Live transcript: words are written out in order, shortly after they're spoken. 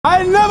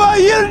I never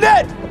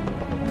yielded!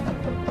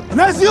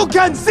 And as you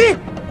can see,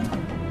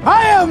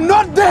 I am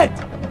not dead!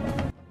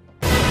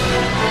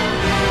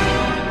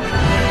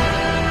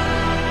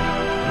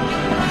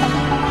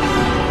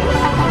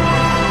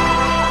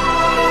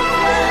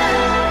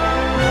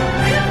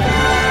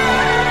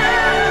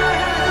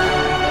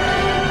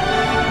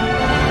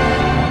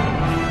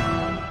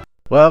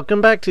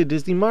 Welcome back to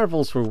Disney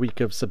Marvels for week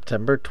of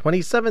September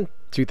 27th,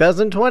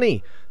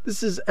 2020.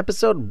 This is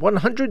episode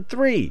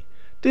 103.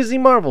 Disney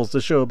Marvels,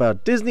 the show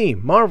about Disney,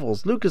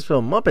 Marvels,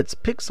 Lucasfilm, Muppets,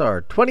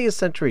 Pixar, 20th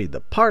Century, the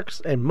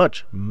parks, and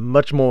much,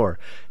 much more.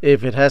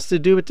 If it has to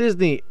do with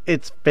Disney,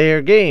 it's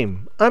fair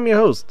game. I'm your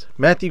host,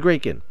 Matthew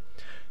Graken.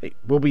 Hey,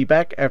 we'll be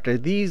back after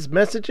these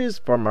messages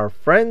from our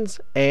friends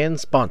and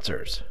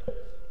sponsors.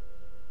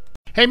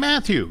 Hey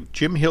Matthew,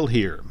 Jim Hill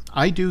here.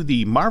 I do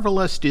the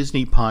Marvelous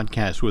Disney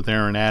podcast with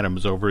Aaron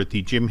Adams over at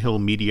the Jim Hill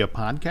Media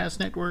Podcast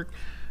Network.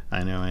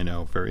 I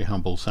know, very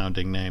humble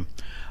sounding name.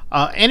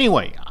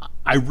 Anyway,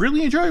 I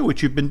really enjoy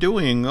what you've been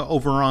doing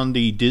over on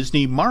the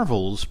Disney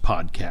Marvels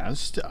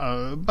podcast,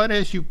 but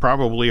as you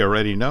probably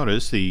already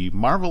noticed, the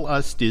Marvel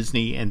Us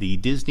Disney and the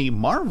Disney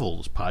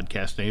Marvels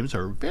podcast names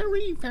are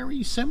very,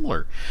 very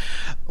similar,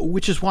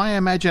 which is why I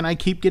imagine I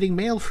keep getting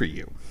mail for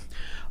you.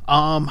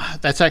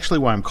 That's actually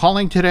why I'm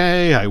calling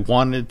today. I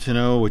wanted to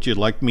know what you'd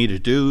like me to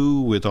do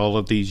with all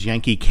of these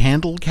Yankee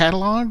Candle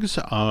catalogs,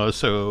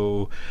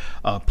 so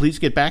please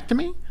get back to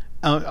me.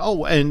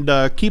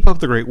 And keep up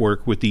the great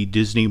work with the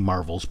Disney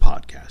Marvels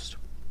podcast.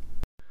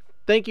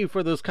 Thank you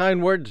for those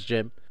kind words,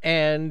 Jim.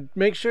 And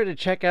make sure to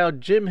check out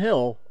Jim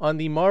Hill on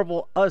the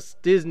Marvel Us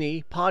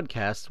Disney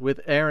podcast with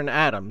Aaron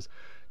Adams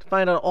to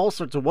find out all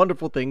sorts of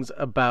wonderful things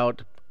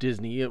about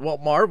Disney, well,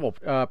 Marvel,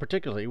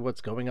 particularly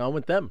what's going on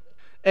with them.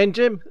 And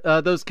Jim,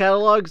 those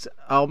catalogs,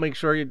 I'll make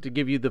sure to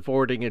give you the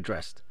forwarding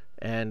address.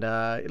 And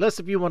unless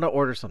if you want to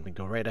order something,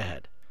 go right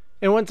ahead.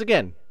 And once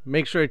again,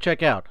 make sure to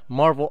check out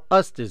Marvel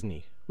Us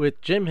Disney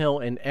with Jim Hill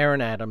and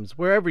Aaron Adams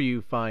wherever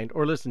you find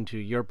or listen to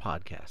your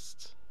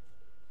podcasts.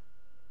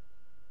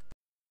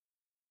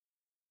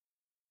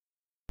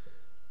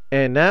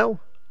 And now,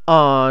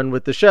 on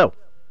with the show.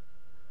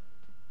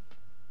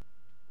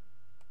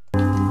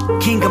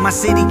 King of my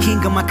city,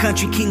 king of my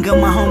country, king of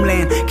my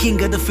homeland, king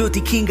of the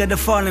filthy, king of the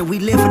fallen, we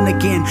living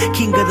again.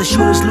 King of the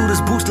shooters, looters,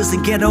 boosters,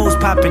 and ghettos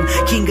popping.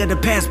 King of the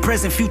past,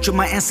 present, future,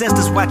 my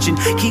ancestors watching.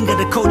 King of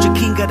the culture,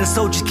 king of the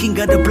soldiers, king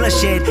of the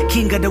bloodshed,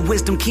 king of the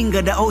wisdom, king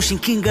of the ocean,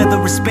 king of the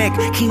respect,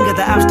 king of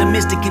the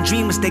optimistic and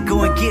dreamers that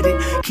go and get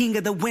it, king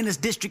of the winners,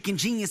 district, and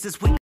geniuses.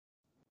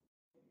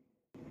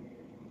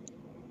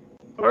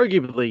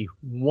 Arguably,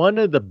 one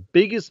of the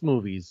biggest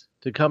movies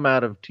to come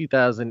out of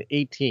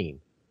 2018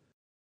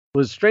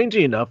 was,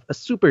 strangely enough, a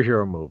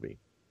superhero movie.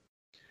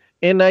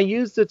 And I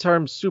use the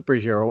term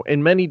superhero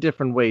in many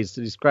different ways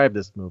to describe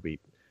this movie.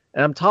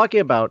 And I'm talking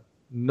about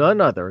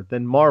none other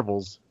than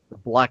Marvel's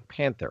Black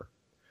Panther,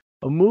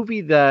 a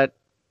movie that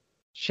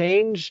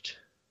changed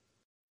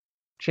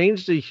the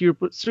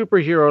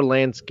superhero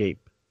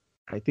landscape,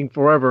 I think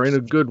forever, in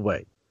a good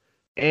way,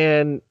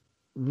 and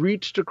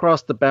reached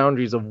across the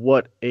boundaries of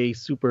what a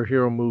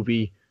superhero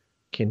movie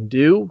can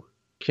do,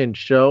 can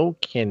show,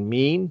 can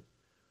mean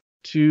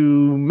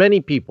to many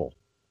people.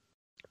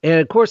 And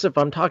of course, if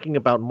I'm talking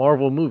about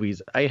Marvel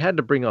movies, I had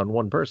to bring on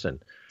one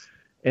person.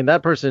 And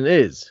that person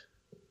is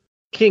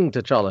King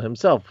T'Challa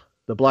himself,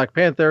 the Black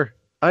Panther.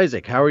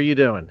 Isaac, how are you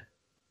doing?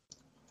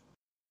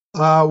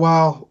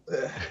 Well,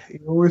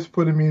 you're always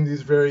putting me in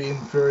these very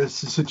embarrassed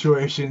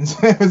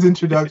situations as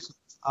introductions.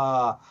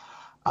 I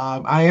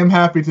am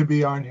happy to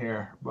be on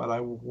here, but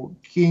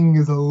King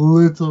is a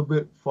little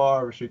bit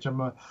far restricted.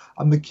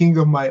 I'm the king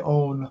of my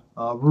own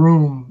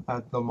room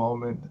at the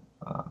moment.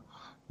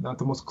 Not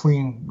the most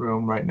clean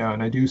room right now,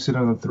 and I do sit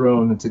on the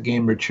throne. It's a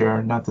gamer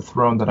chair, not the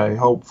throne that I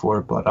hope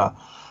for,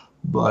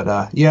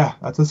 but yeah,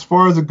 that's as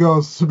far as it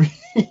goes to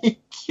be.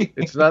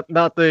 It's not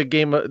the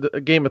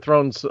Game of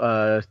Thrones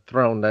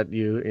throne that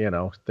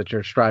that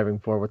you're striving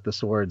for with the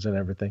swords and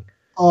everything.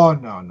 Oh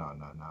no!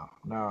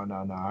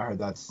 I heard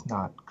that's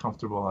not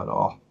comfortable at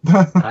all.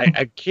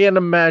 I can't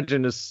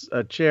imagine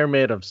a chair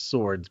made of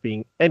swords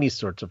being any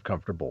sorts of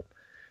comfortable.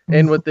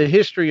 And with the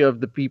history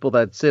of the people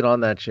that sit on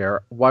that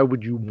chair, why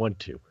would you want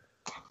to?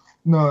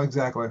 No,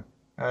 exactly.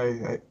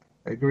 I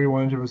agree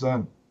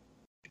 100%.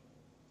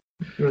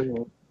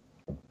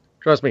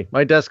 Trust me,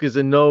 my desk is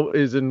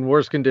in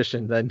worse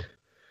condition than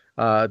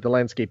the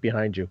landscape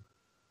behind you.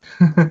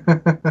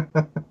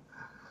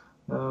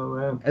 Oh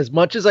man! As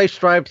much as I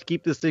strive to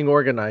keep this thing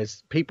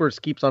organized, paper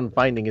keeps on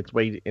finding its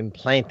way and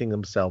planting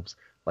themselves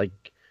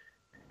like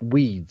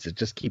weeds that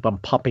just keep on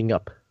popping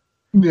up.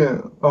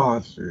 Yeah. Oh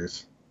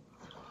jeez.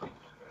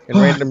 And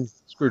random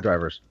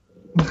screwdrivers.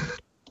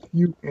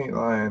 You ain't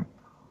lying.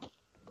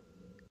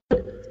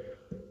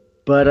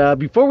 But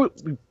before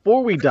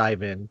we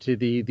dive into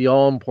the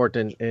all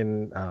important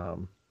and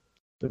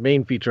the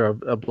main feature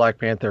of Black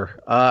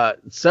Panther,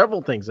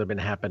 several things have been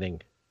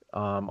happening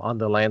on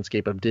the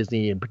landscape of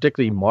Disney and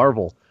particularly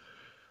Marvel.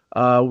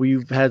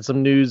 We've had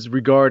some news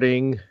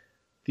regarding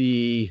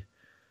the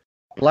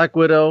Black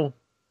Widow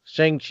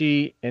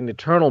Shang-Chi and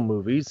Eternal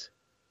movies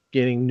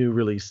getting new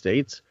release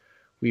dates.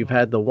 We've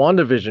had the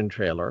WandaVision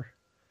trailer,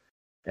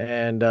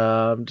 and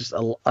just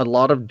a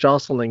lot of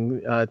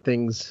jostling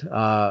things.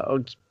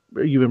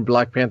 Even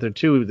Black Panther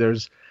 2,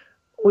 there's,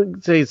 I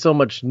wouldn't say so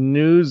much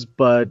news,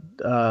 but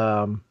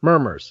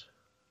murmurs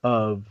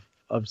of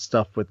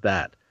stuff with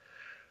that.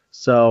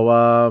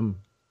 So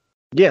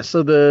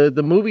so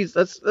the movies.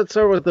 Let's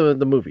start with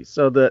the movies.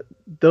 So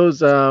those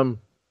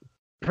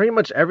pretty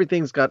much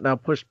everything's got now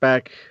pushed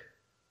back.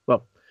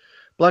 Well,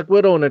 Black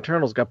Widow and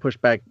Eternals got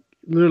pushed back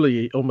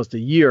literally almost a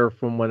year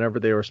from whenever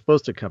they were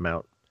supposed to come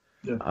out.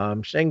 Yeah.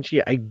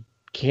 Shang-Chi, I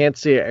can't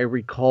say I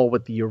recall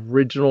what the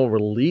original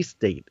release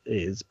date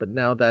is, but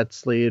now that's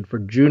slated for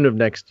June of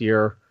next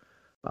year.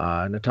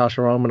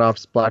 Natasha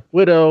Romanoff's Black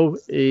Widow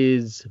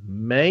is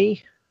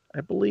May,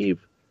 I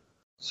believe.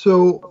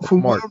 So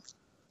from what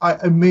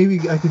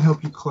maybe I can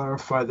help you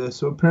clarify this.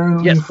 So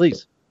apparently, yes,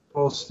 please.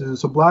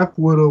 So Black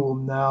Widow will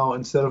now,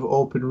 instead of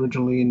open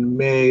originally in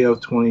May of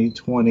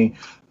 2020,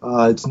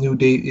 its new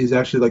date is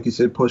actually, like you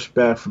said, pushed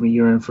back from a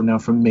year in from now,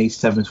 from May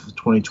 7th of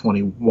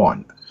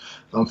 2021.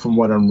 From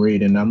what I'm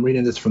reading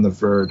this from The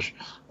Verge.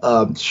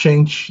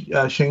 Shang-Chi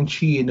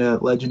and the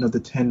Legend of the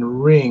Ten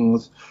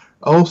Rings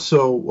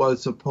also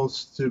was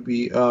supposed to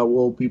be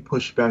will be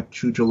pushed back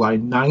to July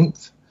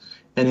 9th,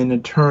 and in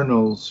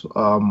Eternals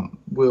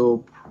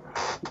was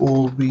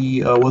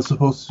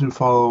supposed to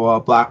follow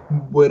Black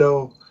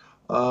Widow.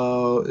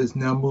 Is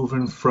now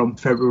moving from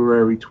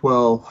February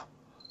 12th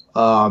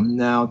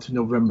now to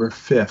November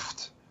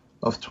 5th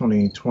of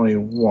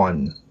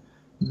 2021.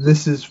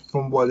 This is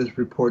from what is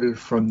reported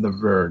from The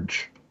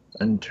Verge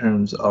in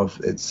terms of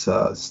its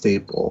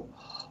staple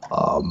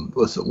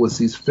was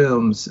these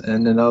films,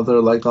 and then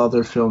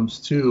other films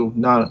too.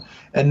 Now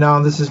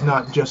this is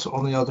not just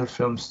only other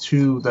films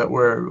too that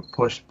were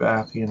pushed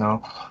back.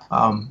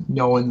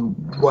 Knowing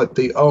what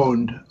they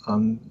owned,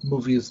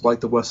 movies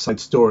like The West Side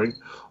Story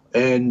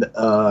and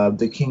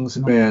The King's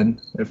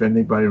Man, if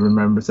anybody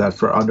remembers that,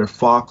 for under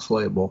Fox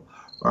label,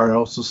 are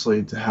also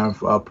slated to have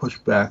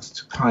pushbacks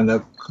to kind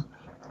of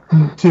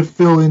to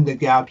fill in the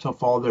gaps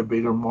of all their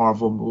bigger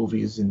Marvel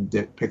movies and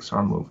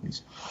Pixar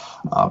movies.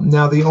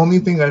 Now, the only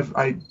thing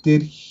I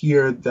did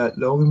hear that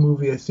the only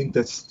movie I think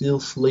that's still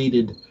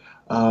slated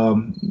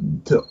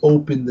to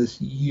open this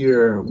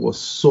year was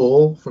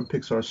Soul from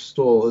Pixar's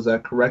Soul. Is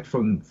that correct?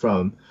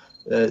 I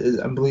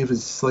believe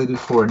it's slated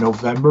for a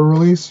November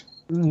release.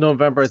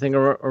 November, I think,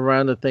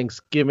 around the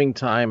Thanksgiving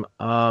time.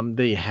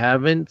 They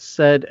haven't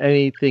said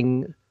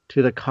anything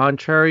to the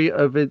contrary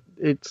of it.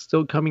 It's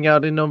still coming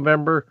out in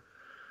November.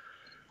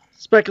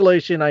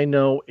 Speculation, I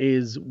know,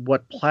 is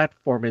what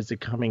platform is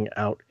it coming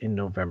out in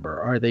November?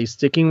 Are they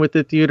sticking with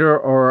the theater,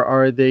 or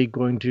are they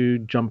going to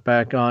jump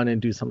back on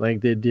and do something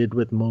like they did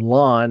with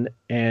Mulan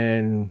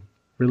and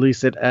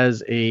release it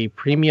as a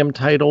premium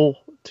title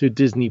to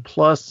Disney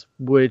Plus,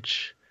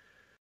 which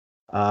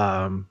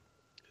not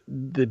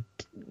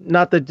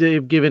that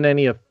they've given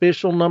any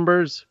official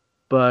numbers,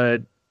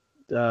 but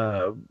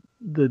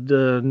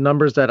the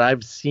numbers that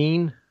I've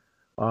seen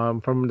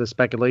from the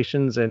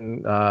speculations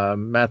and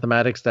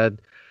mathematics that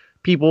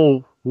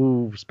people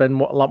who spend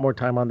a lot more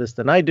time on this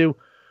than I do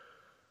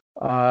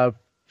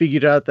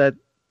figured out that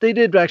they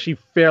did actually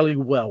fairly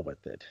well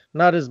with it.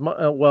 Not as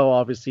well,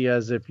 obviously,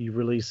 as if you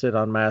release it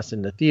en masse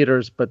in the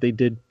theaters, but they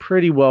did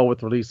pretty well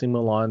with releasing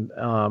Mulan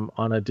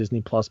on a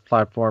Disney Plus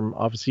platform,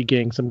 obviously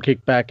getting some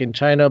kickback in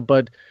China,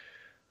 but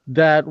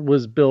that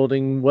was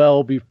building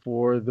well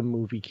before the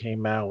movie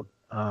came out.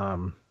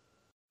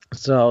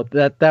 So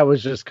that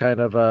was just kind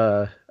of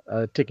a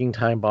ticking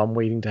time bomb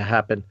waiting to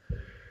happen.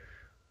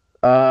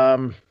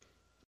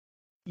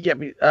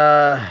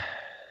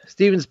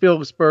 Steven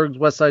Spielberg's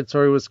West Side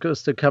Story was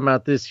supposed to come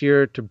out this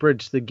year to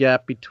bridge the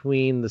gap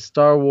between the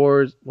Star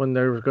Wars, when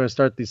they were going to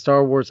start the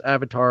Star Wars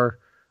Avatar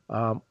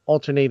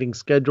alternating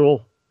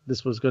schedule.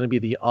 This was going to be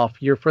the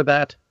off year for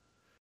that.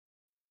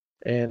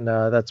 And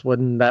that's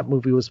when that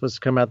movie was supposed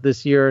to come out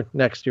this year.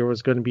 Next year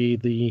was going to be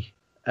the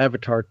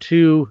Avatar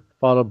 2,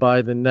 followed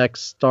by the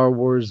next Star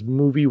Wars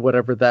movie,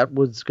 whatever that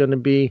was going to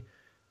be,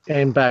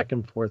 and back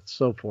and forth,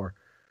 so forth.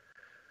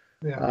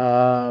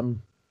 Yeah.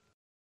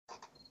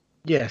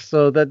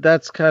 So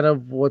that's kind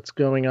of what's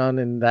going on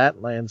in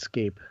that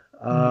landscape.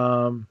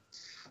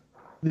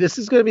 This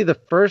is going to be the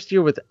first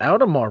year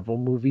without a Marvel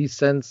movie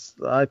since,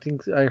 I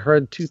think I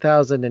heard,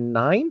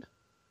 2009.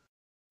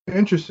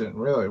 Interesting,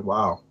 really?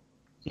 Wow.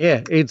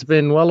 Yeah, it's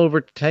been well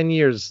over 10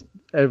 years.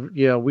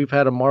 We've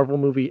had a Marvel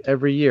movie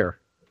every year.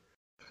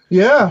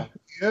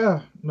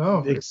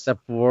 No. Except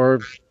for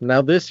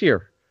now this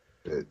year,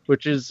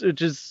 which is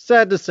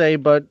sad to say,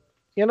 but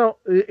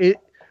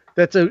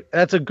that's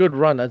a good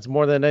run. That's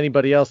more than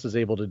anybody else is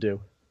able to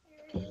do.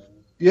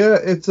 Yeah,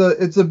 it's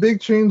a big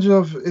change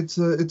it's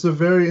a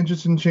very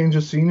interesting change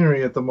of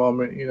scenery at the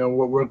moment.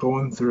 What we're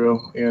going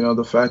through.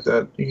 The fact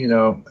that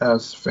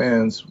as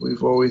fans,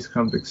 we've always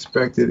kind of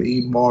expected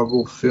a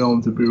Marvel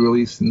film to be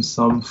released in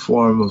some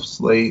form of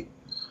slate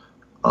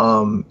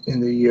in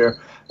the year.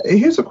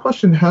 Here's a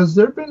question: has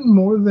there been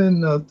more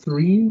than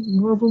 3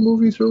 Marvel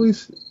movies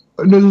released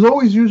No, there's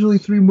always usually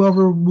 3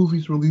 Marvel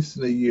movies released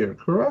in a year,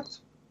 correct?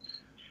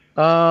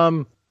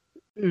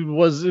 It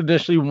was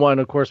initially 1,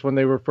 of course, when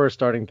they were first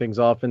starting things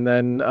off, and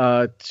then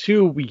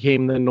 2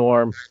 became the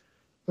norm,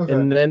 Okay.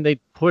 and then they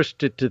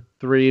pushed it to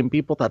 3, and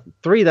people thought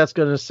 3, that's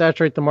going to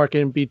saturate the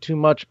market and be too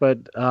much, but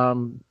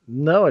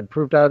no, it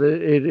proved out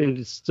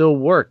it still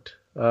worked.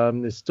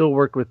 It still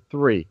worked with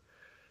 3.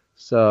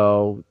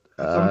 So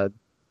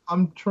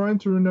I'm trying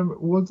to remember.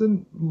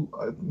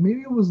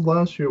 Maybe it was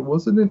last year?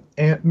 Wasn't it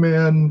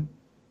Ant-Man,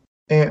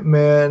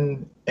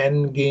 Endgame,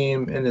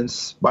 and then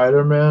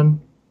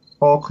Spider-Man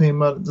all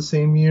came out at the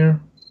same year,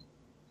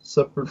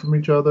 separate from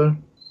each other? I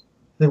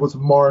think it was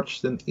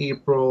March, then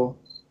April,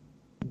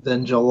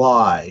 then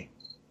July.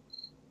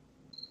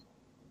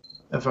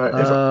 If I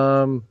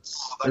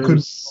there could.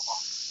 was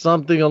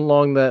something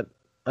along that.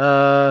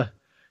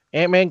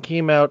 Ant-Man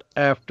came out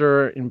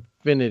after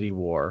Infinity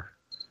War.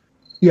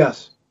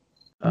 Yes.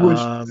 Which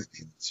Um,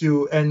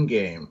 to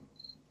Endgame.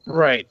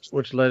 Right,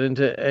 which led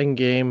into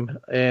Endgame,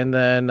 and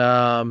then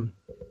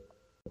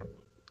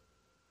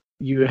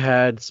you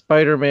had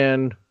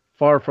Spider-Man: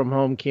 Far From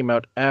Home came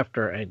out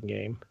after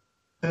Endgame.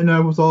 And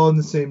that was all in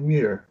the same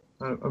year.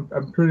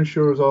 I'm pretty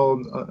sure it was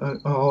all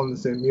in the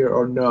same year,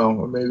 or no,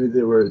 or maybe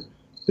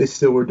they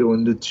still were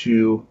doing the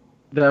 2.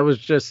 That was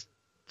just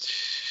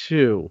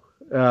 2.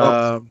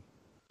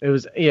 It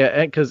was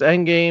because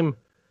Endgame.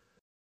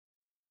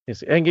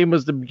 Yes, Endgame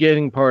was the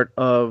beginning part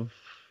of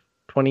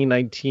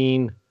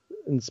 2019,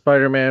 and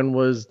Spider-Man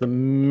was the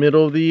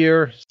middle of the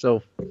year.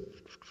 So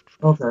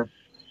Okay.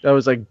 that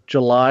was like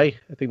July.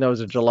 I think that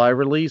was a July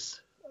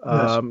release.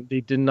 Yes.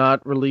 They did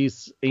not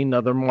release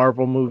another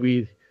Marvel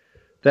movie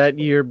that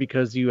year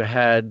because you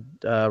had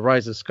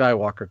Rise of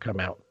Skywalker come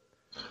out.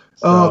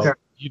 So Okay.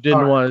 you didn't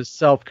All right. want to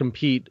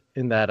self-compete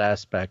in that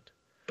aspect.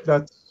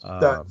 That's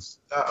okay. All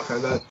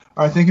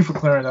right. Thank you for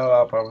clearing that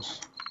up.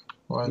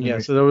 Yeah,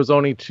 so there was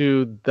only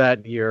 2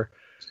 that year.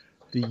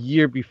 The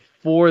year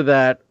before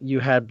that, you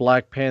had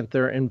Black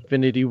Panther,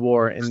 Infinity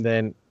War, and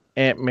then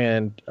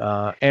Ant-Man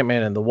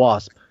and the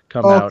Wasp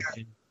come out.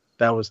 And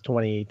that was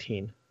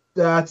 2018.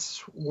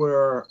 That's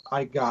where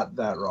I got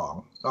that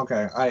wrong.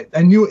 Okay. I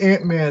knew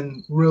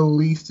Ant-Man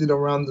released it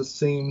around the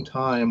same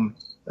time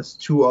as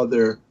 2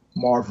 other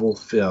Marvel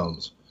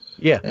films.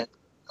 Yeah.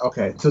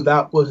 Okay, so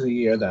that was the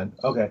year then.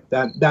 Okay,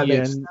 that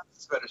makes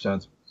better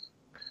sense.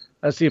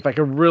 Let's see if I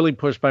can really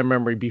push my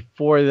memory.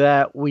 Before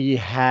that, we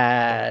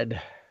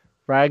had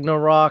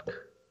Ragnarok.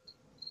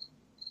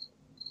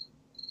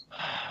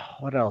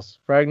 What else?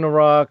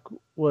 Ragnarok,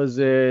 was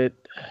that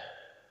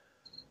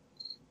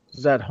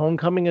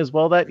Homecoming as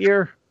well that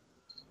year?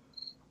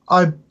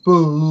 I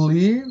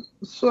believe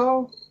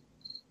so.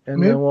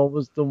 And Maybe. then what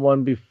was the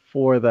one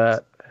before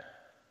that?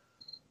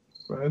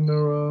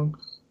 Ragnarok.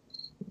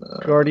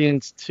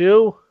 Guardians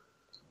 2?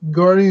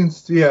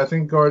 Guardians, yeah, I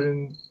think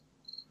Guardians.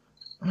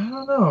 I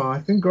don't know. I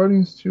think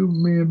Guardians 2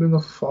 may have been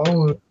the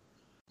following.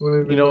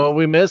 You know what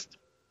we missed?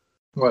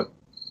 What?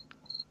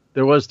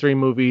 There was 3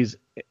 movies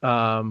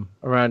around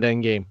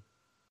Endgame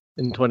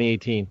in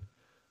 2018.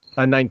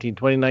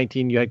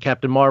 2019, you had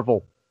Captain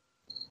Marvel,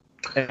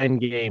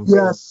 Endgame.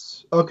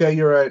 Yes. Okay,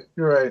 you're right.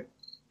 You're right.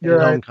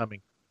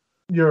 Homecoming.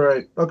 You're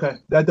right. Okay,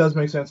 that does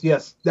make sense.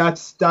 Yes,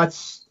 that's.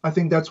 I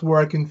think that's where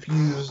I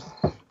confused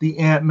the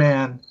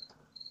Ant-Man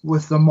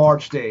with the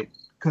March date,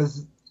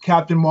 because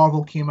Captain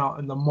Marvel came out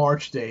in the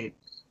March date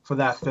for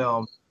that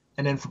film,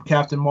 and then from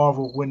Captain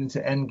Marvel went into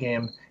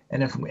Endgame,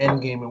 and then from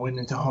Endgame it went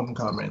into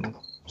Homecoming.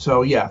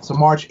 So yeah, so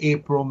March,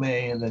 April,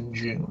 May, and then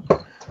June.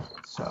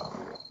 So.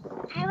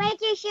 I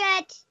like your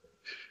shirt.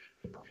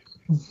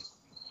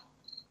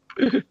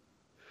 And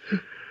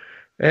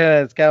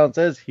as Callan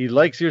says, he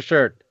likes your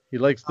shirt. He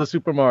likes the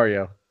Super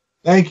Mario.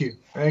 Thank you.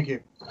 I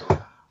even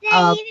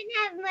have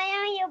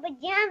Mario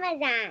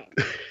pajamas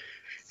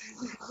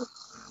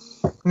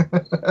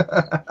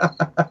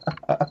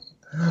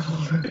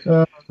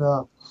on.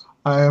 No,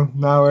 I am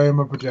not wearing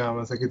my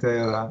pajamas. I can tell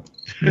you that.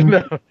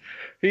 No,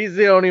 he's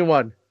the only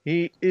one.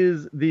 He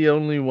is the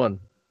only one.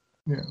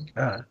 Yeah.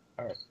 All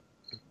right.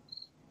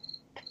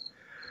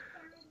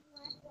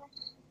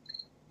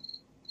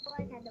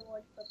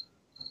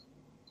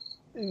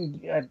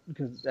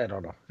 Because I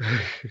don't know.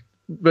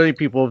 Many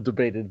people have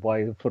debated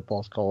why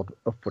football is called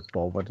a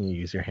football when you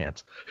use your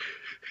hands.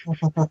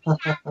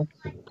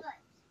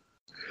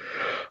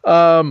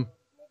 All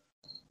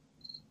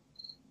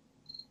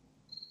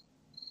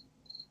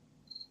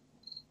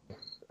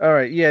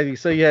right, yeah.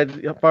 So you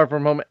had Far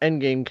From Home,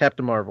 Endgame,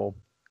 Captain Marvel.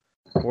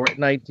 Or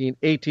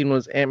 18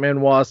 was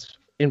Ant-Man, Wasp,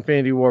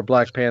 Infinity War,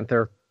 Black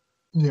Panther.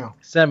 Yeah.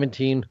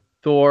 17,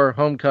 Thor,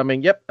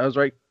 Homecoming. Yep, I was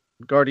right.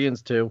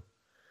 Guardians 2.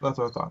 That's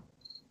what I thought.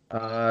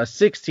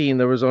 16,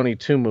 there was only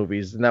 2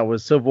 movies, and that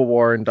was Civil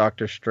War and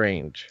Doctor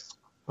Strange.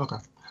 Okay.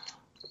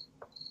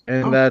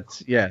 And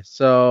that's, yeah,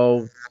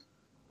 so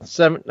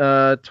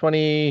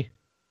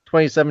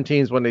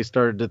 2017 is when they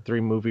started the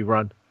 3-movie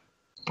run.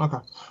 Okay.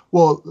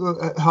 Well,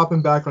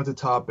 hopping back onto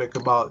topic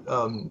about,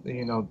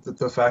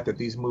 the fact that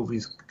these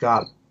movies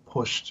got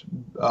pushed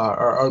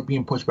are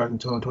being pushed back in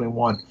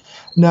 2021.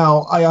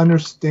 Now, I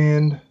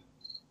understand.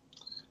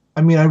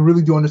 I mean, I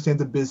really do understand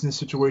the business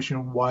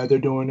situation, why they're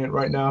doing it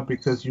right now,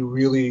 because you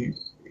really,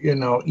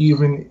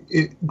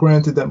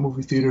 granted that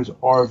movie theaters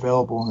are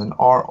available and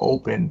are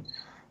open,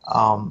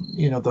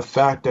 the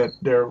fact that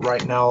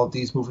right now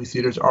these movie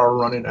theaters are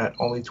running at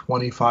only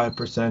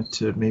 25%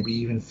 to maybe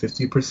even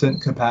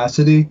 50%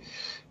 capacity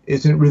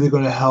isn't really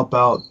going to help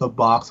out the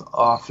box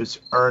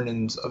office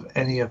earnings of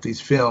any of these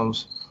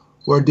films,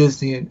 where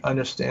Disney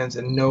understands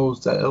and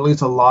knows that at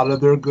least a lot of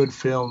their good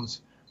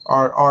films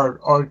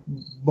are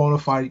bona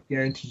fide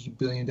guaranteed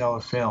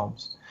billion-dollar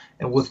films.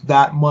 And with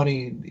that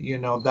money,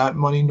 that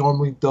money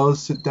normally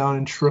does sit down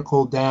and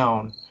trickle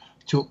down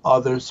to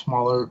other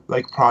smaller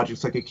like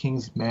projects like A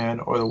King's Man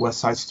or The West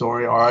Side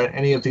Story or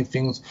any of the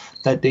things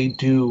that they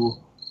do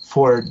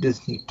for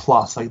Disney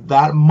Plus. Like,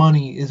 that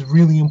money is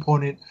really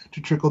important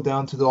to trickle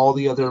down to all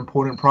the other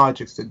important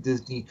projects that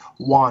Disney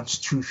wants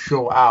to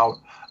show out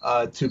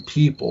to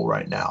people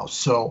right now.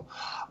 So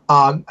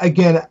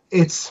again,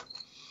 it's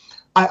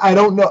I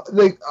don't know,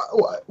 like,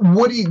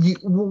 what do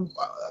you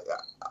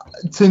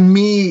to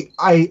me,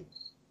 I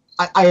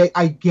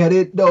get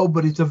it though,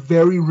 but it's a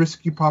very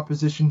risky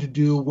proposition to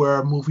do,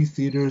 where movie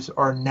theaters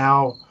are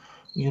now,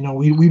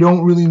 we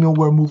don't really know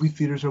where movie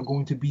theaters are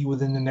going to be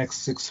within the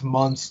next 6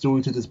 months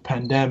due to this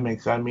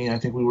pandemic. I mean, I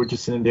think we were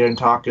just sitting there and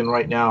talking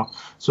right now.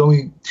 It's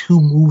only 2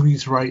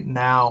 movies right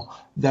now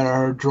that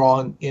are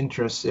drawing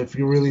interest. If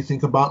you really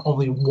think about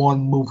only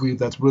one movie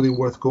that's really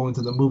worth going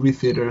to the movie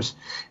theaters,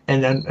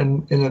 and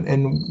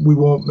we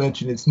won't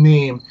mention its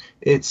name,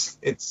 it's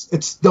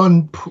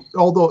done,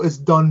 although it's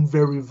done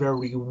very,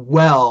 very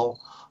well.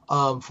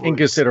 In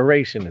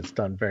consideration, it's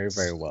done very,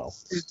 very well.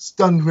 It's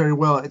done very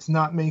well. It's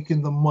not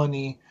making the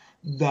money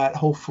that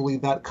hopefully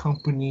that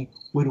company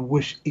would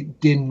wish it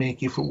did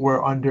make if it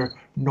were under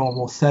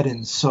normal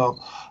settings. So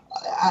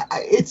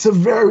it's a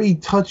very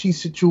touchy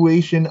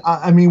situation.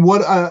 But I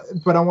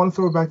want to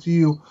throw it back to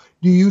you.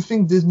 Do you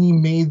think Disney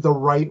made the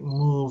right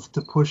move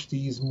to push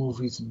these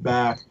movies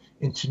back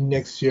into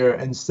next year,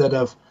 instead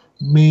of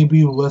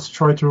maybe let's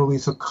try to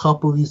release a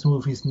couple of these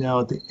movies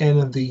now at the end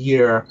of the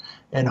year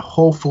and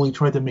hopefully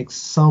try to make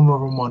some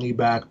of our money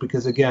back?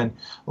 Because again,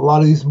 a lot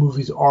of these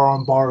movies are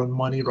on borrowed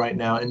money right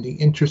now, and the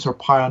interests are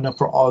piling up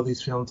for all of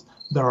these films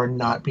that are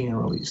not being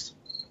released.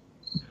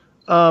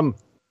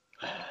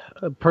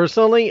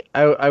 Personally,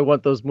 I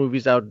want those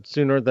movies out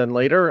sooner than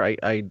later.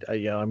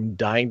 I'm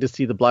dying to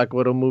see the Black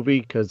Widow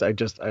movie because I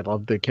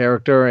love the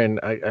character, and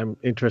I'm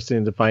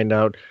interested to find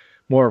out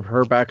more of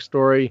her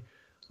backstory.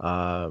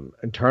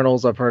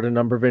 Eternals, I've heard a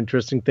number of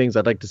interesting things.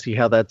 I'd like to see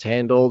how that's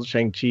handled.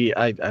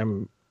 Shang-Chi,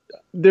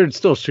 they're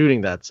still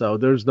shooting that, so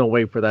there's no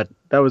way for that.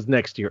 That was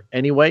next year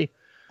anyway.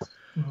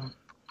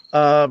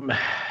 Mm-hmm.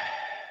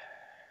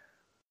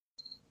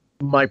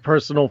 My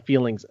personal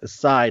feelings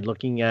aside,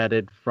 looking at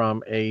it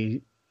from a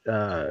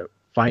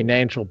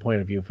financial point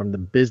of view, from the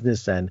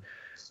business end,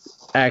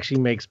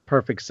 actually makes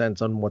perfect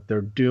sense on what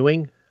they're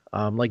doing.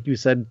 Like you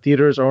said,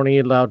 theaters are only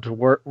allowed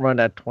to run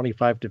at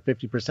 25 to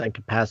 50%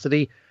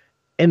 capacity,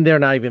 and they're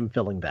not even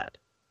filling that.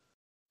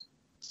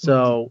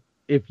 So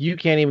if you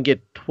can't even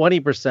get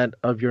 20%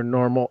 of your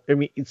normal, I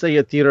mean, say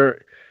a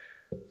theater,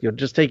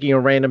 just taking a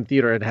random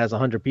theater, it has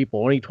 100 people,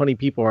 only 20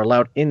 people are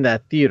allowed in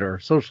that theater,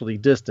 socially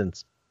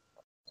distanced,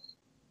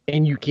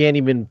 and you can't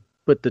even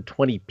put the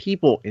 20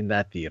 people in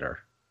that theater.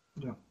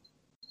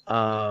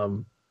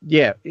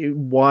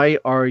 Why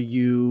are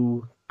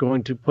you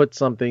going to put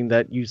something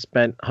that you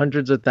spent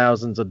hundreds of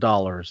thousands of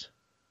dollars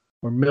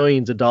or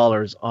millions of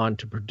dollars on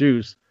to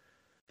produce,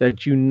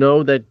 that you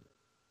know that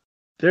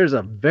there's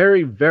a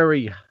very,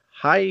 very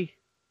high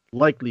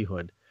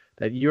likelihood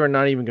that you're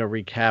not even going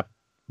to recap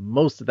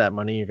most of that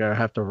money? You're going to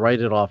have to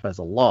write it off as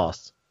a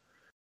loss.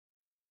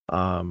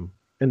 And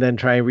then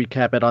try and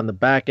recap it on the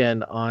back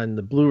end on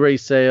the Blu-ray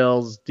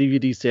sales,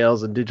 DVD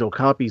sales, and digital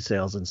copy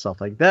sales and stuff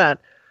like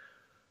that.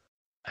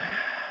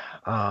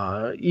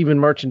 Even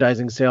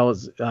merchandising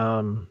sales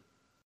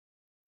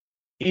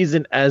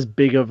isn't as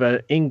big of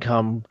an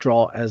income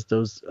draw as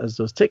those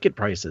ticket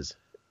prices.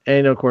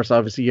 And of course,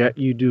 obviously,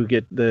 you do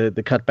get the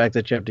cutback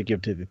that you have to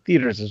give to the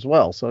theaters as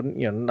well. So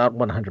not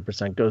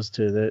 100% goes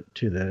to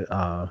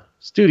the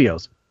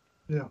studios.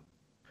 Yeah.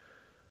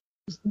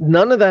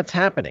 None of that's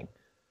happening.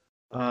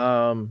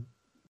 So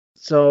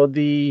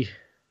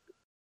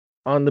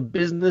on the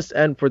business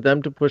end, for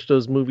them to push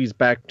those movies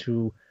back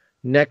to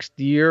next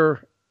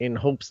year in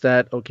hopes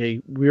that,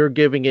 okay, we're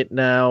giving it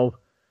now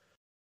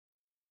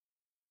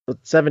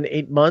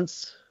 7-8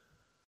 months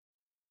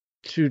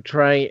to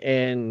try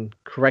and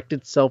correct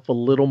itself a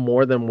little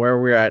more than where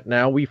we're at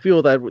now. We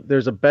feel that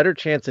there's a better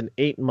chance in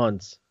 8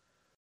 months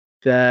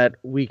that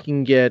we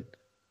can get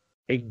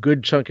a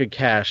good chunk of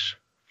cash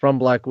from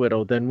Black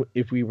Widow than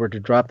if we were to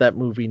drop that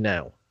movie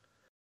now.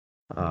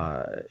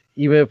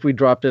 Even if we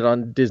dropped it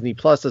on Disney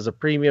Plus as a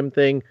premium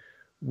thing,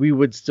 we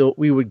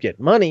would get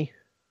money.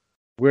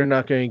 We're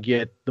not going to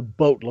get the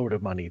boatload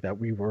of money that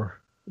we were,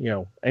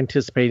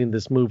 anticipating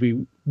this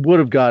movie would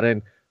have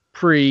gotten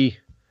pre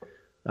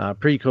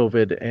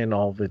pre-COVID and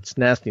all of its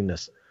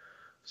nastiness.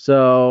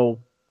 So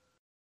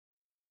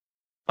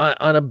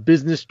on a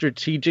business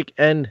strategic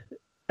end,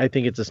 I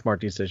think it's a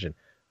smart decision.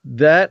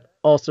 That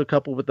also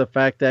coupled with the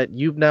fact that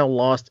you've now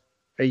lost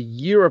a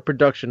year of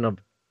production of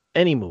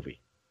any movie.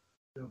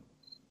 Yeah.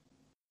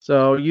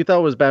 So you thought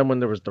it was bad when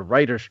there was the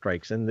writer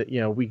strikes and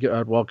we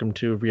got welcome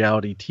to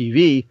reality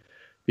TV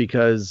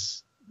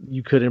because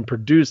you couldn't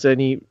produce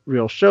any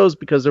real shows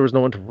because there was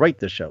no one to write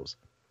the shows.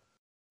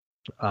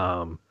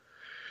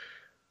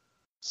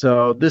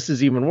 So this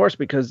is even worse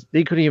because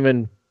they couldn't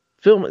even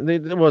film.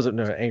 There wasn't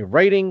any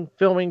writing,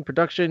 filming,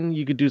 production.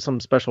 You could do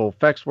some special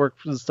effects work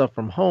and stuff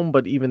from home,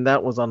 but even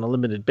that was on a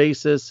limited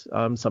basis.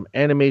 Some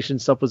animation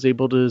stuff was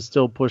able to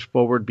still push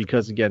forward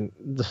because, again,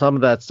 some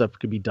of that stuff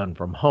could be done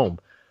from home.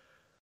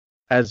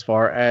 As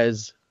far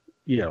as,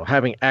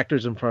 having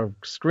actors in front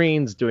of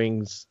screens,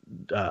 doing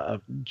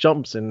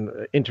jumps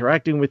and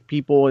interacting with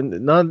people,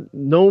 and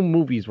no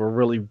movies were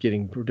really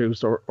getting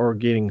produced or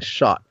getting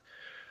shot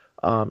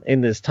in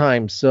this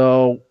time.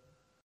 So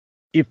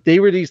if they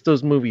released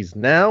those movies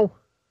now,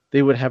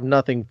 they would have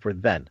nothing for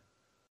then.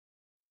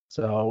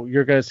 So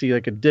you're going to see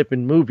like a dip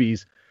in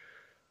movies.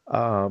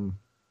 So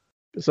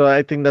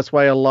I think that's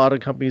why a lot of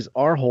companies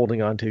are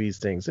holding on to these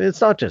things.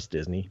 It's not just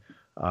Disney.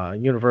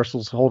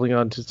 Universal's holding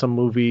on to some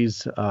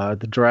movies.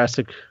 The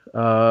Jurassic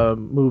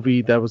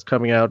movie that was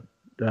coming out,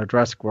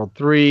 Jurassic World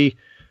 3,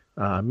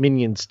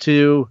 Minions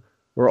 2,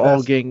 were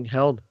all getting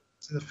held.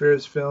 The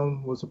Furious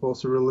film was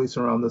supposed to release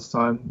around this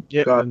time.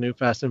 Yeah, the new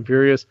Fast and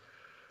Furious.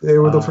 They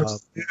were the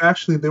first.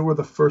 Actually, they were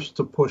the first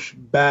to push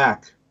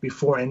back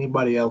before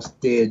anybody else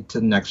did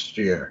to next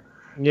year.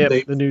 Yeah,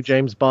 the new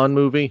James Bond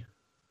movie.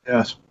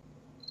 Yes.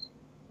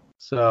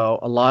 So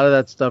a lot of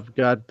that stuff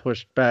got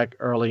pushed back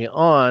early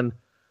on,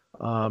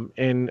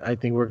 and I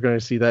think we're going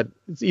to see that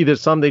it's either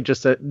some they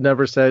just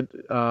never said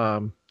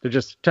they're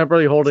just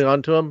temporarily holding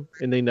on to them,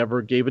 and they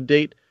never gave a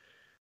date.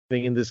 I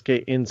think in this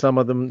case, in some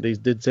of them, they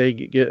did say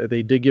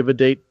they did give a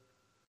date.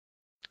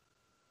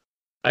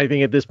 I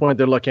think at this point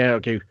they're looking at,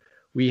 okay,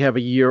 we have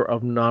a year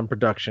of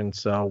non-production,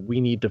 so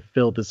we need to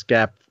fill this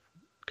gap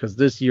because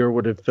this year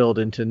would have filled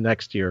into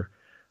next year.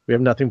 We have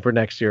nothing for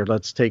next year.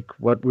 Let's take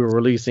what we were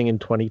releasing in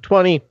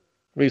 2020,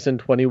 release in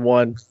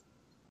 21,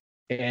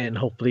 and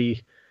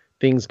hopefully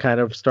things kind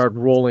of start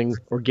rolling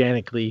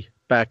organically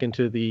back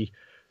into the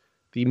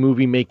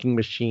movie-making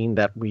machine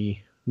that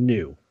we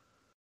knew,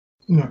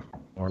 more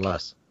or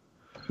less.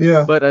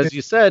 Yeah. But as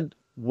you said,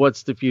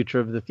 what's the future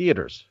of the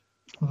theaters?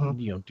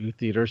 Mm-hmm. Do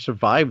theaters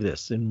survive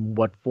this? In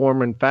what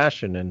form and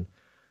fashion? And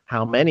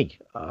how many?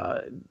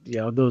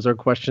 Those are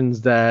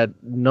questions that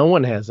no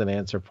one has an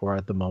answer for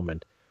at the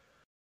moment.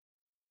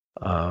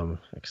 Like I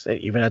said,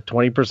 even at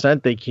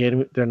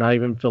 20%, they're not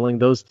even filling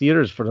those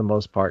theaters for the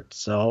most part.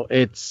 So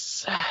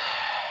it's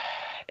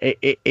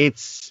a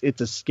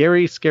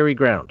scary, scary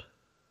ground.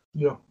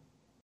 Yeah.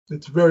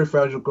 It's very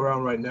fragile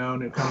ground right now,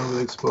 and it kind of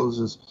really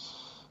exposes,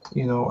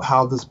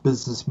 how this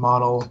business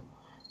model,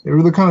 it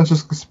really kind of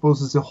just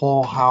exposes the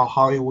whole how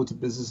Hollywood's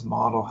business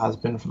model has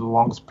been for the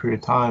longest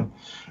period of time.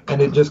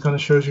 And it just kind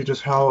of shows you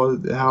just how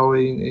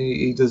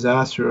a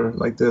disaster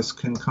like this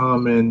can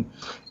come and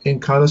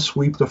kind of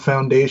sweep the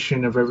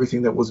foundation of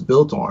everything that was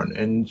built on,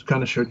 and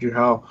kind of showed you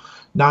how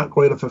not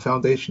great of a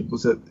foundation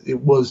it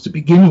was to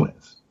begin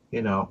with.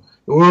 It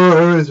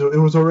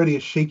was already a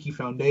shaky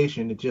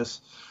foundation. It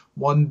just,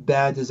 one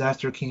bad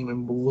disaster came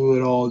and blew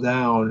it all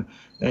down,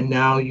 and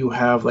now you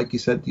have, like you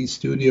said, these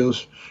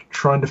studios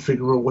trying to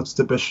figure out what's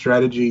the best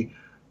strategy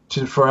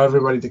for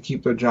everybody to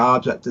keep their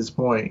jobs at this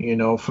point,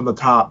 from the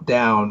top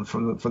down,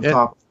 from the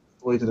top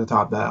way to the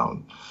top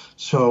down.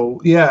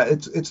 So yeah,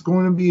 it's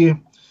going to be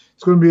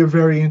a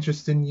very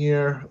interesting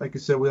year. Like I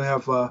said, we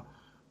have 3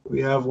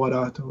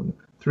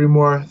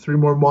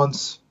 more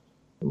months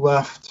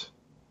left.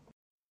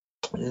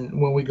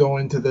 And when we go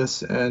into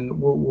this,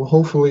 and we'll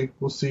hopefully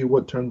see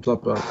what turns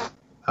up out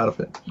of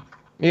it.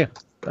 Yeah,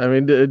 I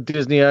mean,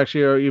 Disney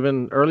actually, or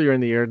even earlier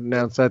in the year,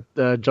 announced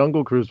that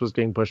Jungle Cruise was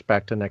getting pushed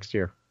back to next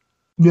year.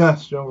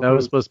 Yes, Jungle Cruise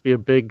was supposed to be a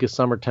big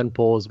summer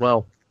tentpole as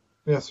well.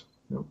 Yes.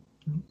 Yep.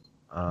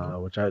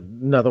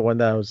 Another one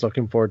that I was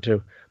looking forward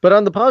to. But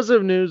on the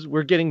positive news,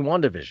 we're getting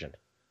WandaVision.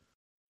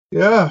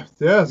 Yeah.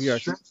 Yes. We are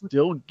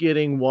still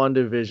getting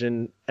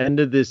WandaVision end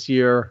of this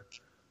year.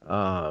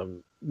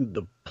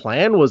 The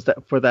plan was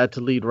for that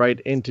to lead right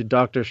into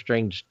Doctor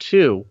Strange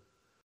 2.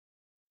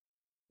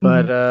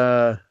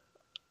 But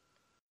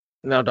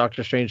now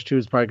Doctor Strange 2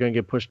 is probably going to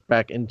get pushed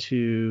back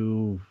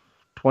into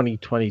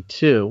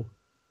 2022.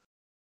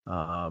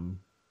 I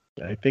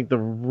think the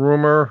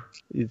rumor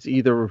is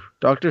either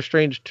Doctor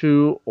Strange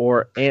 2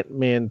 or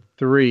Ant-Man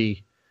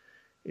 3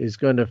 is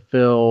going to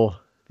fill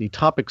the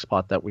topic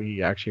spot that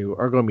we actually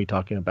are going to be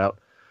talking about.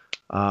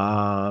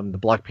 The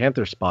Black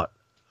Panther spot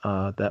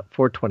that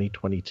for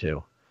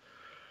 2022.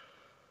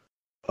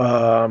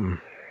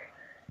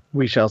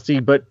 We shall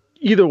see, but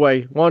either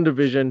way,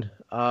 WandaVision,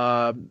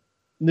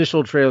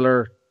 initial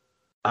trailer,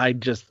 I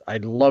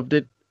loved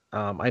it.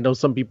 I know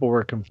some people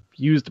were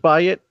confused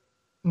by it,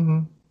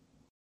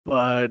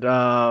 but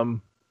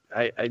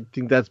I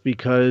think that's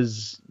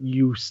because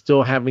you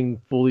still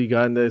haven't fully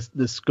gotten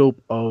the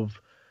scope of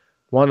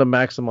Wanda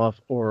Maximoff,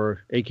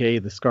 or AKA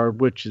the Scarlet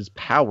Witch's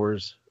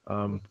powers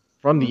from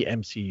the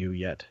MCU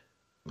yet.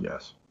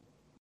 Yes.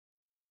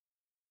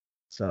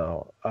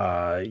 So,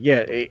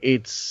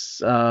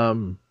 it's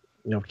in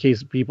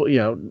case people,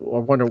 are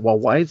wondering, well,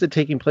 why is it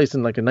taking place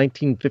in like a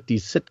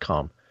 1950s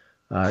sitcom?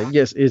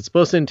 Yes, it's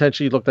supposed to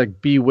intentionally look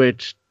like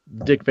Bewitched,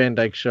 Dick Van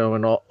Dyke Show,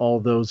 and all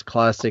those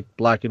classic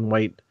black and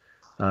white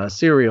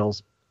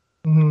serials.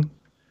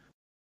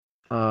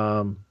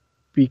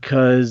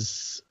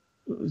 Because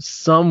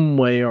some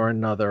way or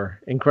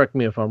another, and correct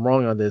me if I'm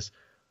wrong on this,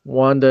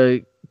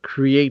 Wanda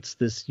creates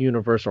this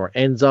universe or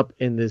ends up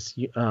in this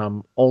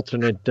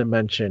alternate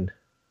dimension.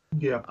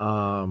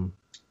 Yeah.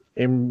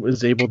 And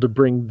was able to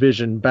bring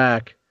Vision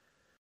back.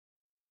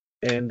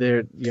 And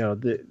there,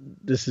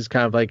 this is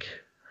kind of like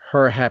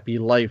her happy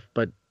life,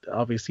 but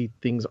obviously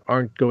things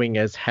aren't going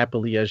as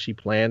happily as she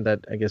planned.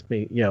 That I guess,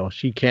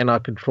 she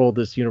cannot control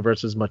this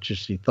universe as much as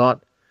she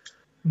thought.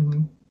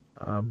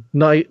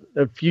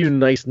 A few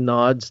nice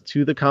nods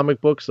to the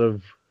comic books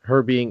of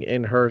her being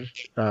in her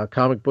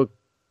comic book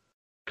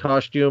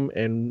costume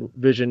and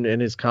Vision in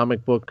his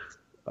comic book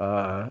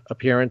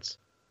appearance.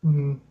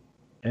 And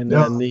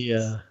then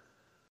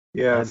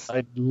yes,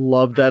 I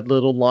love that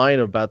little line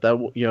about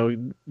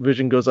that.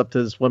 Vision goes up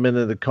to this woman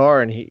in the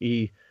car and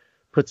he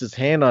puts his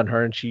hand on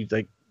her and she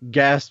like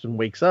gasps and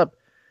wakes up.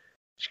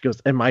 She goes,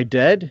 "Am I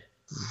dead?"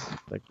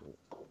 Like,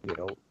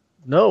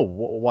 no.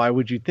 Why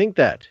would you think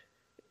that?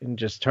 And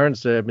just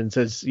turns to him and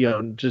says,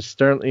 just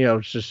sternly,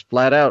 just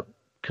flat out,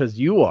 "'Cause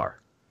you are."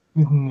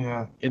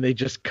 Yeah. And they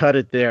just cut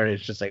it there, and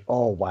it's just like,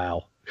 oh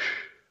wow,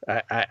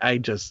 I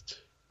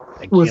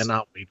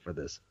cannot wait for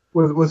this.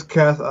 Was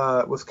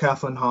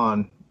Kathleen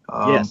Hahn?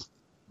 Yes.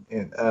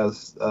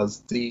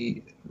 As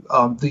the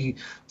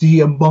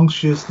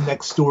rambunctious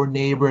next door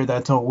neighbor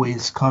that's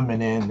always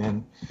coming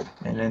in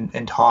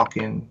and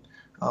talking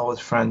with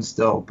friends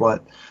still.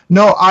 But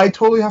no, I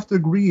totally have to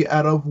agree.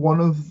 Out of one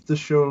of the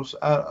shows,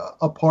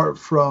 apart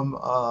from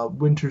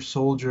Winter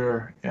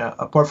Soldier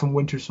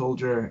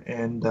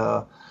and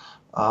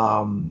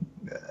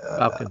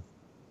Falcon.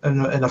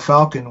 And a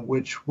Falcon,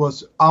 which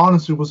was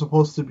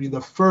supposed to be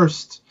the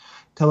first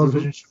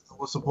television show that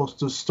was supposed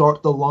to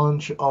start the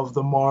launch of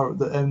the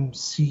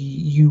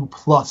MCU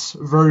Plus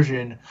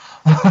version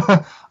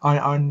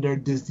on their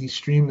Disney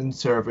streaming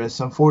service.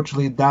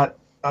 Unfortunately, that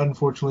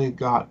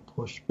got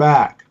pushed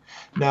back.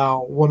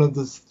 Now, one of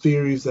the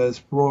theories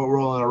that's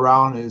rolling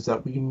around is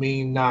that we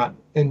may not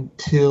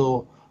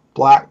until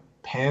Black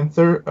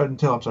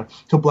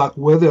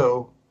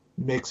Widow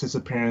makes his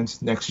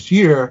appearance next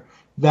year.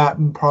 That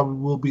probably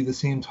will be the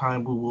same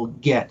time we will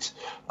get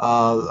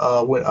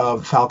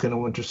Falcon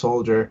and Winter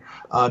Soldier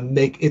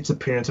make its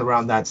appearance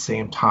around that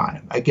same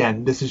time.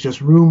 Again, this is just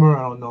rumor.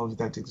 I don't know if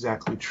that's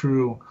exactly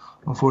true,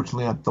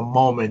 unfortunately, at the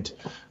moment.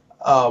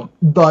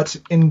 But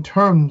in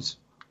terms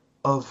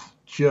of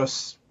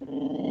just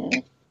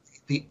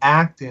the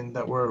acting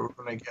that we're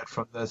going to get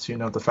from this,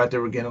 the fact that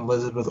we're getting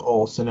Elizabeth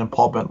Olsen and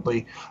Paul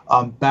Bentley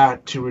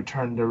back to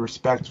return to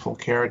respectful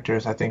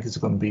characters, I think is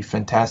going to be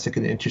fantastic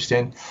and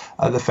interesting.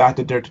 The fact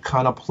that they're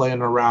kind of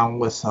playing around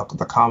with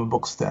the comic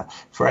books, that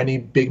for any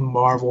big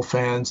Marvel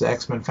fans,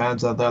 X-Men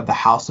fans, the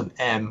House of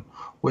M,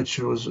 which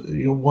was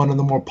one of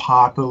the more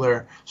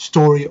popular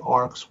story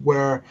arcs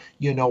where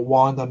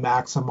Wanda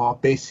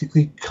Maximoff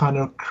basically kind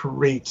of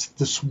creates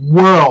this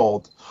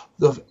world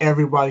of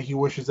everybody. He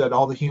wishes that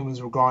all the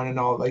humans were gone and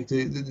all, like,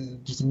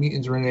 just the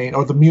mutants remain,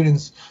 or the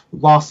mutants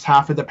lost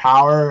half of the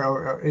power,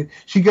 or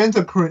she ends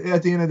up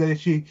at the end of the day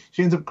she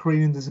ends up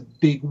creating this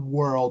big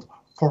world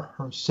for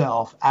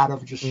herself out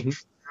of just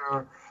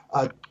sheer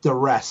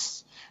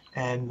duress,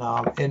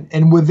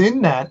 and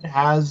within that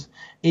has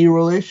a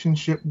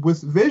relationship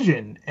with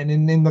Vision, and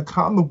in the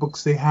comic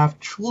books they have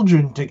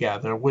children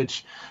together,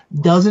 which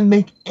doesn't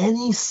make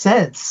any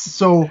sense.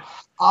 So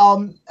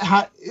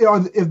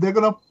if they're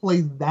gonna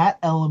play that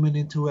element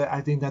into it,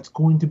 I think that's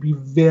going to be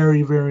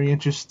very, very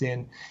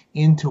interesting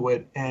into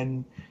it.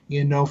 And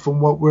from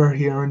what we're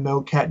hearing,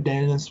 though, Kat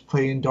Dennings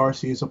playing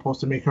Darcy is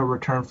supposed to make her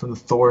return from the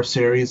Thor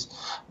series.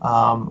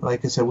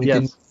 Like I said, we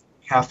didn't.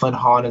 Kathleen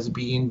Hahn as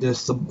being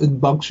this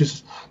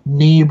rambunctious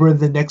neighbor,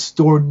 the next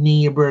door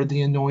neighbor,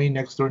 the annoying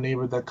next door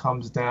neighbor that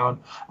comes down.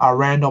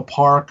 Randall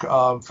Park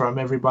from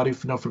everybody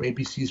from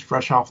ABC's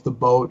Fresh Off the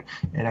Boat,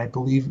 and I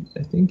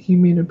think he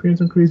made an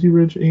appearance on Crazy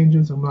Rich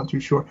Asians. I'm not too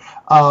sure,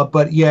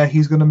 but yeah,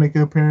 he's gonna make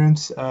an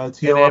appearance.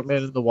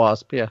 Ant-Man and the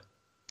Wasp, yeah.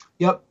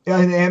 Yep,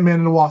 and Ant-Man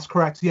and the Wasp,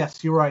 correct.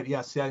 Yes, you're right.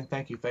 Yes, yeah,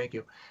 thank you.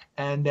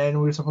 And then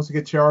we were supposed to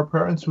get Tiara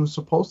Perkins, who's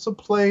supposed to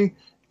play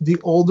the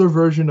older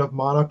version of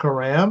Monica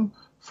Ram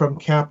from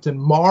Captain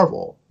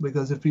Marvel,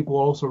 because if people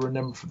also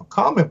remember from the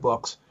comic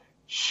books,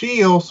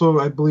 she also,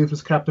 I believe,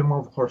 is Captain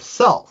Marvel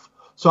herself.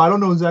 So I don't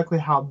know exactly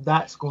how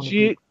that's going to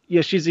be.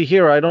 Yeah, she's a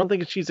hero. I don't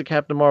think she's a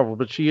Captain Marvel,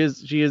 but she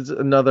is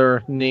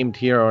another named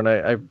hero, and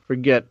I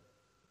forget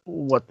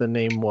what the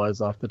name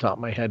was off the top of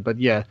my head. But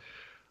yeah,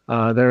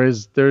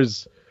 there's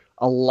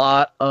a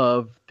lot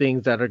of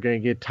things that are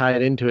going to get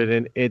tied into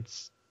it, and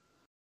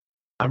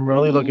I'm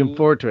really looking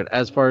forward to it.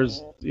 As far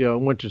as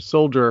Winter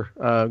Soldier,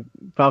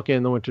 Falcon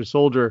and the Winter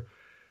Soldier,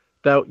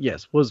 that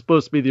was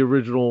supposed to be the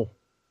original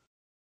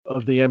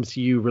of the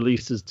MCU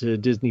releases to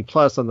Disney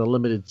Plus on the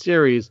limited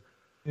series.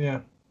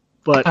 Yeah.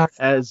 But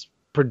as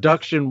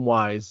production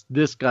wise,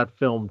 this got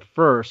filmed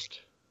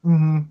first.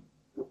 Mm-hmm.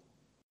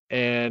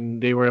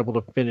 And they were able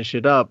to finish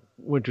it up.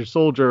 Winter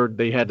Soldier,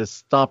 they had to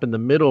stop in the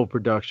middle of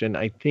production.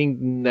 I think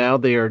now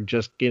they are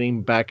just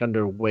getting back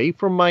underway,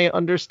 from my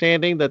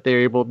understanding, that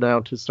they're able now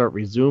to start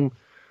resume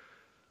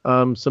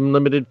some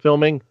limited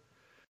filming.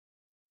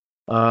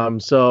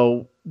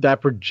 So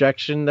that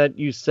projection that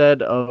you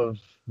said of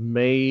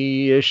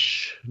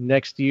May-ish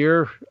next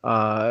year,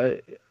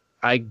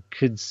 I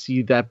could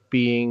see that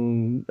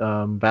being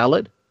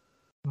valid.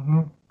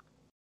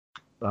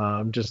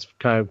 Mm-hmm. Just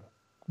kind of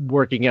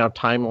working out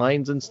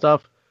timelines and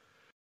stuff.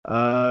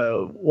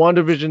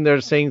 WandaVision, they're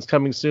saying is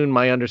coming soon.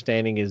 My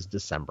understanding is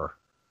December.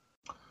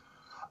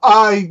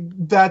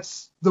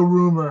 That's the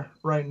rumor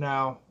right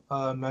now.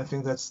 I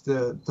think that's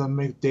the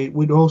make date.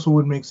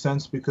 Would make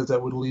sense because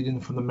that would lead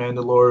in from the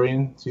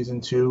Mandalorian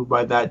season 2.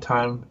 By that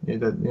time,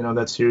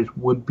 that series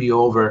would be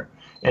over,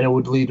 and it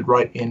would lead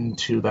right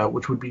into that,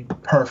 which would be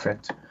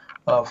perfect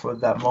for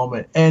that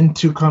moment. And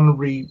to kind of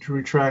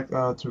retract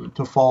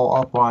to follow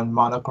up on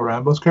Monica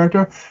Rambeau's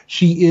character,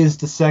 she is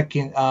the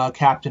second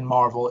Captain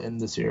Marvel in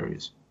the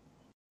series.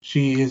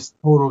 She is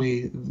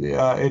totally.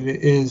 It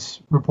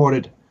is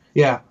reported.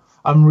 Yeah,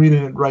 I'm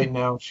reading it right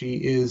now. She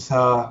is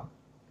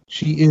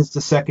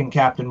the second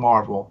Captain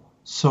Marvel.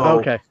 So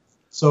okay.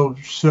 So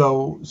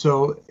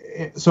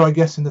I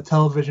guess in the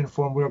television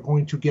form, we're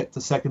going to get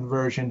the second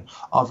version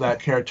of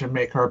that character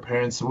make her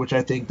appearance, which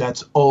I think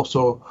that's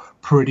also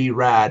pretty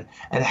rad.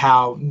 And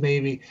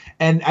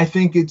and I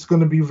think it's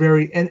going to be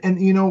very,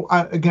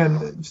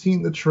 again,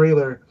 seeing the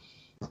trailer,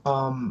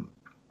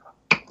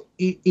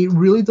 it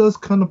really does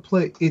kind of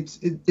play. It's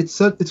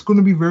going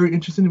to be very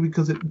interesting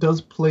because it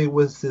does play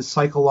with this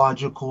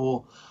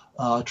psychological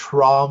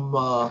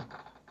trauma,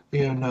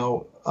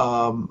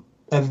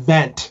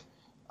 event.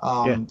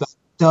 That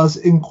does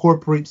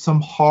incorporate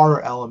some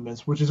horror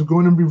elements, which is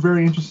going to be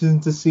very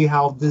interesting to see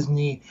how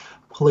Disney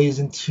plays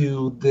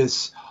into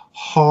this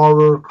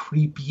horror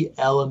creepy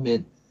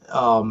element,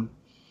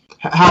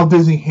 how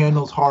Disney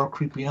handles horror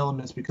creepy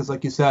elements, because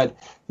like you said,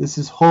 this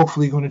is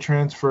hopefully going to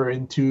transfer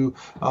into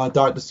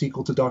the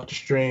sequel to Doctor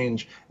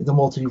Strange, the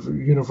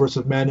Multi-Universe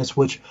of Madness,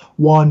 which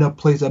Wanda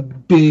plays a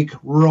big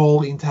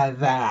role into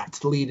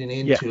that leading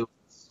into. Yeah.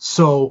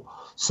 So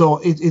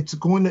it's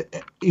going to,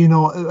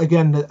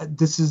 again,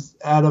 this is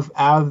out of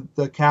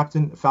the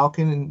Captain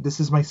Falcon, and this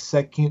is my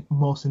second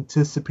most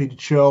anticipated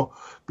show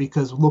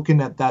because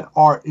looking at that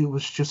art, it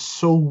was just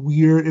so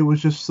weird. It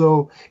was just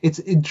it's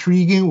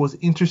intriguing. It was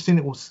interesting.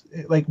 It was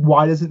like,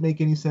 why does it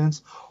make any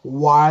sense?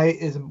 Why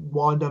is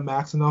Wanda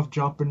Maximoff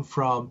jumping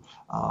from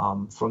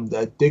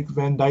the Dick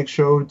Van Dyke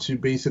Show to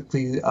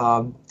basically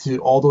to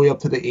all the way up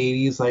to the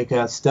 80s, like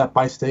a Step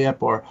by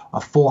Step or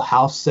a Full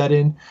House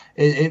setting?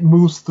 It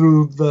moves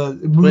through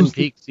Twin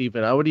Peaks.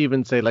 Even I would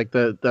even say like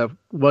the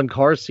one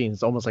car scene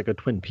is almost like a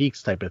Twin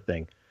Peaks type of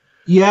thing.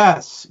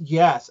 Yes.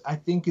 I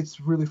think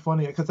it's really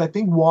funny because I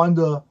think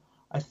Wanda,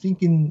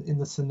 in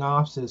the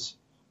synopsis,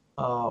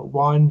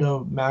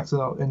 Wanda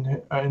Maximoff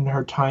in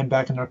her time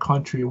back in her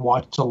country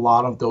watched a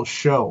lot of those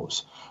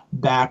shows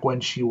back when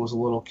she was a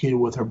little kid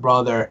with her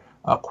brother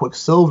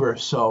Quicksilver.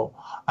 So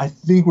I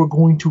think we're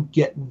going to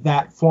get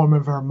that form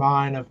of her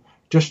mind of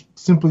just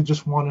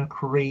want to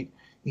create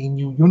a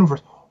new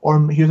universe.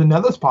 Or here's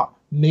another spot.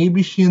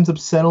 Maybe she ends up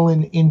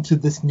settling into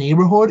this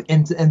neighborhood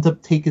and ends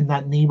up taking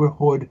that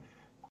neighborhood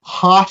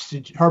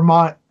hostage. Her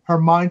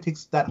mind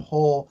takes that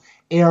whole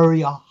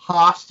area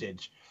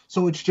hostage.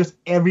 So it's just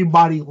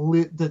everybody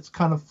that's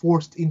kind of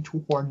forced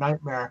into her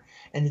nightmare,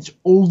 and it's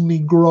only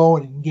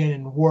growing and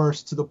getting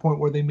worse to the point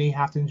where they may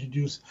have to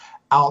introduce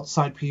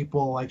outside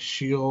people like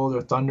S.H.I.E.L.D.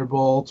 or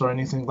Thunderbolts or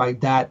anything like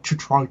that to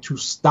try to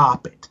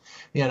stop it.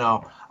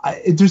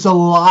 There's a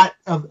lot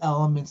of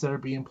elements that are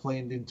being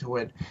played into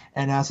it,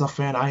 and as a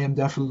fan, I am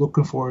definitely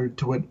looking forward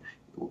to it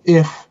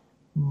if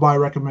my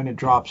recommended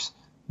drops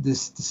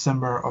this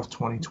December of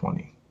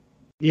 2020.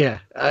 Yeah,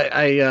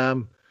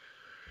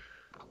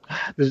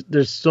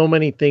 there's so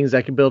many things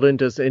that can build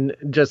into this, and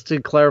just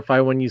to clarify,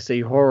 when you say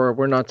horror,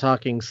 we're not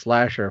talking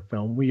slasher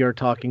film. We are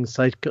talking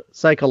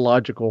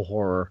psychological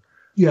horror.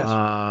 Yes.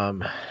 I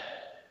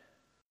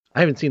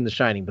haven't seen The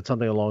Shining, but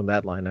something along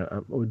that line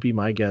would be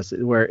my guess,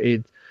 where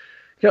it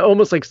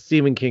almost like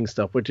Stephen King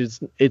stuff, which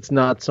is it's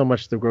not so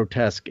much the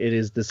grotesque, it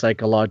is the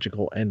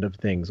psychological end of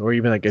things, or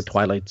even like a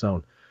Twilight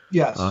Zone.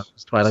 Yes.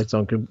 Twilight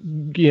Zone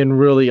can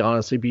really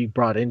honestly be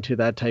brought into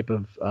that type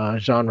of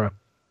genre.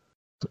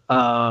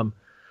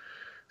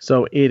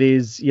 So it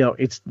is,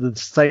 it's the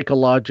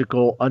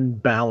psychological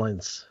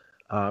unbalance.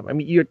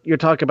 You're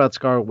talking about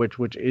Scarlet Witch,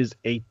 which is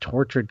a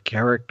tortured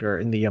character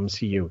in the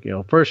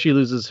MCU. First she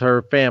loses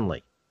her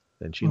family,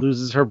 then she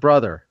loses her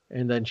brother,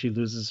 and then she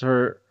loses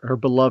her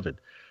beloved.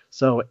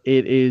 So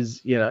it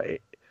is,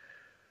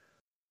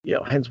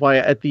 hence why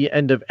at the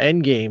end of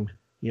Endgame,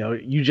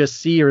 you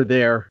just see her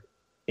there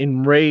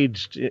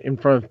enraged in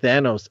front of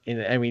Thanos.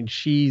 And I mean,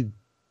 she's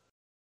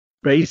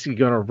basically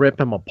going to rip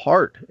him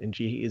apart, and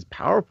she is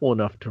powerful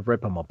enough to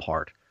rip him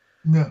apart.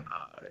 Yeah.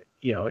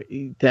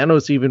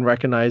 Thanos even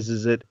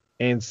recognizes it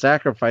and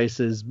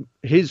sacrifices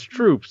his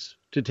troops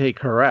to take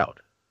her out.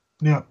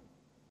 Yeah.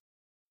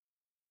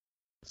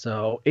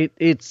 So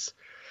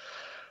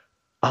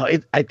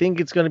I think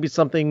it's going to be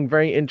something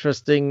very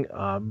interesting,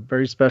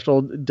 very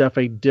special,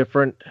 definitely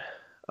different.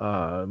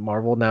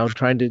 Marvel now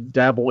trying to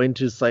dabble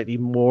into slightly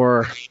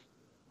more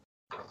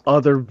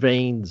other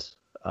veins.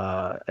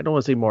 I don't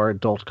want to say more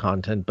adult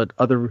content, but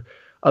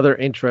other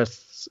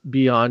interests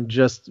beyond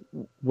just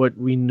what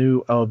we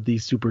knew of the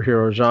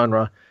superhero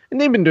genre. And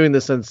they've been doing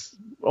this since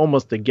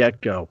almost the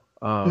get-go,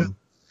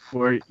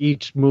 where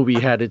each movie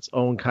had its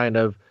own kind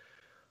of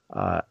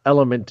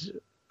element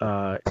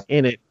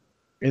in it.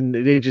 And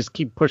they just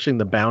keep pushing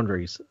the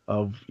boundaries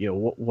of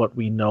what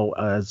we know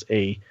as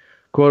a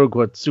quote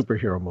unquote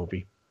superhero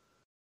movie.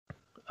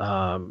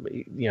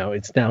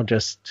 It's now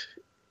just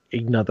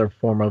another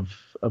form of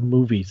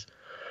movies.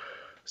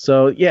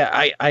 So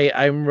yeah,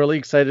 I'm really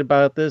excited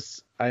about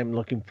this. I'm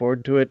looking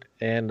forward to it,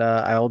 and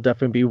I'll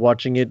definitely be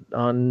watching it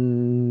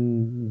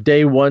on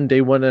day one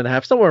and a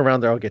half, somewhere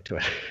around there. I'll get to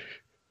it.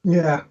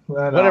 Yeah,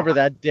 whatever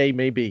that day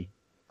may be.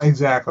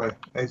 Exactly.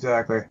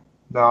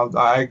 No,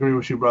 I agree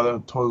with you, brother.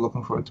 Totally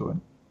looking forward to it.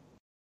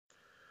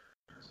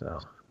 So,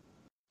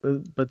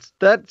 but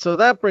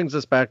that brings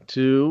us back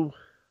to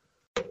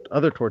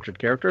other tortured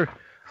character.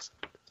 Let's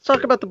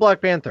talk about the Black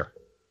Panther.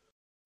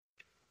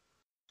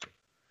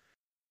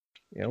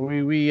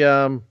 We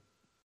a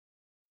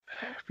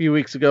few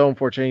weeks ago,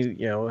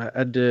 unfortunately,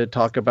 had to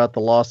talk about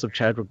the loss of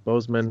Chadwick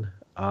Boseman,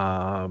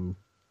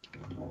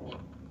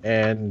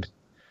 and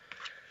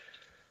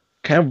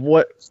kind of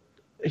what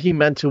he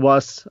meant to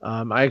us.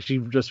 I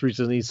actually just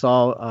recently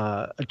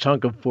saw a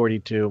chunk of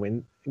 42,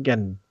 and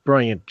again,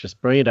 brilliant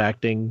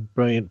acting,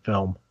 brilliant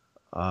film.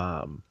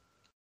 But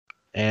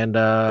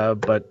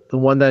the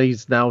one that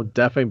he's now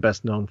definitely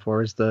best known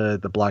for is the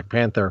Black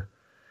Panther.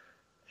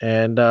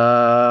 And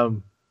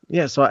so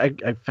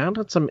I found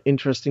out some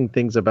interesting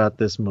things about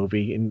this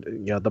movie,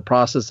 and the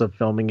process of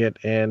filming it,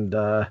 and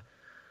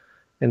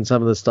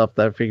some of the stuff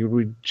that I figured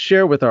we'd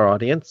share with our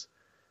audience.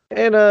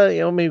 And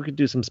maybe we could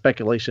do some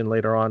speculation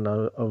later on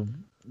of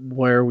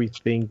where we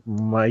think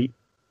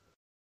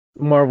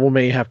Marvel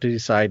may have to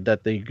decide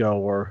that they go,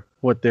 or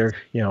what they're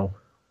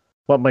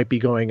what might be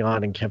going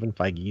on in Kevin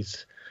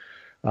Feige's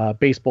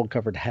baseball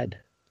covered head.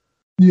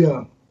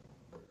 Yeah.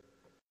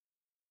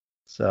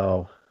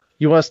 So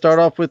you want to start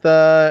off with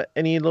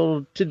any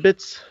little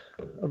tidbits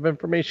of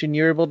information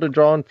you're able to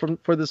draw on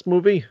for this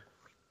movie?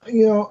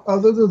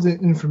 Other than the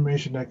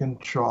information I can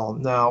draw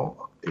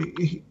now,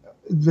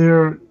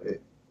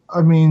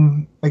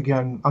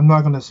 again, I'm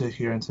not going to sit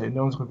here and say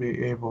no one's going to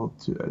be able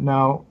to.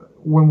 Now,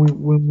 when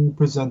we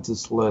present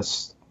this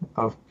list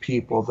of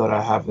people that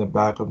I have in the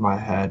back of my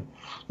head,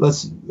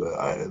 let's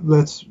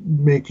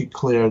make it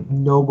clear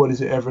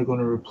nobody's ever going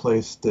to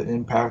replace the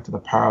impact and the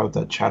power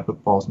that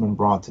Chadwick Boseman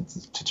brought to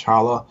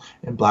T'Challa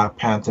and Black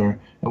Panther,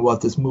 and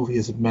what this movie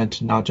has meant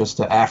to not just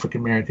the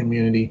African American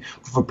community,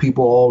 but for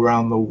people all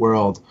around the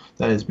world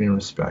that is being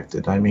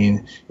respected. I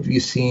mean, if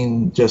you've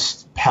seen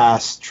just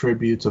past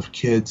tributes of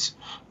kids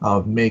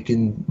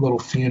making little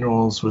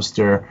funerals with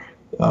their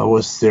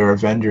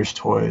Avengers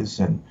toys,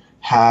 and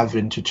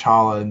having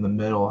T'Challa in the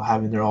middle,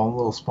 having their own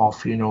little small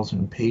funerals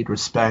and paid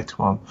respect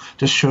to him,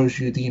 just shows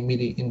you the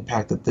immediate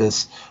impact that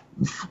this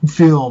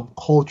film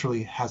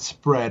culturally has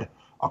spread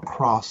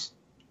across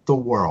the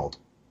world.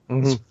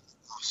 Mm-hmm.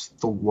 Across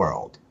the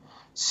world.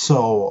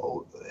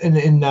 So,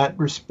 in that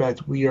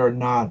respect, we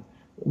understand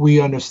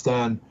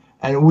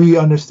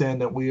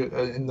that we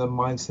are in the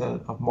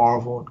mindset of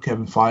Marvel and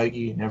Kevin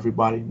Feige and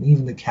everybody, and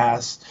even the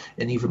cast,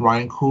 and even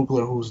Ryan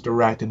Coogler, who's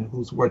directed and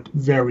who's worked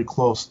very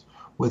close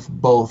with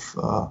both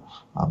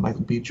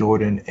Michael B.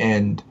 Jordan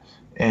and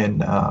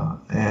Mr.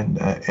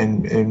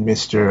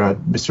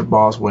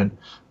 Boswin,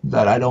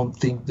 that I don't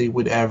think they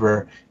would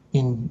ever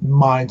in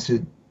mind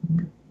to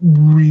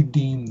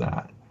redeem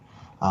that.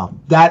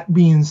 That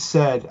being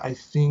said, I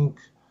think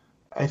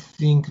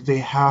they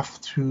have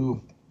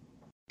to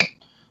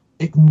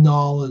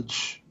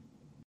acknowledge.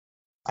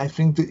 I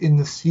think that in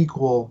the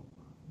sequel,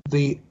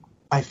 they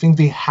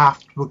have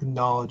to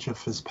acknowledge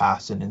of his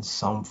passing in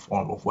some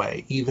form of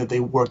way. Either they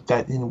work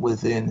that in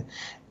within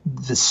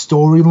the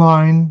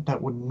storyline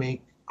that would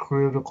make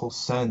critical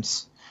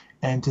sense,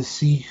 and to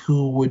see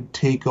who would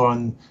take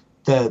on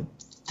the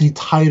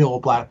title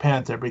of Black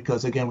Panther,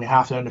 because again, we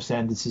have to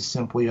understand this is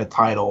simply a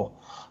title.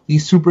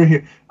 These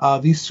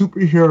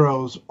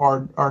superheroes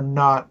are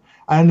not.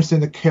 I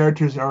understand the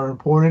characters are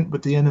important, but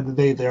at the end of the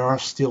day, there are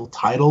still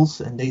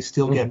titles, and they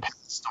still get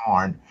passed passed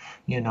on.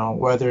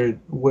 Whether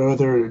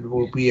it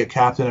will be a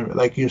captain,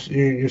 like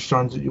your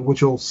sons,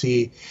 which you'll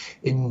see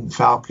in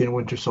Falcon,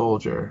 Winter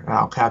Soldier,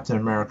 how Captain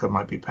America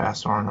might be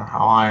passed on, or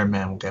how Iron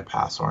Man will get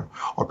passed on,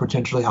 or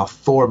potentially how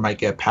Thor might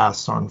get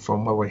passed on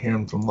from what we're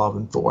hearing from Love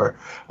and Thor,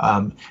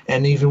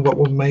 and even what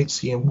we might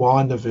see in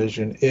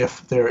WandaVision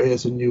if there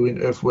is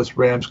if with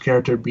Ram's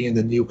character being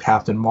the new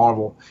Captain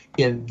Marvel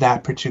in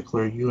that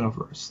particular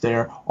universe.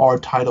 There are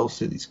titles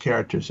to these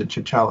characters, and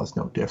T'Challa is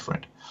no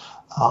different.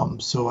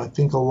 So I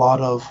think a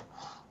lot of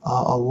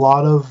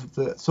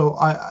the. So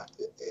I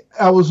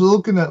was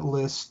looking at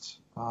lists.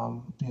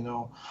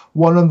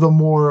 One of the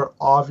more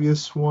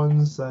obvious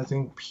ones that I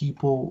think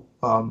people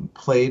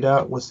played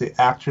at was the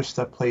actress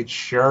that played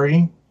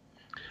Shuri.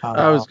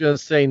 I was going to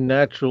say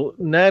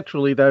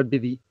naturally that would be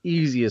the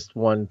easiest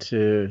one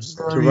to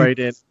write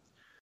in.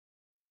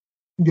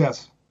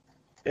 Yes.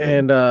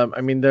 And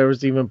there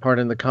was even part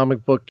in the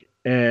comic book,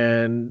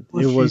 and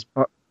was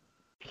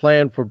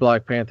planned for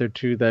Black Panther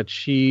 2 that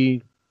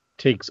she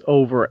takes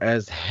over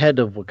as head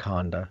of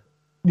Wakanda.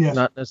 Yes.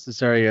 Not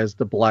necessarily as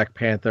the Black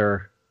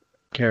Panther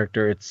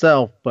character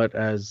itself, but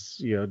as,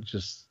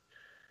 just...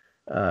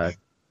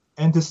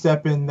 and to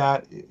step in,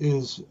 that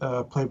is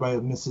played by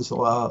Mrs.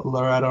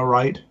 Loretta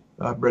Wright,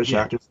 British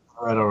actress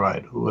Loretta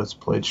Wright, who has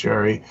played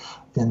Shuri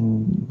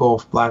in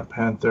both Black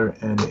Panther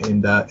and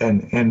in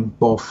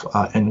both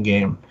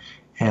Endgame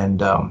and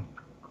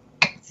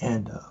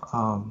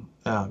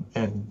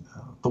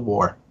the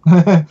war.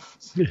 I'm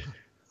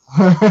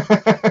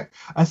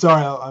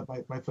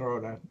sorry, my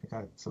throat.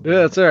 Yeah,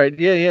 that's all right.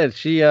 Yeah.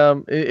 She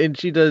and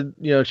she did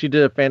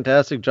a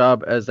fantastic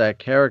job as that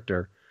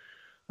character,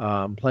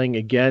 playing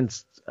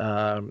against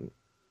Chadwick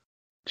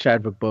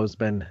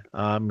Boseman.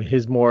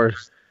 His more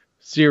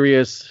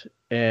serious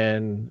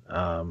and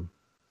I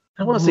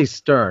don't want to say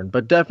stern,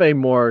 but definitely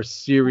more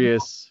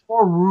serious.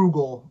 Or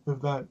Rugal,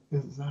 if that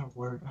is that a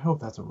word. I hope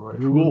that's a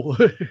word.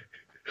 Rugal.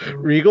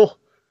 Regal.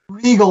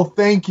 Regal,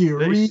 thank you.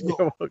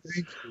 Regal.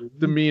 Thank you.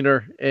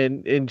 Demeanor,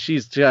 and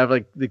she's to have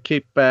like the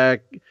kickback,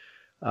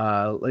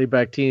 laid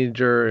back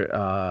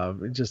teenager,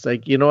 just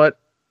like, you know what,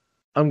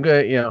 I'm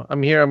gonna,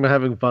 I'm here, I'm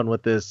having fun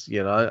with this,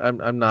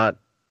 I'm not,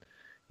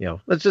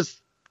 let's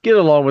just get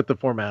along with the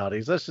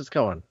formalities. Let's just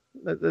go on.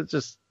 Let's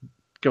just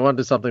go on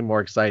to something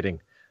more exciting.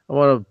 I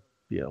want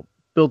to,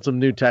 build some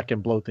new tech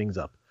and blow things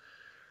up.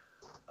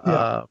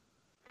 Yeah.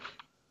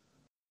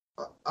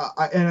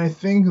 And I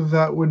think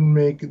that would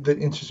make the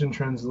interesting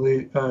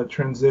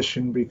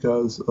transition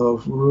because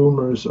of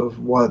rumors of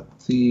what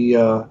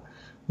the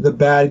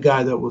bad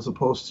guy that was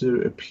supposed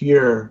to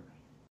appear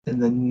in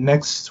the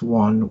next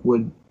one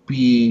would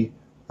be.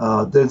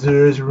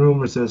 There is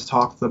rumors that's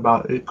talked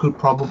about it could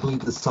probably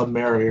the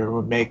Submariner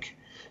would make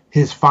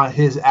his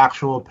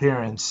actual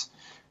appearance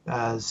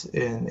as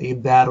in a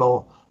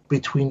battle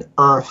between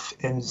Earth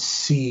and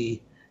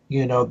sea.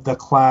 The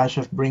clash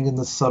of bringing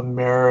the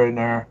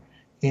Submariner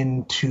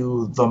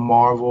into the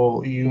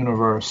Marvel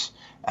universe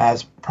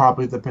as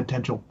probably the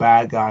potential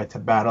bad guy to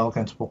battle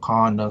against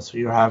Wakanda. So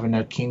you're having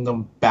a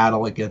kingdom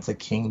battle against a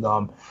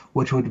kingdom,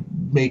 which would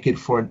make it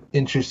for an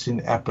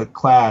interesting epic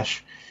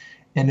clash.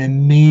 And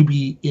then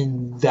maybe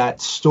in that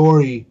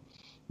story,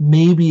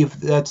 maybe if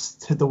that's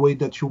the way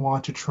that you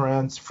want to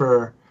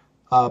transfer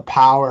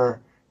power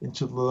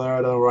into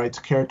Loretta Wright's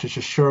character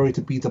Shuri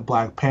to be the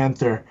Black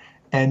Panther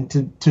and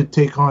to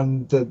take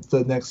on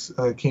the next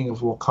king of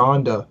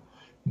Wakanda,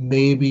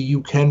 maybe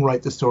you can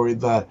write the story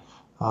that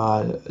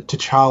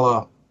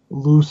T'Challa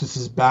loses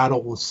his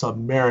battle with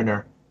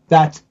Submariner.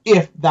 That's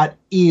if that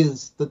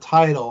is the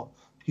title.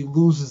 He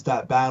loses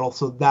that battle,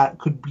 so that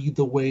could be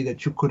the way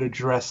that you could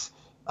address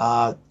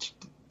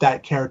that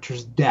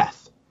character's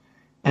death.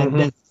 And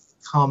then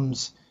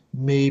comes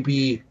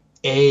maybe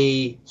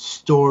a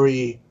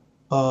story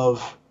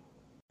of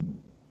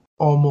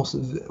almost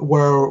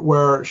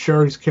where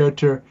Shuri's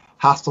character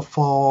has to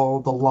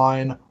follow the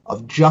line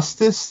of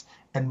justice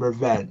and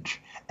revenge,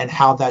 and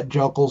how that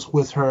juggles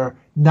with her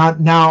not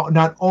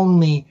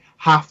only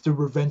have to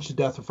revenge the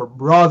death of her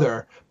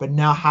brother, but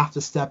now have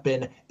to step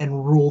in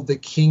and rule the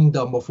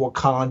kingdom of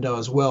Wakanda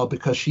as well,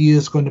 because she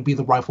is going to be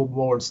the rightful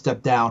ruler and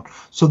step down.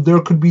 So there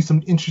could be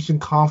some interesting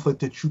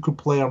conflict that you could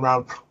play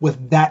around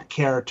with that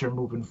character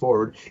moving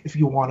forward if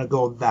you want to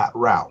go that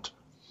route.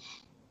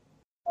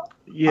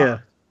 Yeah.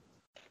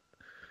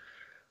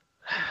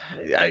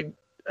 I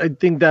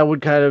think that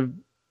would kind of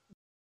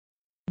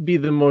be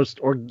the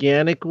most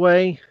organic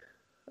way,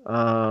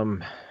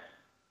 and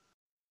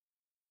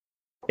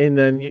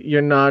then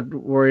you're not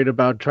worried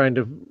about trying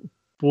to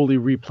fully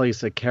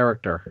replace a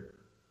character.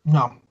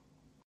 No.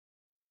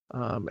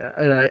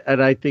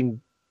 And I think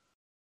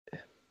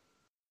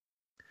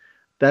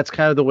that's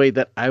kind of the way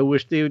that I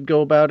wish they would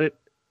go about it.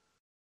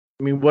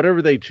 I mean,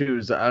 whatever they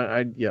choose,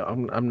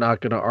 I'm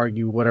not going to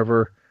argue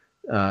whatever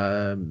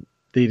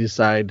they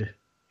decide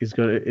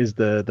is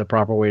the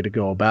proper way to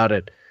go about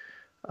it.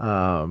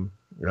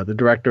 The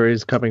director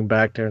is coming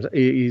back.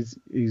 He's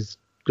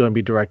going to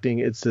be directing.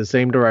 It's the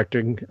same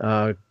directing.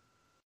 Ryan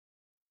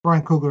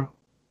Coogler.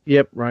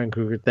 Yep, Ryan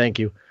Coogler. Thank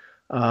you.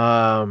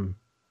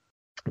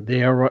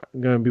 They are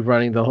going to be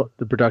running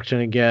the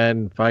production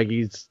again.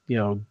 Feige's,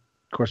 of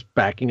course,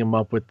 backing him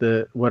up with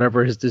the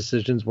whatever his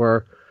decisions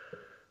were.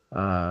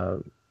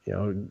 Feige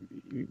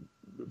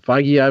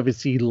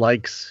obviously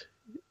likes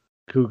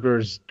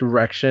Coogler's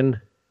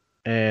direction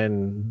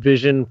and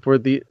vision for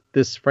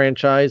this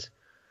franchise.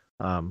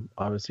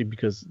 Obviously,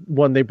 because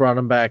one, they brought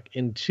him back,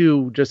 and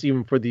two, just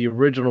even for the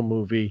original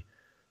movie,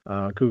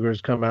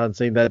 Coogler's come out and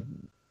saying that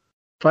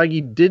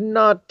Feige did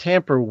not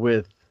tamper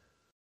with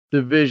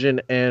the vision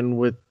and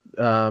with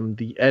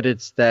the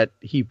edits that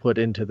he put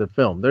into the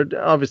film. There,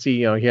 obviously,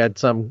 he had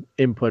some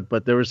input,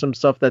 but there was some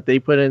stuff that they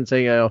put in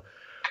saying,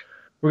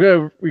 we're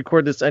going to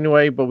record this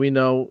anyway, but we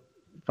know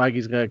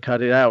Feige's going to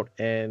cut it out.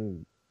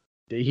 And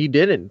he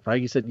didn't.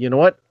 Feige said, you know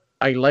what?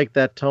 I like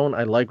that tone.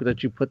 I like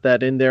that you put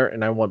that in there,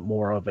 and I want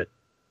more of it.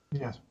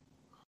 Yes.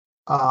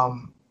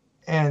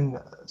 And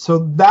so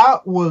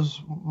that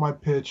was my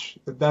pitch.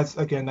 That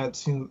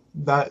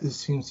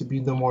seems to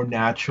be the more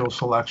natural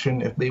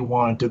selection if they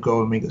wanted to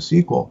go and make a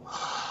sequel.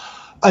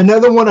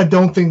 Another one I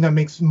don't think that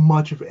makes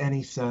much of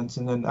any sense,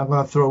 and then I'm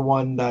going to throw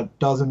one that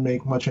doesn't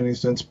make much any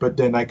sense, but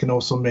then I can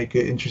also make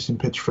an interesting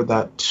pitch for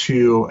that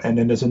too. And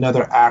then there's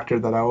another actor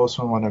that I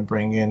also want to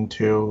bring in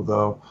too,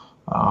 though.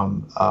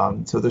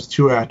 So there's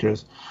two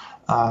actors.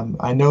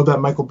 I know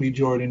that Michael B.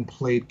 Jordan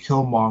played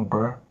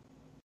Killmonger.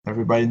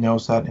 Everybody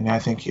knows that, and I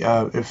think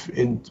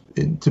even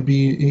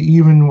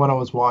when I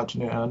was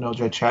watching it, I know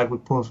that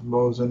Chadwick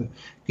Boseman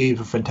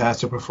gave a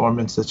fantastic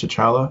performance as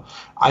T'Challa.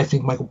 I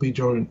think Michael B.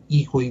 Jordan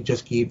equally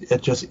just gave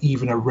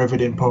even a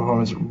riveting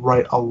performance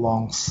right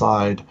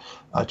alongside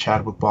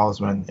Chadwick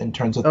Boseman in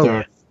terms of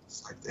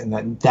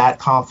that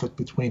conflict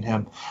between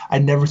him.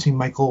 I'd never seen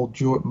Michael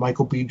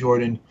B.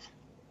 Jordan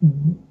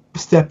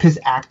step his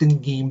acting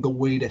game the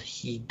way that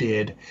he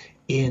did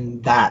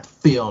in that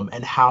film,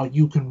 and how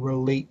you can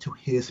relate to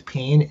his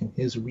pain and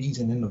his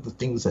reasoning of the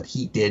things that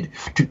he did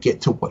to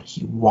get to what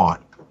he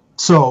wanted.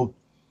 So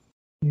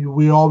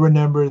we all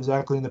remember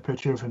exactly in the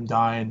picture of him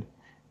dying,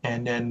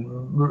 and then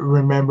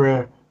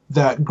remember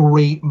that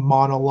great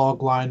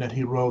monologue line that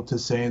he wrote to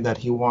saying that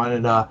he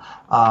wanted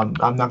I'm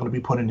not going to be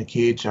put in a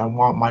cage. I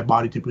want my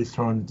body to be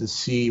thrown into the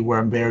sea where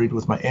I'm buried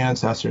with my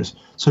ancestors.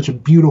 Such a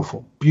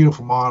beautiful,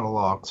 beautiful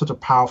monologue. Such a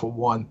powerful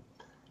one.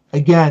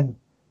 Again,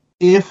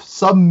 if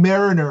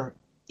Submariner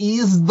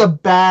is the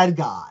bad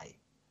guy,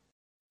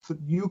 so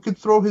you could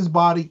throw his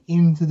body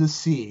into the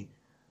sea.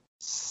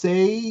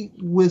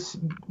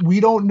 We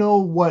don't know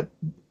what,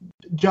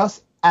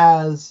 just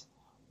as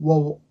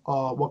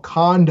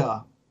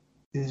Wakanda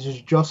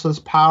is just as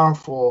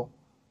powerful.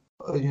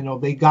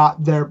 They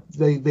got this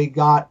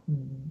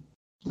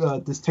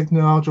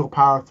technological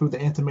power through the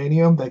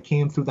antimanium that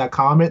came through that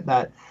comet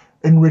that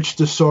enriched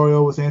the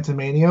soil with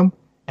antimanium,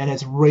 and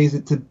it's raised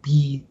it to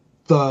be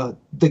the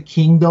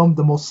kingdom,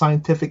 the most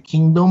scientific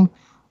kingdom.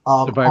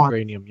 The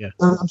vibranium,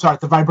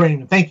 the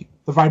vibranium. Thank you.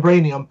 The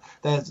vibranium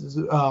that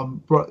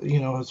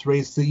is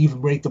raised to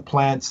even break the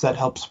plants that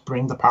helps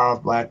bring the power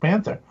of Black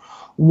Panther.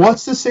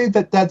 What's to say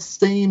that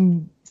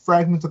same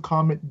fragment of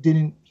comet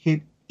didn't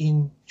hit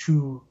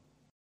into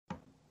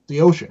the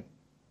ocean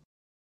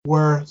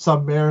where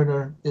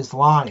Submariner is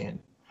lying,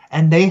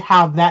 and they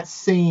have that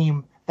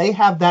same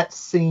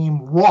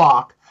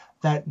rock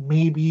that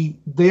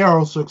maybe they are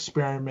also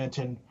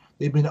experimenting.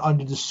 They've been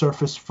under the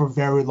surface for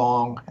very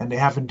long, and they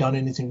haven't done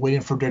anything,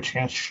 waiting for their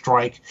chance to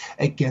strike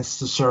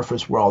against the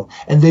surface world.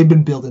 And they've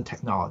been building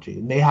technology,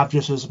 and they have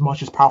just as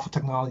much as powerful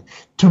technology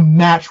to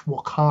match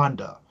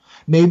Wakanda.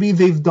 Maybe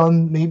they've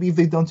done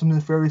some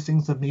nefarious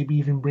things of maybe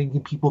even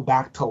bringing people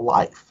back to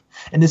life.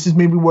 And this is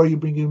maybe where you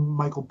bring in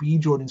Michael B.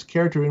 Jordan's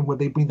character in, where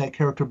they bring that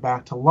character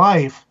back to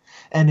life,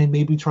 and then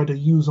maybe try to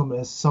use him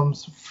as some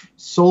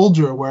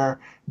soldier,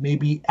 where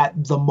maybe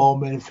at the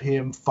moment of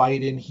him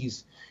fighting,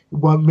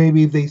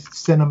 maybe they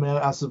send him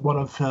as one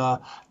of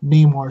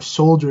Namor's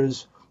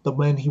soldiers, but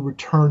when he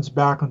returns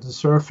back onto the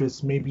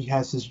surface, maybe he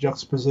has this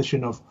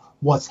juxtaposition of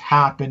what's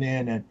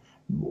happening and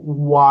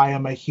why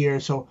am I here.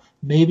 So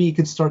maybe it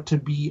could start to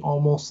be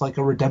almost like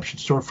a redemption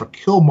story for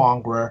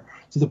Killmonger,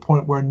 to the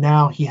point where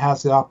now he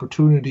has the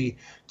opportunity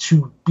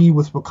to be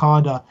with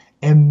Wakanda,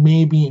 and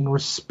maybe in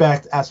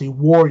respect as a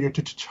warrior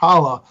to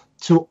T'Challa,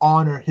 to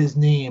honor his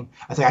name.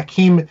 I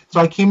came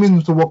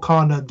into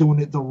Wakanda doing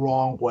it the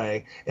wrong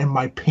way, in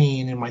my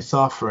pain and my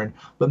suffering,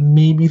 but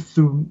maybe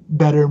through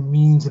better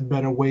means and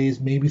better ways,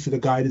 maybe through the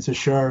guidance of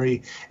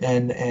Shuri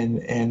and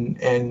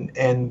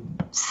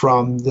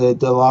from the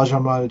Elijah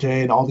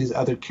Majay and all these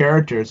other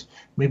characters,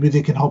 maybe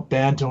they can help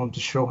banter him to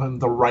show him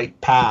the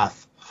right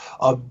path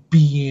of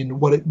being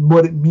what it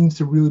means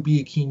to really be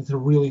a king, to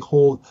really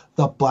hold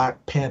the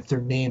Black Panther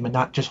name and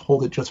not just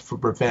hold it just for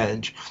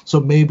revenge.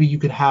 So maybe you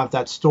could have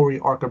that story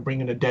arc of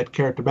bringing a dead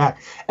character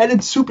back. And in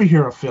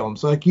superhero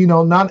films,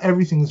 not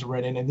everything is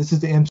written, and this is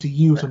the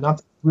MCU, so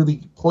not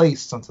really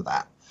placed onto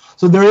that.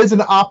 So there is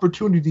an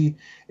opportunity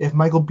if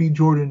Michael B.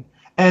 Jordan,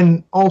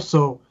 and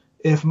also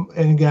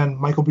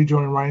Michael B.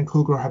 Jordan and Ryan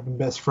Coogler have been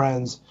best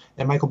friends,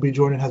 and Michael B.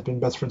 Jordan has been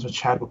best friends with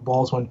Chadwick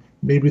Boseman,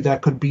 maybe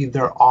that could be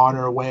their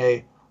honor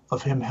way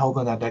of him held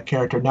in that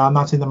character. Now, I'm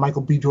not saying that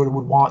Michael B. Jordan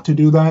would want to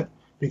do that,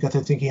 because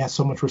I think he has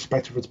so much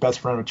respect for his best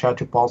friend,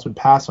 Chadwick Boseman,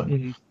 passing.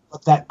 Mm-hmm.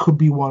 But that could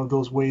be one of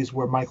those ways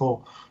where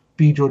Michael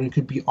B. Jordan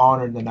could be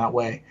honored in that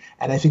way.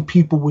 And I think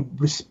people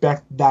would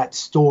respect that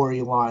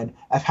storyline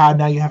of how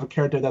now you have a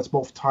character that's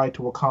both tied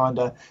to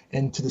Wakanda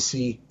and to the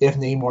sea, if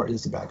Namor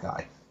is the bad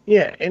guy.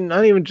 Yeah, and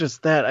not even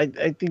just that. I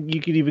think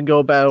you could even go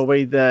about a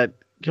way that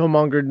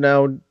Killmonger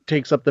now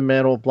takes up the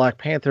mantle of Black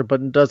Panther,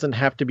 but doesn't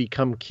have to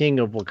become king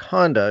of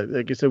Wakanda.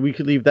 Like I said, we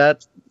could leave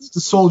that. It's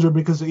the soldier,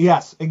 because leave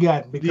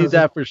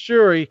that for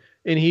Shuri,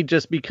 and he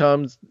just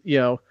becomes,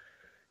 I'll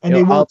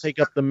take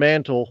up the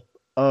mantle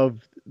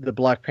of the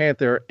Black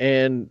Panther,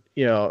 and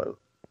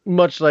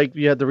much like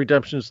you had the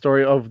redemption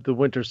story of the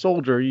Winter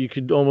Soldier, you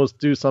could almost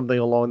do something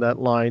along that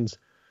lines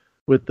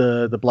with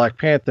the Black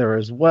Panther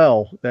as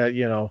well.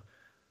 That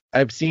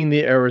I've seen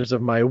the errors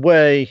of my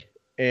way,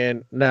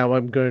 and now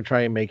I'm going to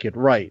try and make it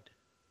right.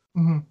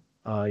 Mm-hmm.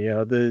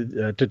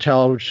 The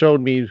T'Challa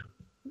showed me,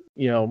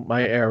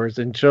 my errors,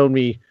 and showed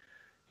me,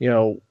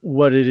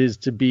 what it is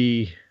to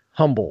be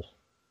humble.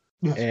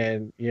 Yes.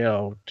 And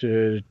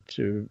to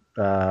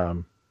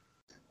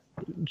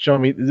show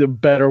me the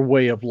better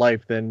way of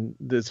life than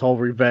this whole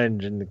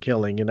revenge and the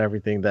killing and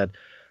everything that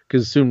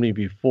consumed me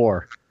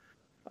before.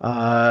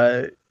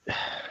 So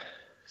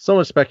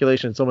much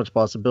speculation, so much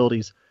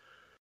possibilities.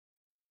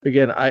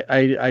 Again,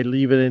 I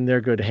leave it in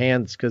their good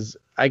hands, because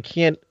I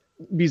can't,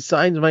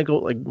 besides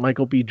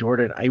Michael B.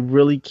 Jordan, I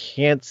really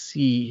can't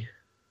see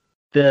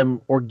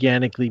them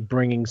organically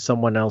bringing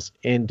someone else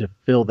in to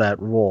fill that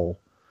role.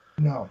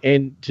 No.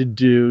 And to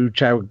do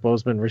Chadwick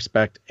Boseman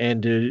respect,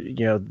 and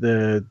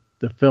to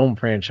the film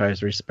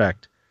franchise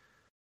respect,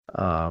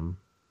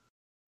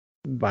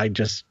 by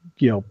just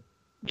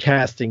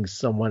casting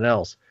someone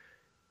else.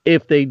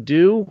 If they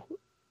do,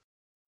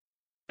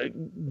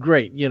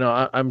 great.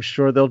 I'm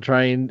sure they'll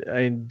try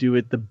and do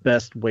it the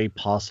best way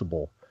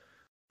possible.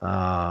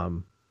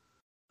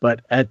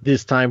 But at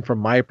this time, from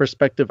my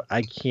perspective,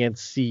 I can't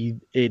see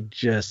it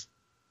just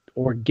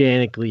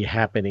organically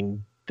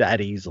happening that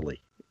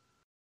easily.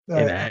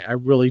 And I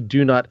really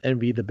do not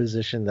envy the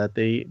position that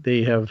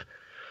they have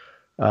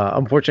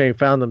unfortunately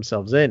found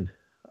themselves in.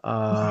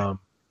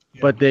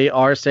 But they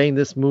are saying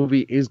this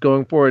movie is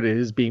going forward. It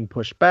is being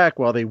pushed back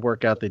while they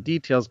work out the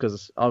details,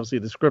 because obviously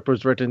the script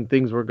was written,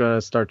 things were going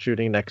to start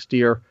shooting next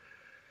year.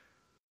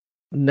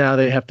 Now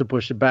they have to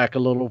push it back a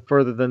little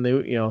further than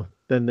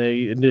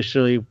they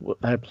initially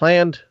had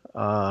planned.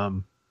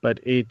 But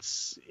it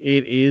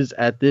is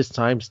at this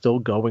time still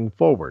going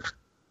forward.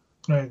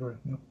 I agree.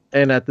 Yeah.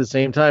 And at the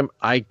same time,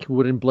 I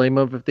wouldn't blame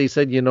them if they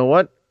said, you know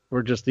what,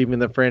 we're just leaving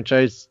the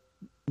franchise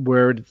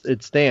where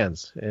it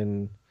stands,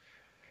 and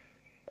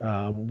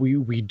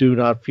we do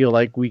not feel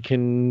like we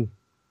can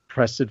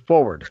press it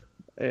forward.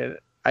 And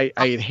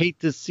I'd hate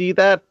to see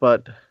that,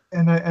 but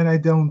and I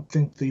don't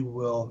think they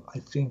will. I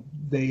think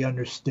they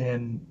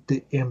understand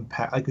the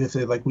impact. Like I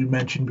said, like we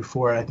mentioned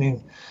before, I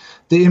think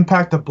the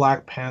impact of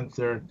Black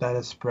Panther that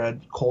has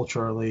spread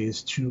culturally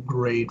is too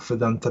great for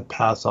them to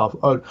pass off.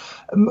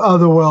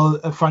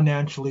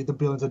 Financially, the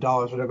billions of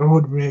dollars that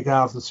would make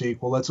out the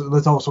sequel. Let's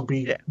also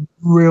be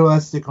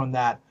realistic on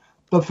that.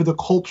 But for the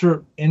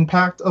culture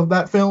impact of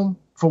that film,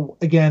 for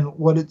again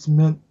what it's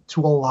meant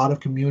to a lot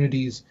of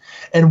communities,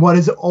 and what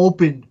is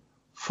opened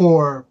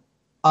for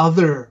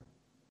other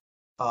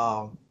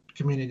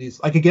communities,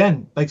 like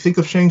think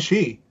of Shang-Chi.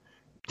 Yeah.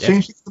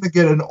 Shang-Chi's going to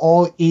get an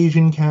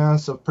all-Asian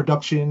cast of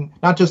production,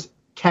 not just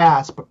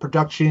cast, but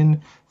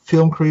production,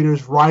 film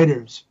creators,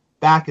 writers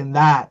back in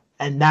that.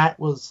 And that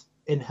was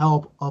in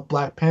help of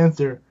Black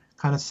Panther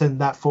kind of send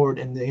that forward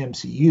in the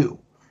MCU.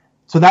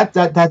 So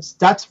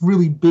that's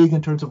really big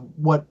in terms of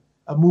what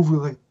a movie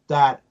like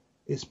that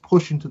is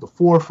pushing to the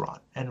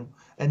forefront, and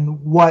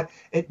what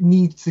it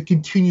needs to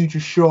continue to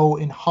show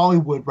in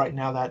Hollywood right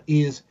now, that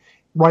is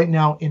right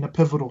now in a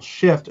pivotal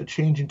shift, a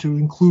change to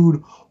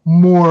include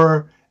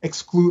more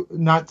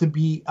not to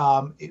be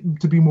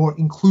more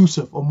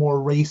inclusive of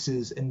more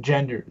races and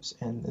genders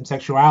and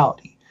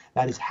sexuality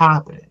that is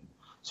happening.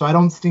 So I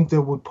don't think they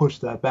would push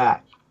that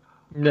back.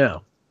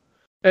 No.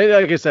 And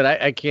like I said,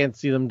 I can't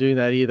see them doing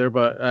that either,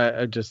 but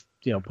I just,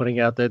 putting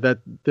out there that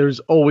there's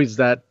always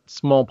that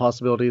small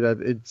possibility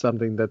that it's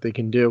something that they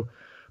can do.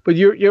 But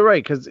you're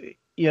right, because,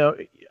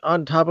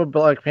 on top of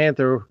Black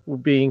Panther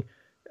being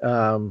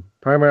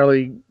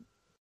primarily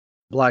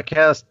black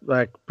cast,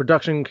 black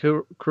production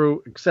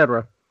crew,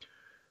 etc.,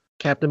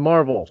 Captain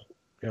Marvel,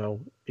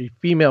 a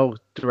female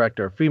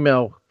director,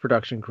 female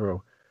production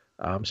crew,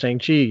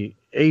 Shang-Chi,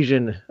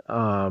 Asian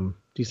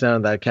descent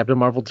on that. Captain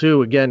Marvel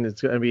 2, again,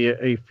 it's going to be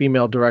a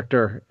female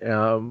director,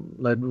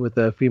 led with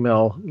a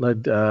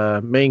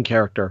female-led main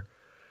character.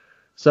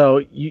 So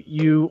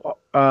you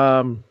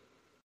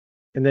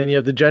and then you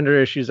have the gender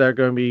issues that are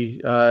going to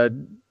be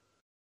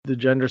the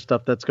gender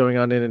stuff that's going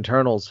on in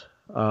Internals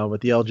with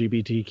the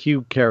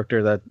LGBTQ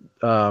character that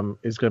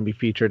is going to be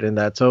featured in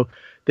that. So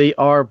they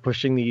are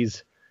pushing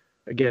these,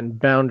 again,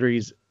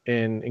 boundaries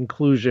in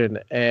inclusion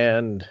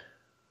and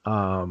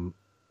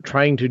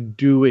trying to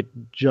do it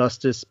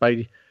justice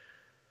by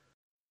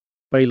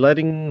by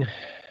letting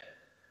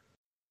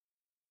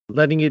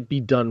it be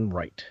done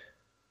right.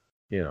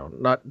 You know,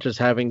 not just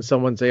having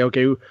someone say,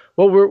 okay,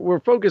 well, we're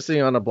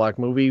focusing on a black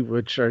movie,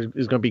 which is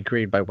going to be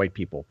created by white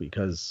people,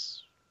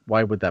 because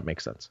why would that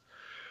make sense?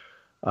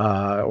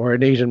 Or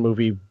an Asian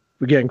movie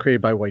again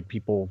created by white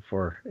people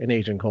for an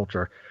Asian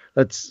culture.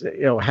 Let's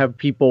have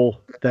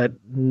people that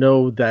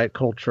know that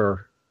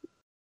culture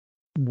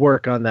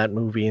work on that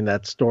movie and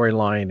that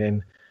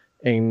storyline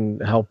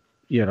and help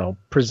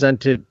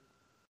present it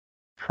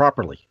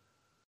properly.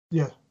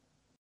 Yeah,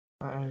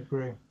 I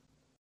agree.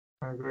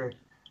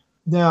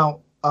 Now,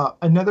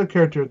 another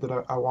character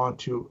that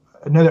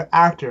another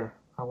actor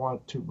I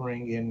want to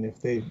bring in,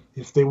 if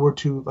they were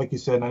to, like you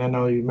said, and I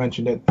know you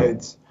mentioned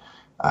it,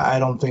 I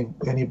don't think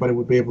anybody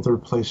would be able to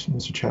replace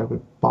Mr.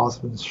 Chadwick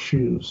Boseman's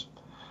shoes.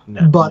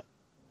 No. But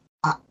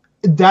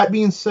that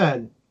being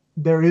said,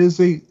 there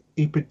is a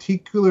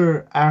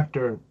particular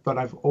actor that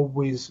I've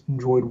always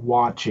enjoyed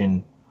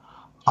watching,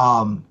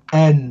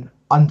 and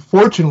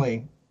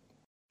unfortunately,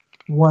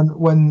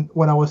 when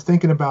I was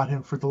thinking about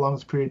him for the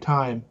longest period of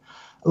time,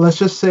 let's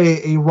just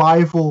say a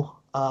rival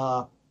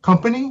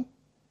company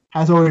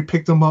has already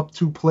picked him up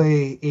to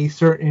play a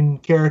certain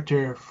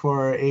character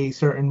for a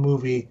certain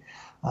movie.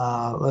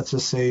 Let's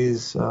just say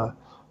is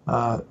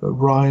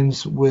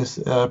rhymes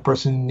with a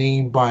person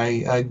named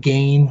by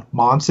Gain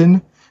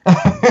Monson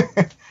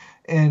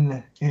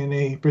in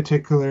a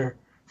particular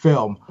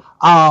film.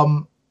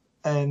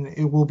 And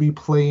it will be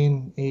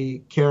playing a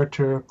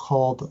character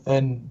called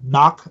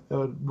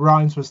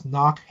rhymes with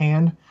Knock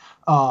Hand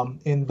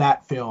in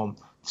that film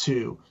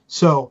too.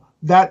 So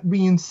that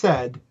being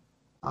said,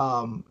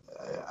 I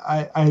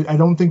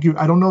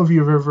don't know if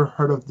you've ever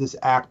heard of this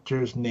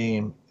actor's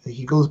name.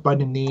 He goes by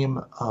the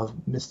name of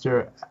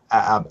Mr.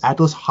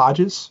 Atlas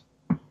Hodges.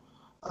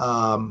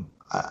 I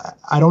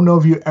don't know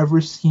if you've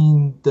ever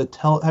seen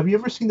have you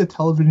ever seen the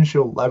television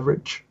show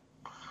Leverage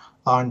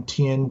on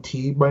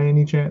TNT by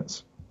any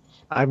chance?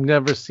 I've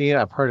never seen it.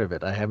 I've heard of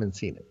it. I haven't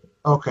seen it.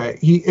 Okay.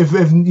 If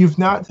you've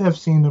not have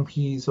seen him,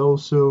 he's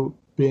also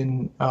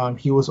been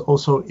he was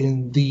also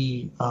in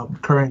the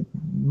current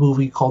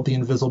movie called The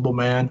Invisible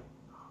Man,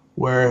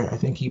 where I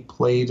think he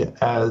played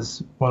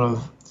as one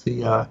of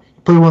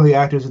the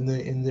actors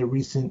in the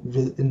recent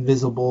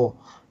Invisible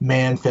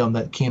Man film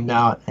that came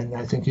out, and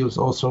I think he was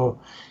also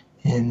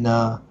in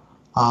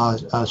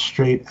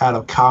Straight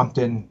Outta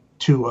Compton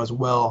 2 as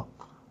well.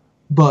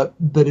 But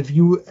if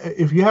you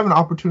have an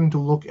opportunity to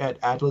look at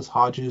Atlas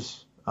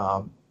Hodges'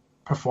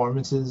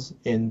 performances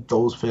in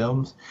those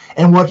films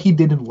and what he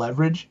did in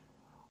Leverage,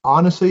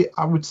 honestly,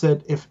 I would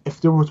say if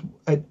there was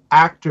an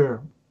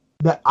actor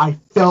that I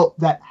felt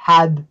that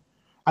had,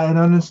 I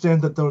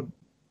understand that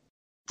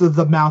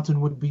the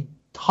mountain would be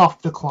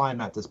tough to climb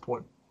at this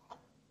point,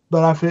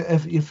 but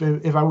if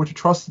I were to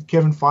trust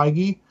Kevin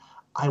Feige,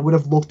 I would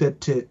have looked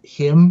at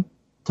him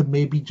to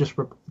maybe just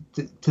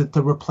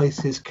to replace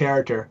his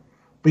character.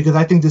 Because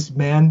I think this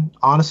man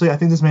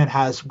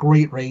has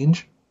great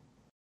range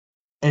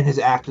in his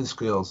acting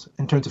skills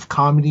in terms of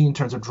comedy, in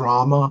terms of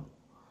drama.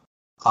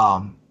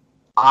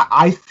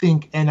 I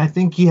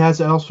think he has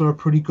also a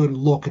pretty good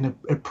look and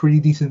a pretty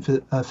decent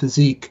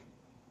physique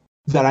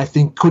that I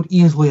think could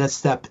easily have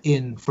stepped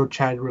in for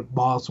Chadwick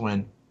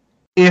Boseman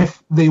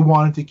if they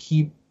wanted to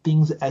keep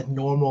things as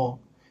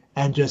normal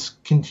and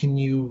just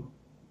continue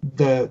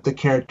the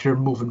character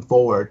moving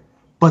forward,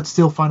 but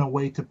still find a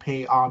way to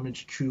pay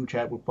homage to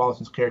Chadwick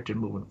Boseman's character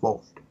moving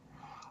forward.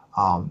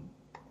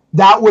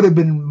 That would have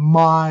been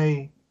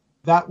my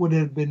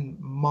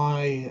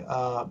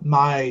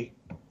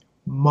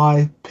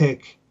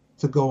pick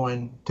to go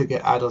in to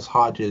get Atlas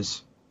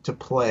Hodges to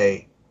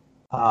play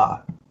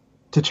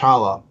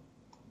T'Challa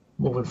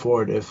moving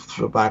forward if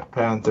the Black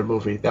Panther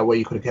movie. That way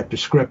you could have kept the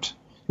script.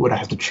 You wouldn't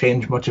have to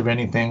change much of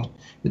anything.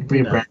 It'd be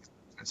and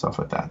stuff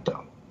like that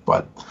though.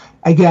 But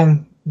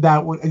again,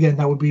 that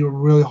would be a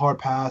really hard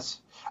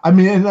pass. I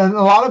mean, and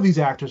a lot of these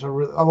actors a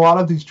lot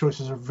of these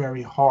choices are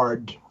very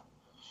hard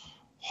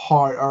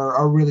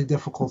are really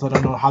difficult. I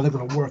don't know how they're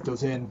going to work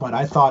those in, but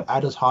I thought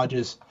Atlas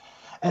Hodges,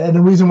 and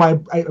the reason why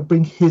I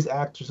bring his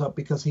actors up,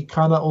 because he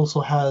kind of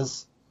also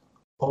has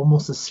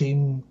almost the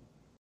same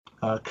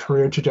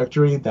career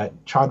trajectory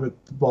that Chadwick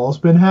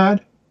Boseman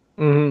had.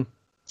 Mm-hmm. I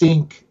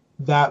think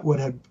that would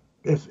have,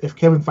 if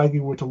Kevin Feige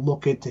were to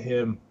look into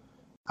him,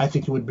 I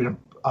think it would have been,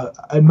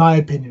 in my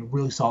opinion, a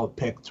really solid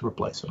pick to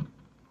replace him.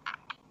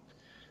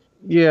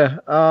 Yeah,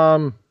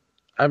 I'm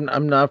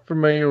not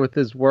familiar with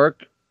his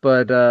work,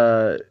 but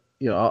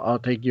I'll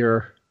take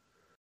your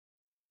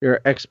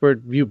expert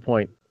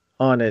viewpoint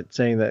on it,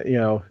 saying that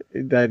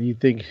that you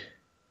think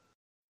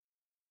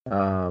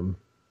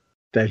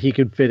that he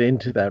could fit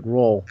into that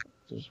role.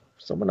 There's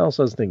someone else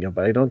I was thinking of,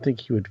 but I don't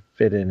think he would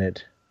fit in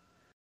it.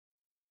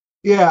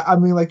 Yeah, I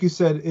mean, like you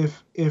said,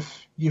 if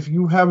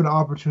you have an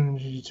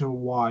opportunity to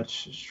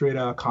watch Straight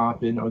Outta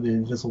Compton or The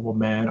Invisible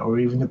Man, or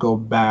even to go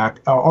back,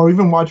 or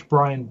even watch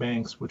Brian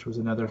Banks, which was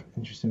another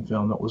interesting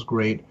film that was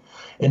great,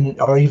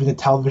 or even the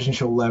television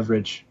show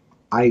Leverage,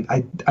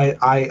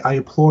 I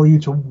implore you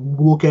to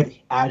look at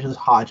Ashley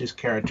Hodges'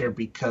 character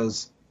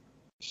because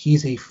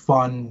he's a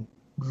fun,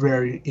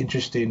 very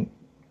interesting,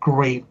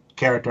 great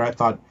character. I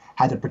thought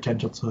had the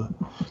potential to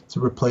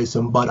replace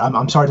him. But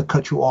I'm sorry to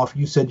cut you off.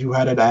 You said you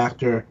had an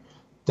actor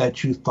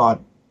that you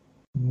thought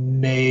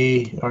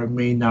may or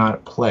may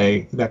not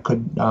play that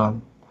could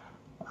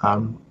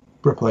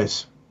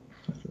replace.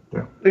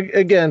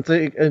 Again,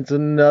 it's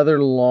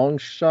another long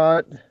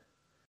shot.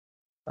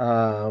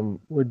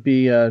 Would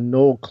be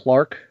Noel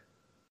Clarke.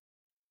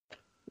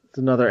 It's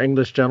another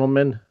English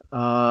gentleman.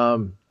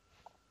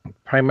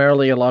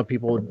 Primarily, a lot of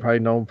people would probably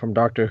know him from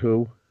Doctor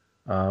Who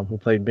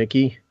played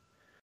Mickey,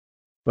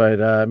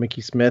 but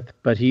Mickey Smith.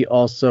 But he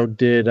also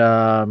did.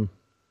 He's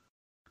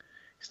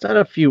done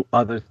a few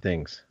other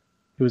things.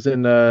 He was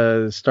in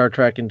Star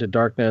Trek Into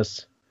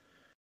Darkness.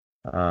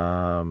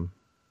 A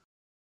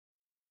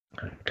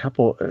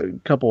couple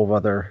of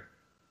other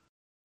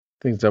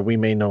things that we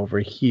may know over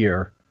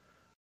here.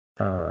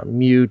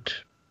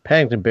 Mute,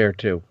 Paddington Bear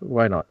 2.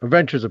 Why not?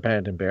 Adventures of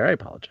Paddington Bear. I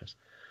apologize.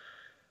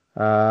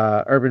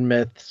 Urban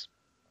Myths,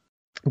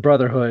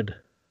 Brotherhood,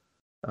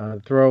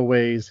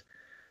 Throwaways.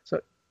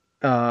 So,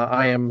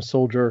 I Am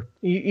Soldier.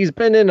 He's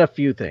been in a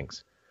few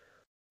things,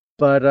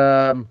 but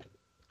I don't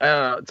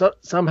know. So,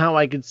 somehow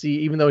I could see,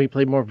 even though he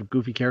played more of a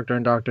goofy character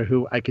in Doctor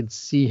Who, I could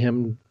see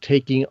him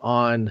taking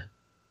on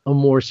a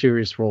more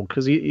serious role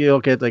because you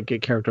look at like a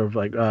character of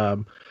like a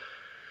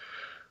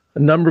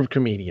number of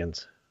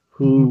comedians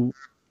who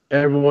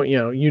everyone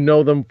you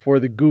know them for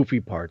the goofy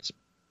parts,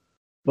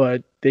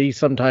 but they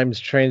sometimes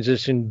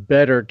transition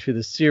better to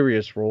the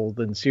serious role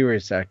than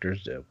serious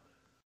actors do.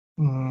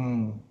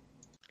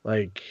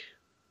 Like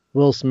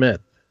Will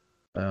Smith,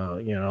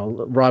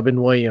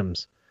 Robin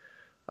Williams,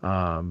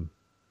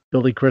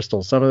 Billy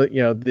Crystal. Some of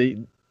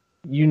the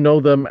you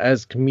know them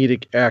as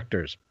comedic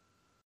actors.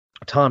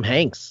 Tom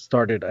Hanks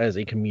started as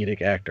a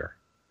comedic actor,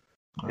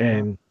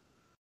 and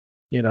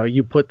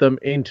you put them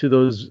into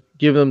those,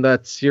 give them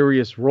that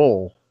serious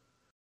role.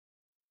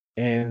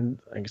 And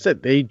like I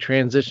said, they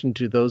transition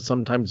to those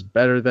sometimes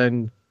better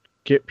than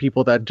get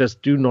people that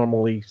just do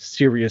normally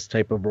serious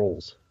type of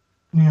roles.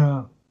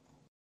 Yeah.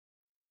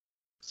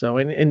 So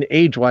in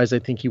age-wise, I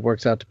think he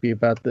works out to be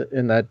about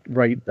in that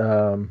right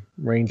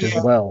range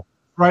as well.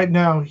 Right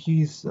now,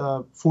 he's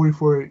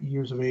 44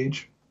 years of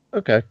age.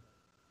 Okay.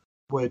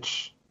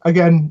 Which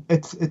again,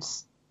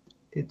 it's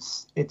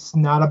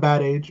not a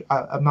bad age.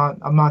 I'm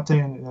not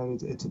saying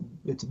that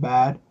it's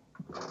bad.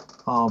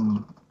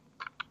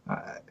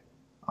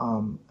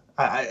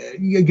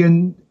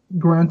 Again,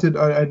 granted,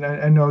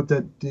 I know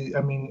that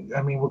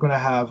we're gonna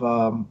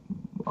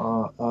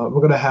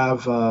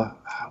have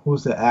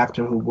who's the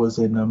actor who was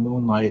in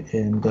Moonlight,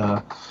 and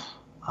we're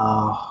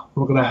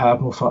gonna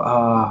have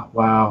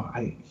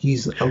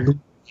he's a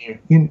here.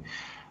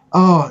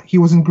 He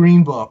was in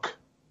Green Book.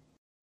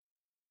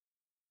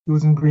 He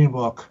was in Green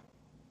Book.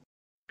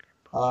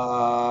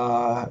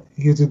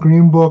 He's a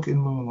Green Book in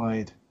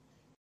Moonlight.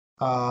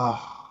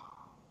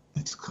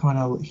 It's kind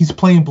of, he's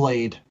playing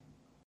Blade.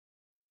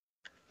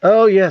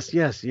 Oh yes.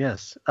 He's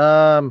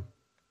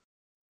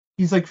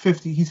like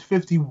 50. He's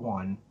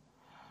 51.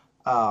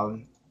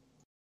 Mahershala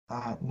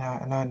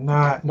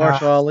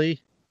Ali.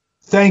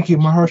 Thank you,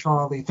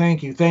 Mahershala Ali.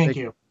 Thank you.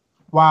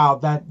 Wow,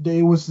 that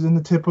day was in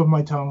the tip of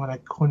my tongue and I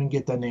couldn't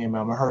get that name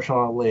out.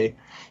 Mahershala Ali.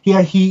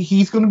 Yeah,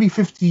 he's going to be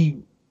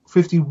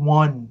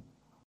 51.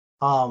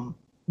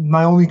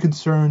 My only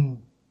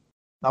concern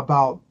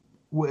about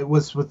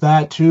was with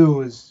that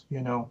too is,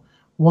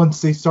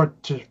 once they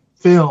start to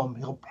film,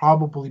 he'll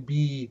probably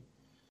be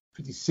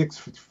 56,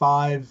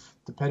 55,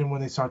 depending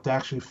when they start to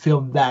actually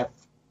film that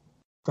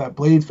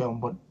Blade film.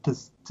 But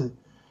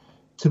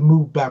to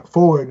move back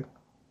forward,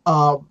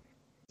 now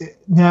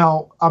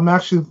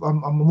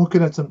I'm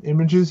looking at some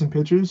images and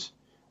pictures.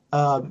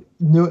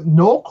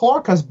 Noel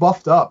Clarke has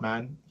buffed up,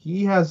 man.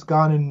 He has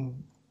gone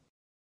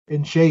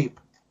in shape.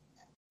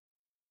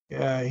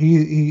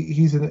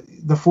 He's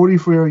the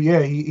 44.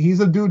 Yeah,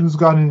 he's a dude who's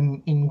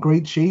gotten in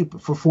great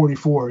shape for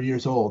 44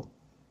 years old.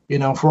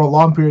 For a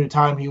long period of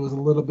time, he was a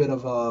little bit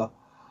of a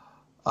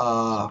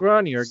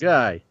scrawnier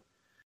guy,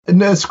 and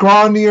a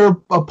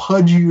scrawnier, a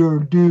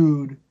pudgier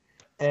dude.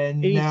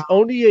 And he's now,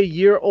 only a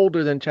year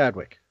older than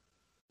Chadwick.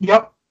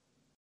 Yep.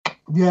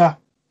 Yeah,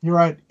 you're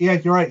right.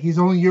 He's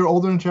only a year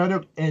older than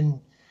Chadwick, and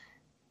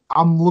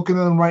I'm looking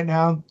at him right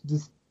now.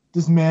 This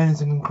man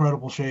is in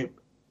incredible shape.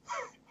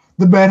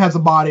 The man has a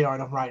body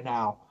on him right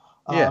now.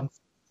 Yeah.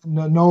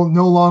 No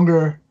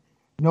longer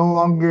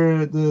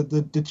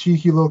the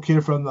cheeky little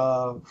kid from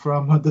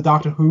the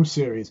Doctor Who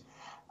series.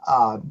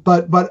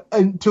 But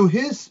to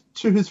his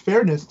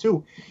fairness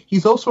too,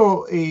 he's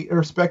also a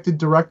respected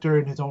director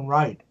in his own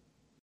right.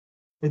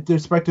 A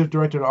respected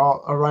director,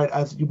 all right.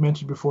 As you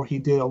mentioned before, he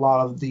did a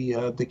lot of the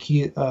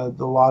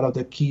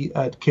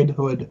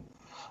Kidhood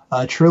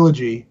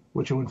trilogy,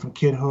 which went from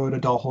Kidhood,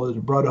 Adulthood,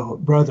 to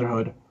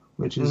Brotherhood,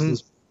 which is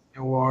this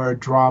noir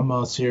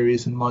drama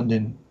series in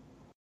London.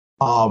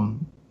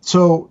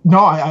 So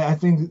no, I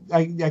think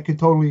I could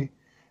totally.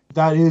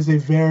 That is a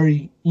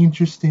very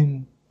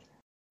interesting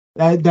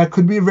that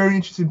could be a very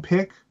interesting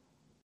pick.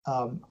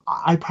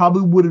 I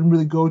probably wouldn't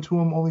really go to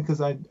him only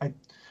because I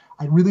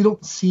really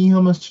don't see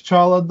him as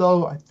T'Challa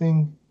though. I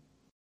think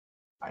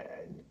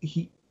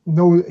he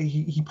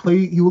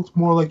looks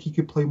more like he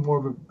could play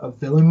more of a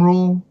villain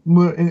role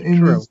in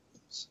True.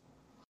 these,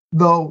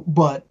 though.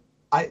 But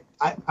I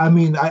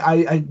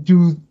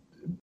do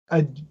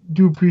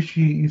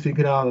appreciate you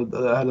thinking out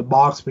of the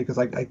box because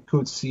I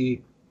could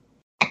see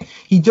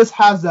he just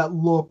has that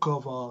look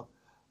of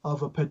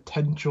a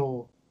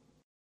potential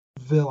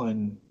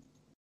villain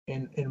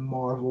in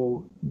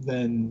Marvel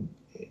than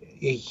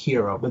a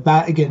hero. But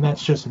that again,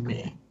 that's just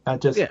me.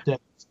 That's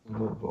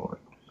move forward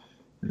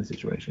in the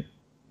situation.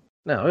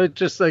 No, it's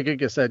just like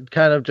I said,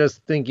 kind of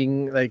just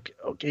thinking like,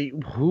 okay,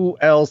 who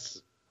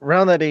else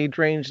around that age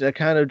range that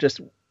kind of just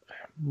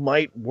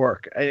might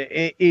work?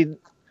 It's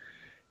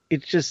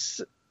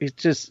just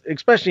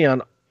especially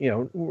on,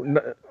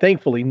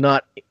 thankfully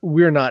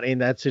we're not in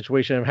that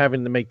situation of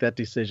having to make that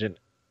decision,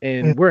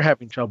 and we're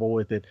having trouble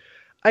with it.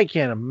 I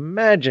can't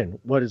imagine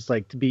what it's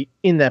like to be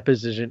in that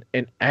position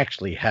and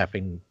actually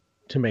having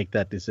to make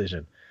that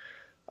decision.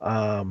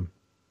 But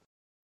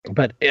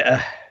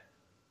it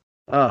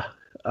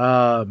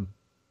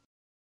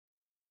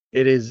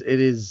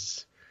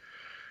is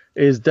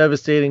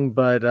devastating,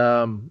 but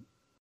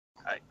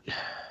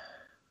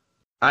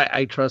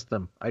I trust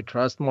them. I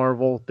trust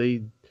Marvel.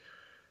 They've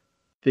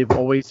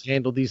always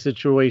handled these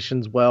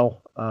situations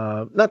well.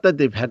 Not that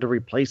they've had to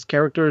replace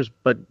characters,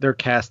 but their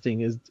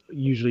casting is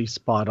usually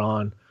spot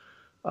on.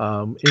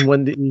 And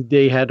when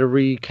they had to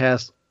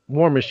recast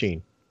War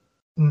Machine,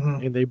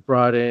 and they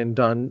brought in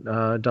Don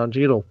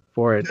Cheadle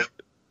for it,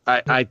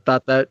 I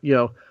thought that,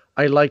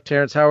 I like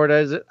Terrence Howard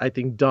as it. I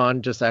think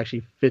Don just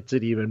actually fits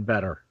it even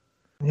better.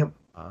 Yep.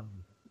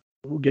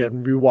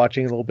 Again,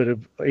 rewatching a little bit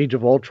of Age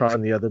of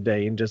Ultron the other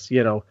day, and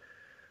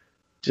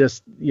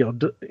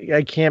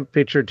I can't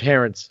picture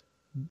Terrence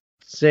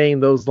saying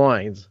those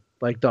lines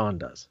like Don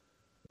does.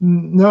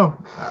 No,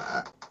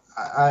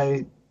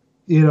 I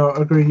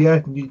agree.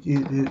 Yeah,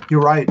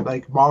 you're right.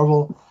 Like,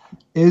 Marvel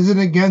isn't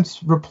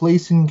against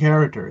replacing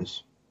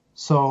characters,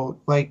 so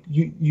like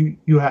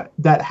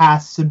that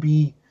has to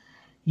be,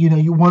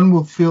 one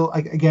will feel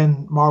like,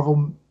 again,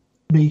 Marvel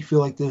may feel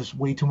like there's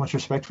way too much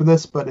respect for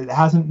this, but it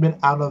hasn't been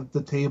out of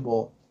the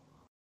table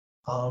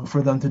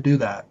for them to do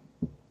that.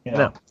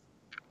 No.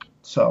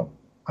 So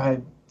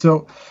like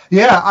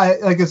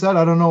I said,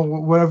 I don't know,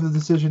 whatever the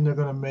decision they're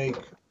gonna make.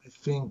 I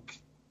think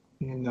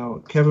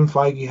Kevin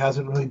Feige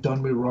hasn't really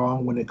done me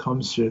wrong when it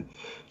comes to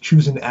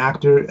choosing an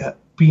actor,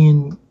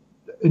 being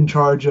in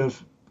charge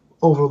of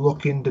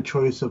overlooking the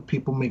choice of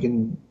people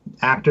making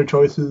actor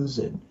choices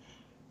and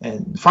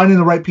finding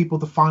the right people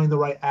to find the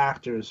right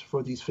actors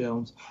for these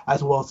films,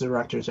 as well as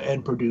directors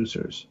and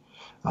producers,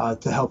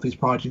 to help these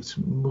projects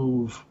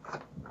move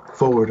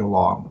forward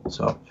along.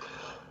 So,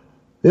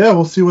 yeah,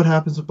 we'll see what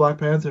happens with Black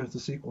Panther as the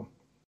sequel.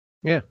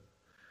 Yeah.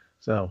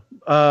 So,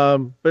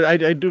 but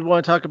I do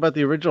want to talk about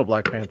the original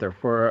Black Panther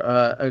for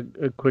a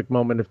quick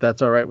moment, if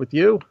that's all right with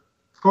you.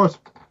 Of course.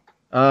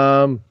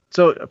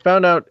 So I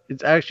found out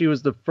it actually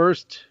was the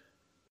first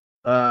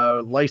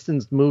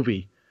licensed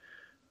movie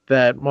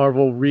that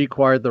Marvel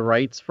reacquired the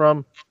rights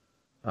from.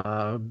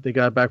 They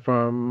got it back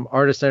from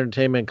Artist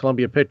Entertainment and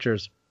Columbia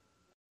Pictures,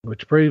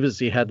 which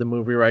previously had the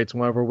movie rights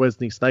whenever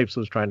Wesley Snipes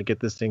was trying to get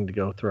this thing to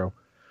go through.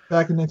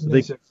 Back in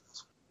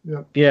 1996.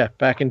 Yeah,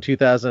 back in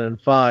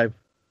 2005.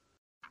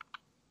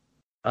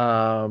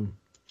 And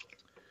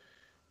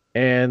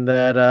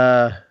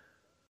that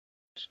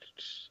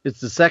it's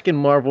the second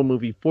Marvel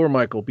movie for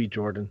Michael B.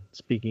 Jordan.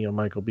 Speaking of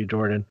Michael B.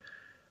 Jordan,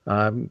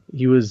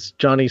 he was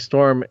Johnny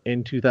Storm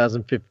in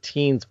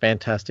 2015's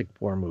Fantastic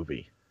Four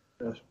movie.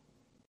 Yes.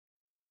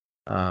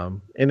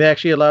 And they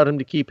actually allowed him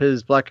to keep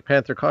his Black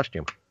Panther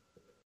costume.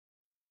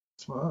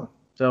 Wow.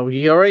 So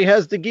he already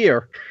has the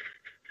gear.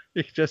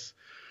 He just,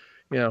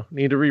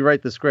 need to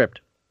rewrite the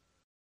script.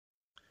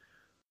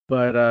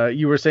 But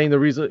you were saying the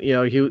reason,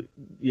 he,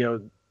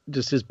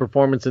 just his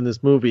performance in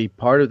this movie,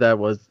 part of that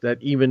was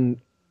that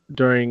even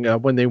during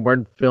when they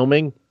weren't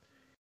filming,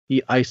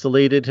 he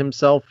isolated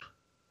himself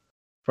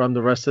from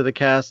the rest of the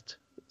cast,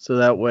 so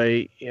that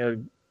way,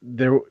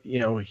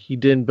 he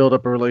didn't build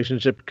up a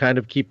relationship, kind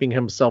of keeping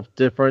himself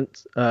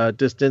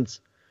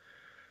distance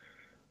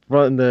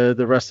from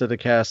the rest of the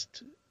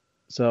cast,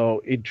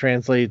 so it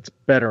translates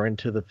better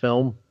into the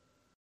film.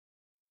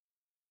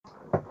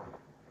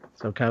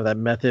 So kind of that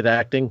method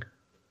acting.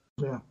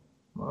 Yeah.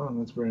 Wow,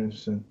 that's very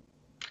interesting.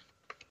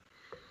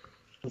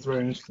 That's very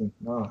interesting.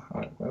 Oh,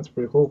 that's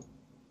pretty cool.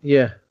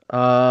 Yeah.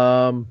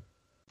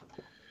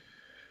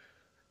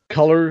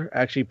 Color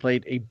actually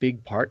played a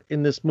big part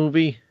in this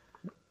movie.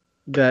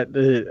 That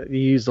he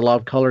used a lot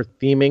of color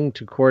theming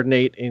to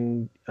coordinate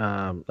in,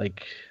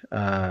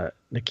 Nakia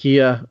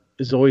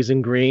is always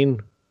in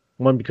green.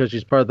 One, because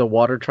she's part of the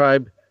Water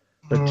Tribe,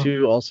 but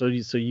two, also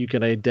so you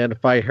can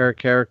identify her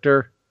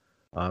character.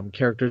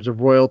 Characters of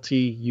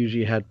royalty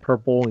usually had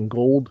purple and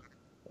gold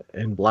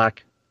and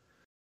black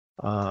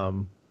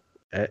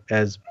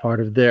as part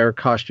of their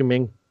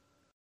costuming.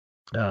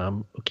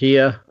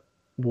 Nakia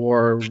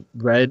wore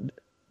red,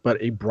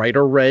 but a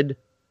brighter red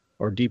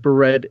or deeper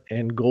red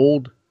and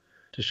gold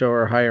to show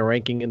her higher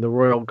ranking in the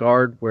Royal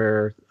Guard,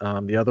 where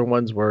the other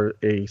ones were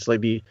it's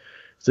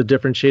a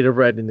different shade of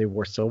red and they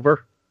wore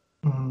silver.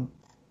 Mhm.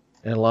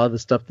 And a lot of the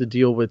stuff to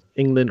deal with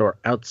England or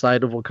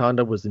outside of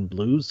Wakanda was in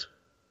blues.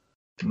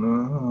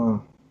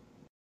 Oh.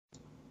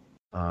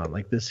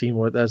 Like this scene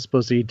where that's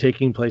supposed to be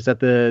taking place at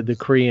the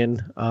Korean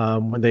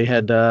when they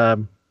had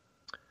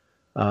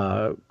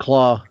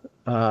Claw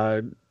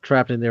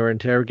trapped and they were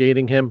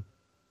interrogating him.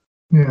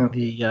 Yeah.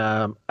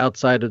 The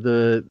outside of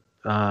the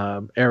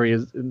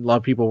areas, a lot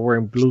of people were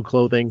wearing blue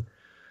clothing.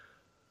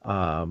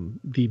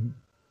 The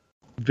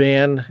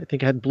van, I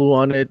think, had blue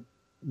on it.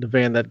 The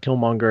van that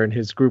Killmonger and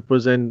his group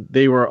was in,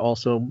 they were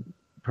also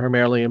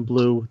primarily in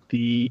blue.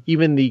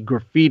 Even the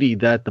graffiti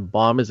that the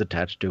bomb is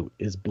attached to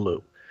is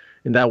blue.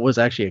 And that was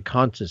actually a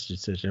conscious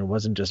decision. It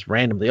wasn't just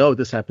randomly, oh,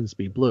 this happens to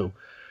be blue.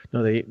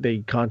 No,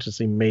 they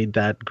consciously made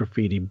that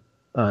graffiti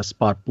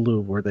spot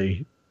blue where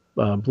they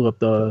blew up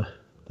the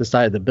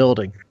side of the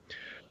building.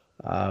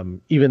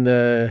 Even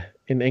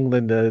in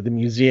England, the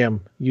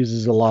museum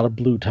uses a lot of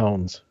blue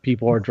tones.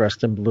 People are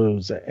dressed in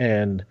blues,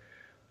 and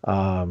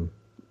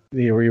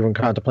they were even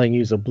contemplating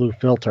use of blue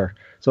filter.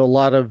 So a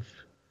lot of,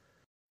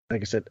 like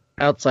I said,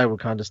 outside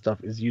Wakanda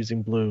stuff is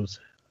using blues.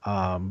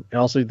 And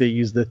also they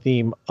use the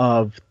theme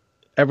of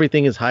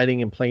everything is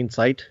hiding in plain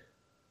sight.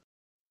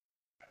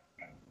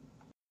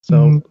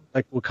 So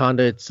like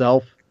Wakanda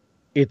itself,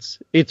 it's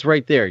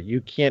right there.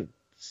 You can't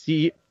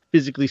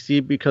physically see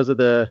it because of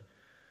the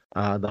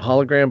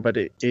hologram, but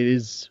it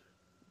is.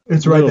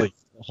 It's right there.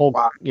 The whole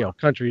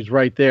country is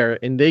right there,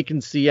 and they can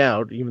see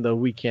out, even though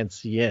we can't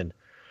see in.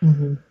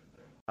 Mm-hmm.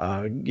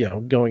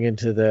 Going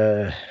into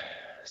the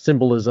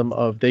symbolism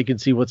of they can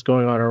see what's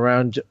going on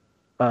around,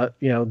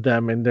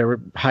 them, and they're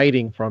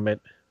hiding from it,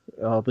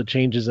 all the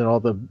changes and all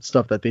the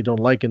stuff that they don't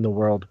like in the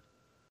world.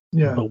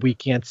 Yeah. But we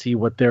can't see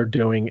what they're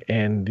doing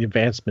and the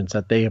advancements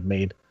that they have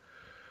made.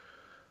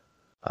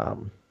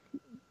 The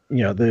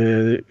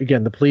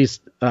police,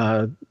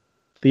 the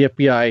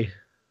FBI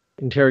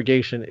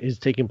interrogation is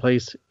taking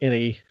place in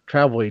a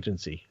travel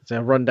agency. It's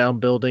a rundown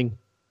building,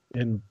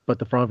 but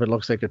the front of it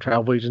looks like a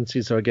travel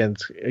agency. So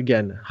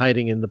again,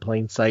 hiding in the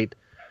plain sight.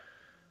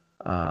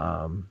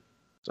 So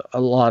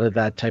a lot of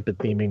that type of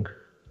theming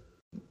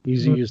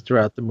used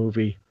throughout the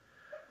movie.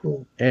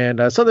 Cool.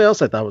 And something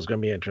else I thought was going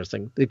to be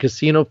interesting: the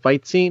casino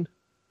fight scene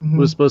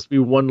was supposed to be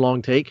one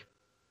long take,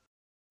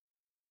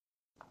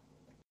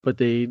 but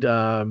they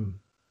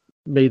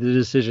made the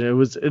decision. It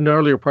was an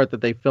earlier part that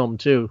they filmed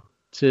too,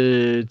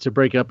 to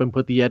break up and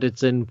put the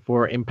edits in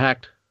for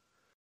impact.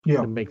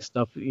 Yeah. To make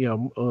stuff,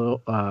 for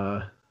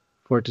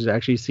it to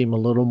actually seem a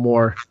little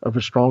more of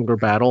a stronger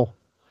battle.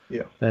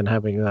 Yeah. Than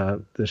having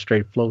the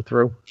straight flow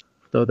through.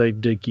 Though they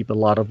did keep a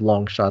lot of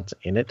long shots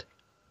in it.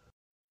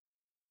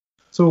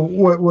 So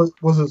what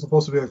was it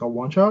supposed to be, like a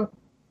one shot?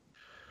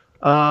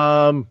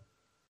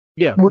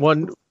 Yeah,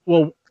 one.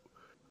 Well,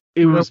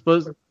 it was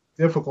supposed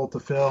difficult to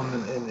film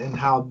and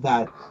how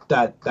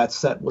that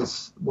set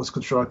was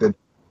constructed.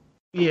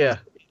 Yeah,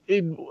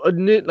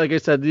 like I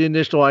said, the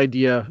initial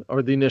idea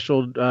or the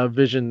initial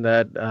vision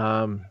that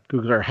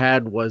Coogler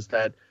had was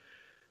that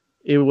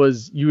it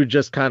was you would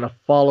just kind of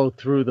follow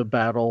through the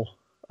battle.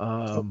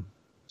 So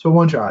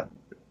one shot.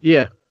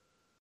 Yeah.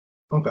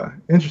 Okay.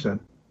 Interesting.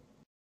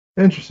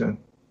 That's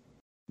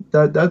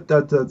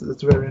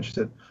very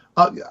interesting.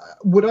 I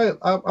would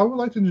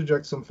like to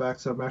interject some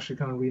facts I'm actually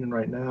kind of reading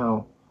right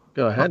now.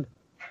 Go ahead.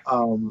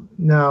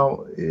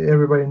 Now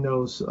everybody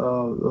knows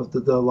of the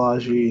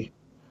Laji,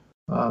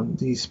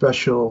 the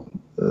special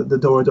the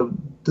Dora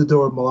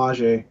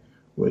Milaje,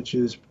 which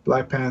is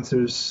Black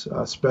Panther's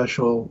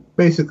special,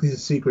 basically the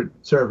secret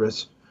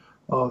service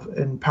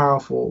and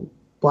powerful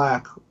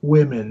black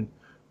women.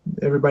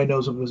 Everybody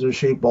knows them as their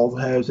shaped bald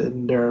heads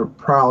and their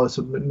prowess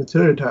of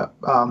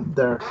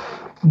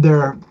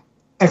their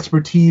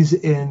expertise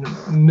in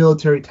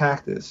military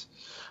tactics.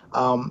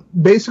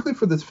 Basically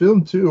for this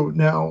film too.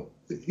 Now,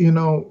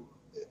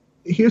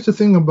 here's the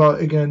thing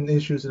about, again,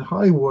 issues in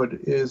Hollywood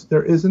is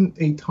there isn't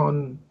a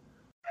ton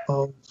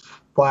of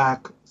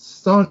black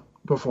stunt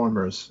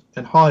performers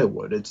in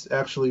Hollywood. It's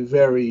actually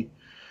very,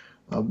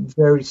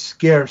 very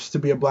scarce to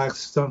be a black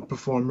stunt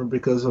performer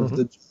because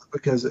of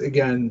because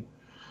again,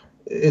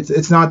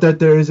 it's not that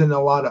there isn't a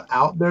lot of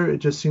out there. It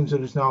just seems that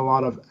there's not a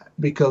lot of,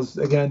 because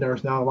again,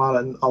 there's not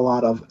a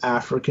lot of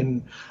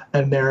African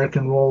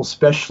American roles,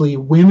 especially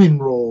women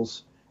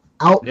roles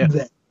out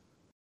there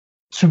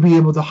to be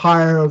able to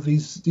hire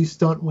these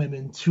stunt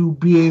women to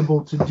be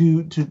able to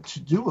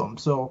do them.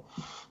 So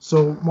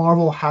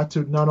Marvel had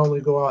to not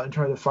only go out and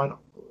try to find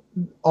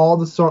all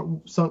the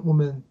stunt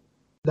women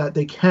that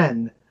they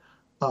can,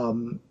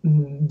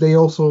 they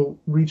also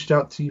reached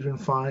out to even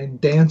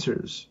find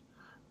dancers,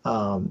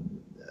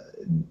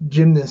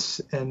 gymnasts,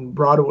 and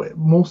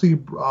mostly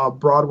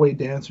Broadway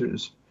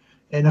dancers,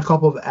 and a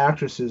couple of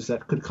actresses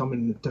that could come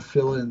in to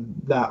fill in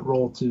that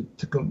role to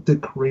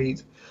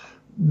create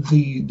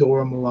the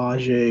Dora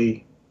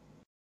Milaje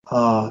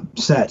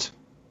set.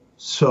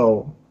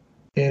 So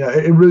And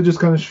it really just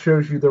kind of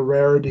shows you the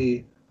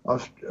rarity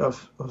of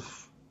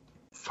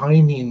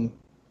finding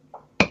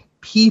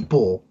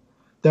people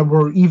that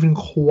were even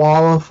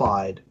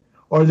qualified,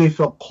 or they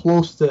felt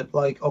close to,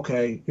 like,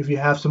 okay, if you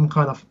have some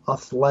kind of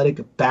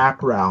athletic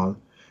background,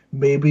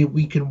 maybe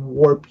we can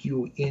warp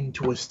you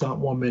into a stunt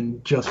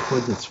woman just for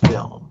this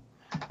film.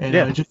 And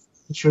Yeah. it just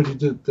showed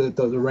you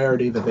the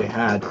rarity that they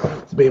had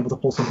to be able to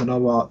pull something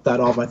like that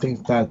off. I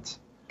think that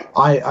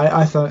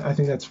I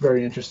think that's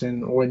very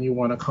interesting when you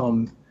want to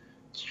come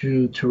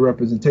to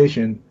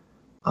representation.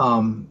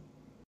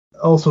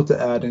 Also to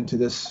add into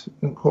this,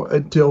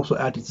 to also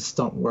add to the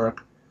stunt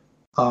work,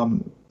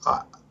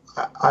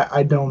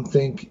 I don't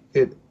think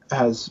it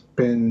has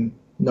been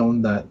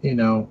known that,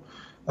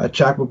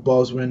 Chadwick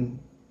Boseman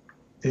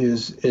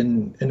is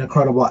an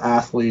incredible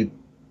athlete,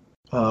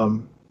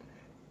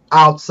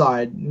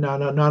 outside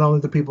not only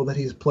the people that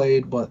he's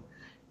played, but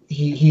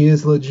he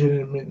is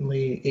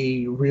legitimately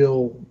a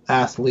real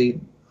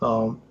athlete.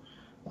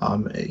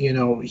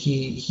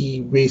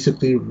 He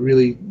basically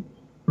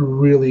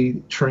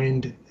really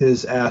trained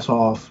his ass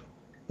off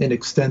in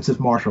extensive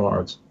martial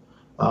arts,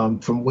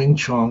 from Wing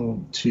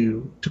Chun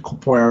to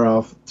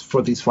capoeira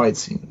for these fight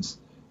scenes,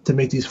 to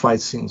make these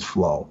fight scenes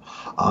flow.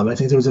 I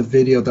think there was a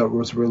video that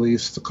was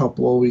released a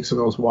couple of weeks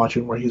ago I was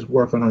watching, where he's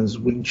working on his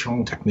Wing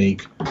Chun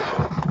technique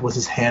with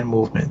his hand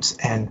movements,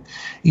 and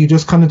you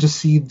just kind of just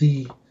see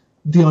the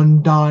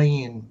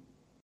undying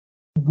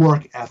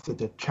work ethic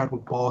that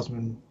Chadwick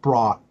Boseman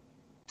brought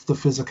to the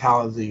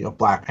physicality of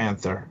Black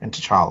Panther and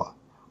T'Challa,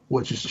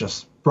 which is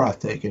just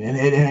breathtaking, and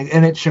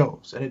it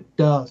shows, and it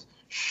does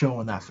show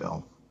in that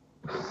film.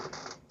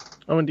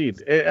 Oh,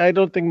 indeed. I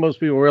don't think most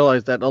people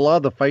realize that a lot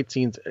of the fight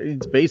scenes,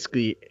 it's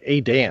basically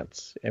a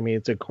dance. I mean,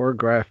 it's a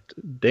choreographed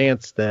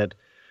dance that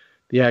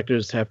the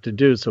actors have to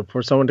do. So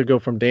for someone to go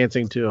from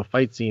dancing to a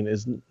fight scene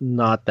is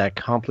not that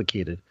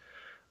complicated.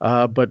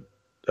 But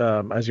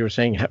as you were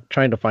saying,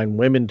 trying to find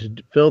women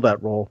to fill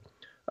that role,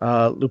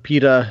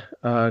 Lupita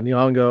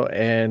Nyong'o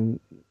and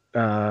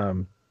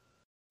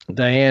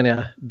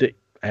Diana,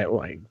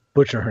 I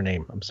butcher her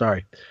name, I'm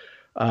sorry,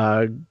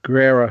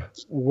 Guerrera,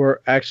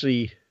 were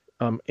actually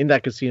in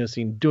that casino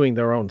scene doing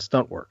their own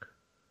stunt work.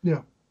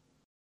 Yeah.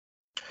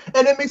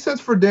 And it makes sense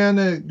for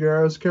Diana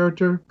Guerrera's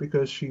character,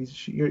 because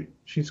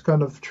she's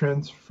kind of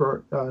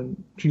transfer.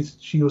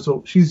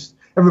 She's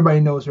everybody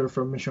knows her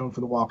from Michonne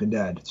for The Walking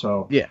Dead.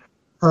 So yeah,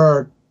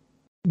 her,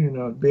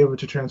 be able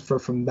to transfer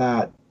from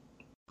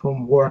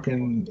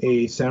working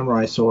a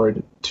samurai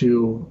sword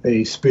to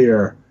a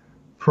spear,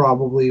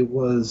 probably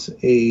was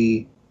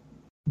a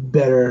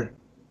better,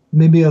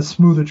 maybe a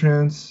smoother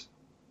transition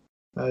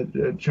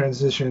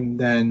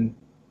than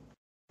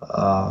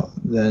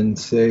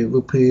say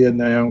Lupita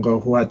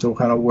Nyong'o, who had to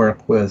kind of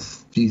work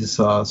with these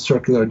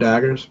circular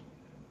daggers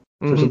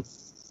for some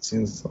scenes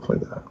and stuff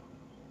like that.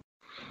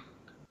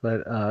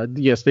 But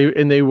yes,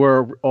 they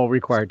were all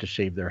required to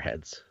shave their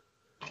heads.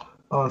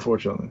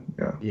 Unfortunately,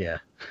 yeah. Yeah.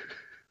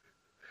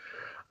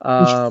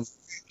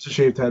 It's a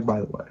shaved head, by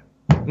the way.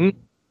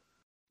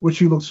 Which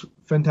he looks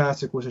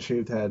fantastic with a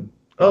shaved head.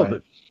 Oh,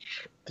 but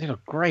they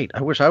look great.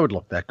 I wish I would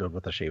look that good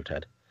with a shaved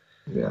head.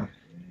 Yeah.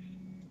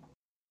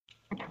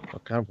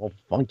 Look kind of all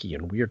funky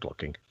and weird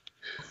looking.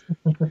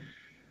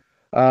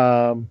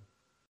 Going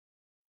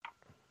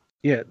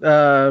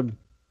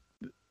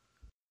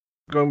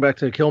back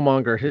to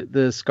Killmonger,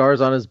 the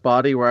scars on his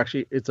body were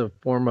actually, it's a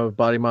form of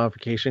body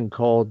modification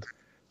called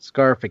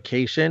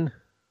scarification,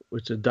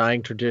 which is a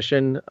dying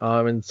tradition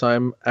in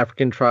some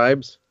African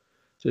tribes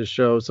to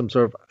show some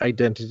sort of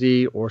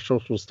identity or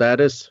social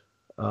status,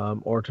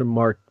 or to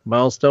mark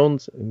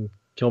milestones. In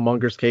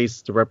Killmonger's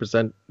case, to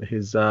represent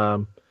his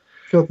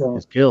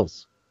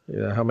skills,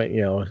 how many,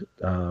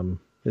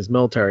 his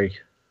military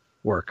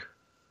work.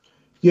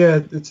 Yeah,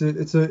 it's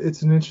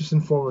an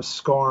interesting form of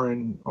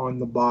scarring on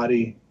the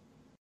body.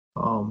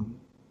 Like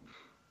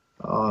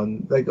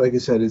I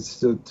said,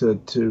 it's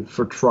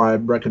for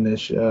tribe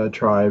recognition,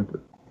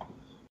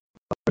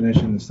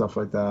 and stuff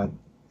like that,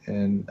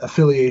 and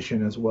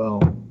affiliation as well.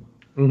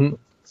 Mm-hmm.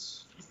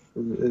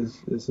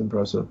 Is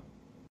impressive.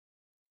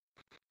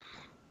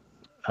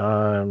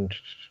 And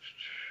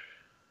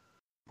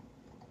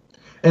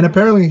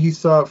apparently he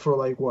saw it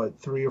for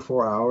 3 or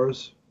 4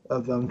 hours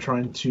of them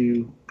trying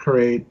to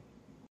create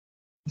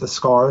the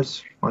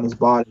scars on his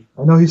body.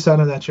 I know he sat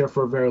in that chair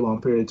for a very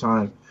long period of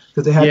time,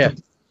 because they had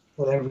to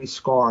put every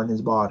scar on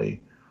his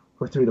body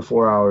for 3 to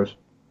 4 hours.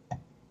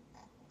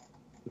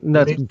 And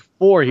that's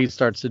before he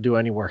starts to do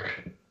any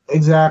work.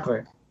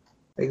 Exactly.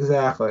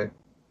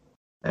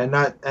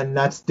 And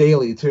that's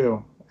daily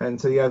too. And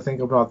so you got to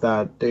think about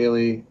that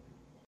daily.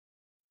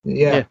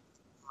 Yeah.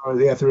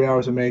 3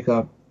 hours of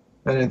makeup,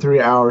 and then 3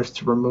 hours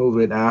to remove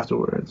it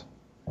afterwards.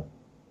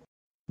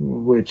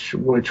 Which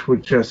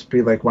would just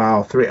be like,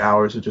 wow, 3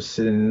 hours of just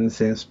sitting in the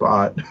same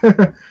spot.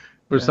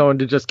 For someone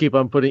to just keep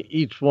on putting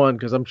each one,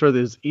 because I'm sure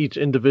there's each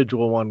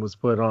individual one was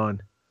put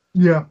on.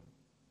 Yeah.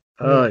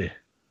 Oh,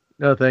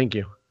 no, thank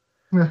you.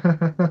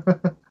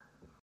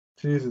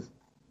 Jesus.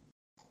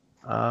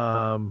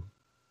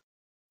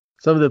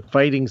 some of the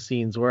fighting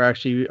scenes were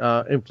actually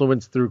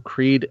influenced through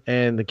Creed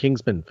and the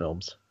Kingsman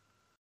films.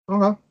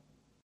 Okay.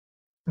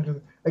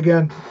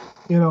 Again,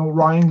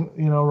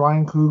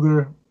 Ryan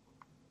Coogler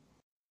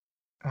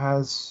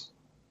has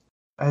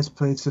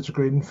played such a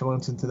great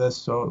influence into this,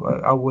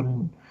 so I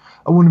wouldn't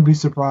be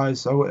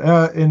surprised.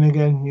 And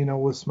again,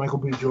 with Michael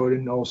B.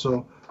 Jordan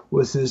also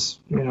with his,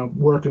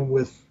 working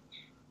with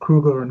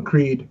Coogler and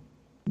Creed,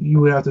 you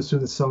would have to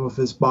assume that some of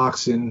his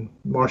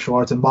martial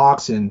arts and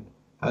boxing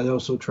has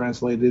also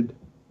translated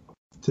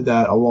to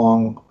that,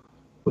 along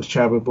with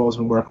Chadwick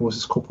Boseman working with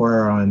his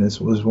capoeira and his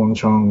Wing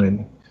Chun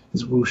and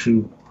his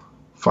wushu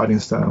fighting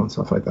style and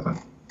stuff like that.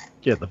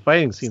 Yeah, the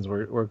fighting scenes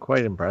were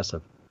quite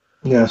impressive.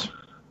 Yes.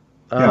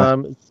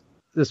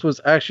 This was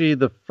actually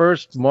the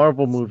first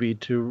Marvel movie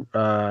to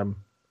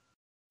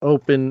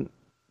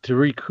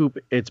recoup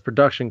its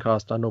production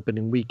cost on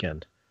opening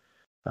weekend.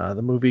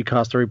 The movie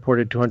cost a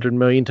reported $200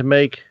 million to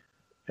make,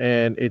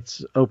 and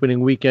its opening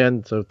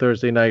weekend, so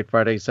Thursday night,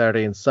 Friday,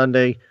 Saturday, and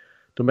Sunday,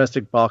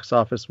 domestic box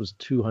office was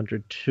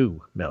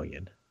 $202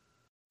 million.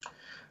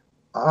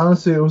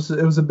 Honestly, it was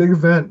a big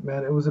event,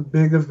 man. It was a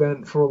big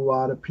event for a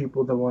lot of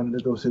people that wanted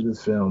to go see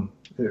this film.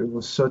 It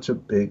was such a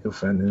big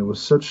event, and there was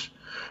such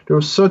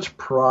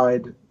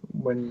pride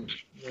when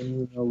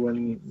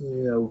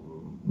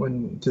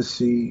to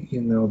see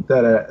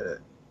that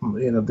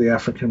the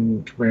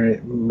African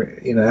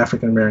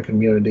American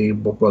community,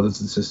 both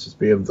brothers and sisters,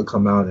 be able to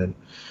come out and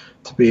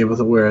to be able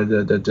to wear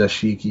the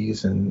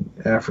dashikis and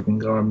African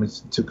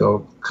garments to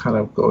go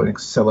in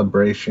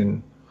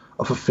celebration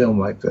of a film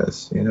like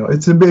this.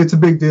 It's a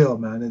big deal,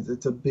 man.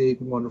 It's a big,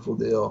 wonderful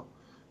deal.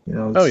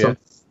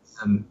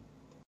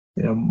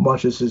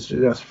 Much as it's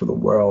just for the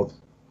world.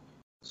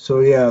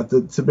 So yeah,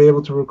 to be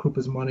able to recoup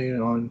his money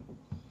on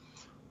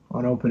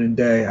opening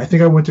day. I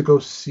think I went to go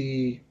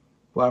see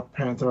Black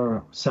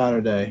Panther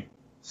Saturday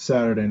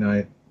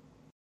night,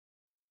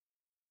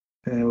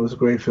 and it was a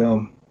great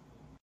film.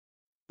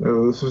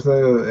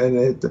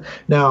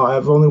 Now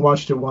I've only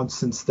watched it once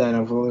since then.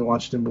 I've only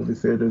watched it in movie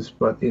theaters,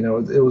 but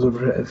it was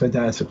a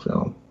fantastic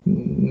film,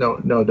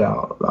 no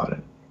doubt about it.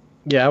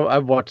 Yeah,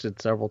 I've watched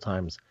it several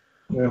times.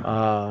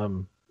 Yeah.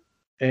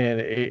 And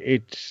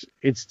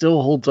it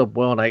still holds up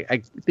well, and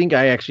I think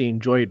I actually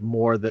enjoy it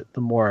more the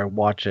more I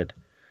watch it.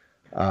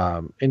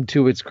 And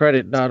to its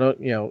credit,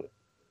 to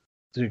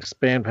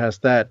expand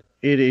past that,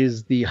 it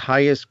is the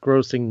highest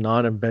grossing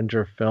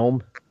non-Avenger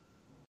film,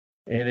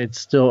 and it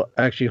still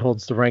actually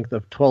holds the rank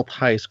of 12th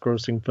highest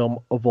grossing film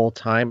of all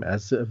time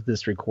as of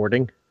this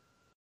recording.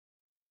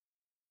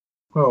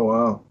 Oh,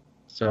 wow.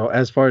 So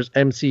as far as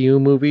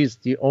MCU movies,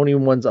 the only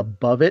ones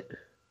above it,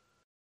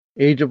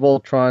 Age of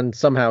Ultron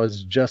somehow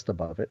is just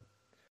above it,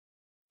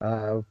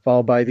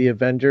 followed by the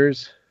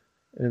Avengers,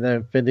 and then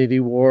Infinity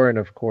War, and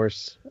of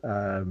course,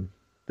 the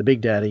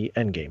Big Daddy,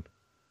 Endgame.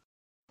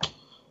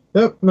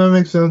 Yep, that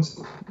makes sense.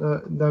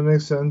 That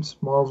makes sense.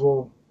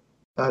 Marvel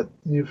at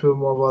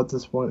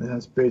this point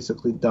has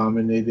basically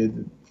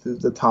dominated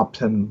the top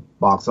 10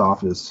 box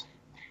office,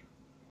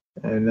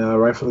 and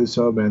rightfully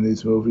so, man.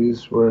 These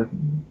movies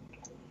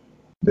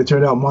they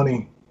turned out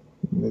money.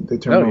 They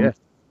turned out,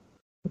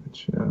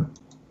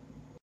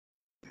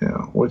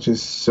 which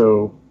is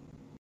so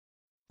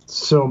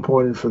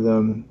important for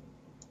them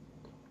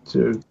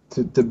to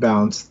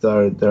balance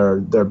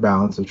their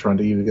balance of trying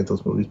to even get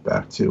those movies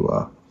back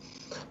to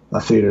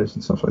theaters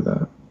and stuff like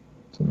that.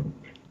 So.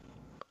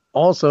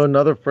 Also,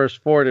 another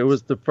first for it. It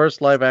was the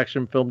first live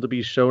action film to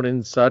be shown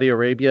in Saudi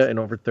Arabia in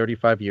over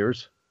 35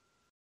 years.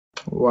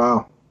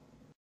 Wow.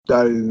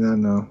 That I did not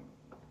know.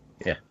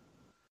 Yeah.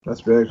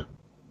 That's big.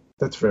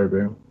 That's very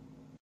big.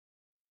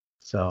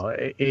 So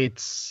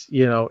it's,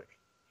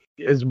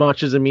 as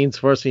much as it means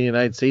for us in the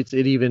United States,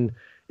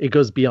 it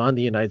goes beyond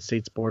the United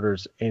States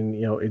borders and,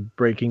 it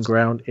breaking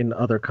ground in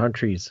other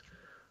countries,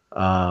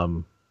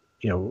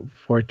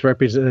 for its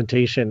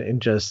representation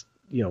and just,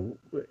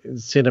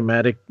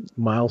 cinematic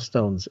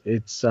milestones.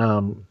 It's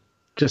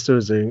just, it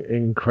was an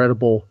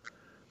incredible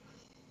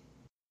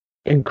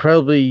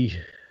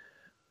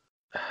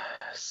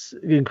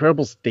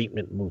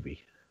statement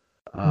movie.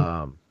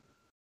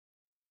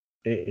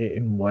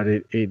 In what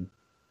it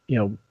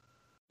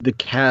the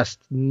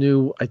cast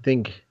knew, I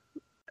think,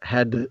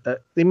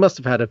 they must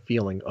have had a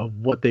feeling of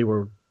what they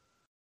were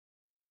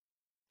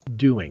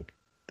doing,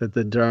 that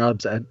the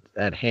jobs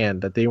at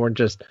hand, that they weren't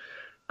just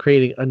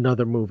creating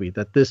another movie,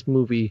 that this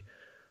movie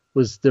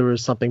there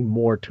was something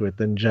more to it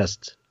than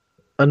just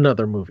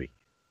another movie.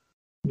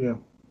 Yeah.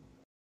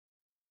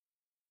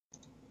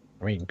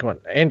 I mean, come on.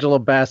 Angela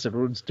Bassett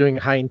was doing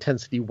high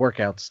intensity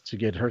workouts to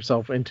get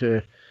herself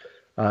into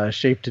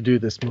shape to do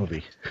this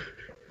movie.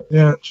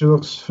 Yeah, she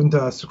looks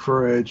fantastic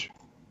for her age.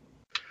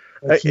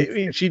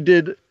 She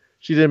did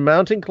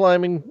mountain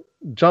climbing,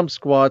 jump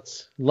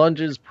squats,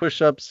 lunges,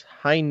 push-ups,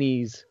 high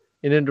knees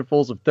in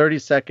intervals of 30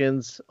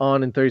 seconds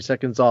on and 30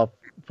 seconds off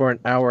for an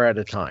hour at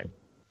a time.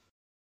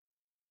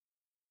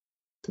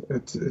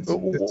 It's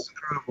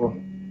incredible.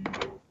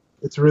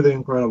 It's really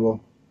incredible.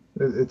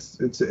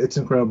 It's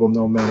incredible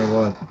no matter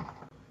what.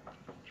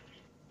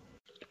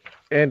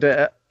 And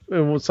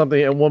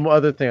and one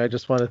other thing I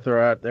just want to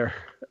throw out there.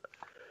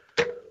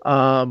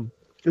 The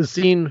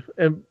scene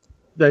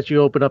that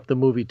you open up the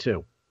movie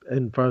to,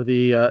 in front of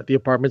the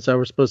apartments that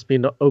were supposed to be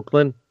in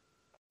Oakland,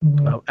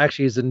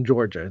 actually is in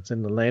Georgia. It's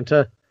in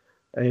Atlanta,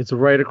 and it's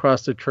right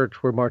across the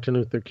church where Martin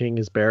Luther King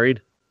is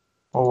buried.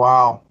 Oh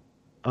wow!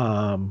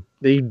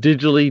 They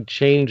digitally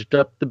changed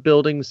up the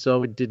building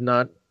so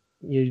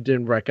you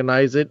didn't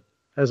recognize it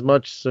as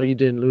much, so you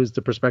didn't lose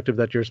the perspective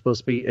that you're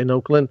supposed to be in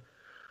Oakland.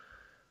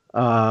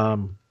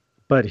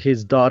 But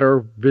his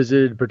daughter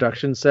visited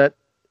production set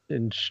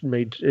and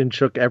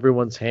shook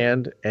everyone's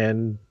hand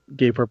and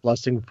gave her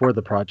blessing for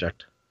the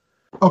project.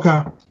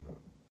 Okay.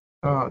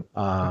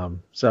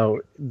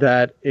 So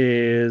that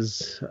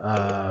is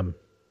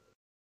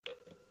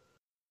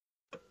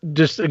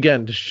just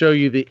again to show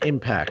you the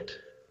impact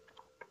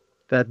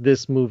that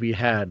this movie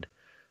had,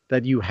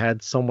 that you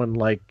had someone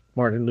like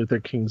Martin Luther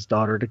King's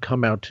daughter to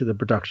come out to the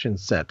production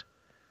set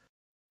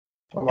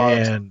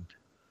and,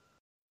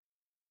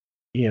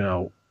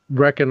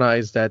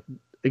 recognize that,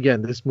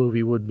 again, this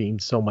movie would mean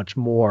so much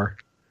more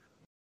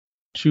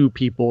to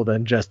people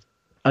than just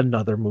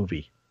another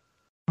movie.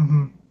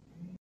 Mm-hmm.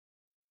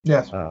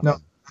 Yes. No,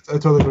 I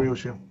totally agree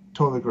with you.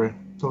 Totally agree.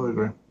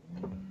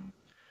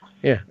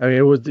 Yeah. I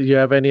mean, do you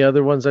have any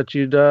other ones that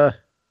you'd want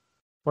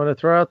to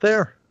throw out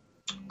there?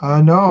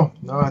 No.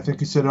 I think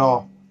you said it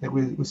all. I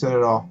think we said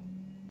it all.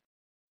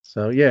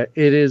 So yeah,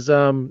 it is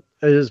a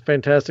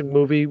fantastic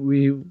movie.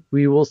 We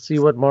will see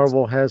what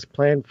Marvel has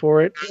planned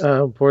for it,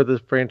 for the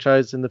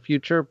franchise in the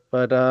future.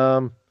 But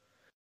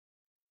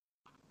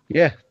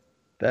yeah,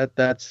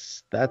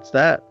 that's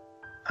that.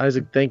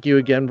 Isaac, thank you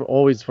again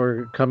always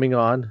for coming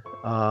on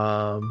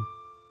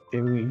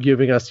and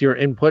giving us your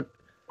input.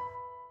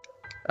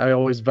 I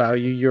always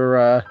value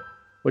your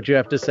what you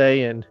have to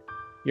say and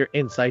your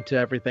insight to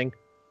everything.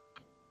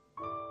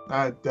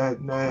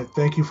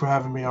 Thank you for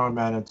having me on,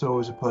 man. It's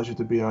always a pleasure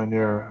to be on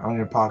your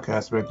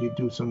podcast, man. You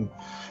do some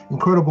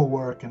incredible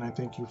work, and I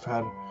think you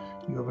have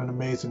an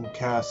amazing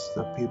cast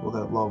of people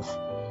that love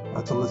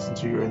to listen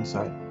to your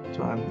insight.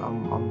 So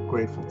I'm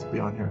grateful to be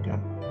on here again.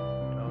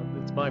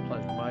 It's my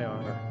pleasure, my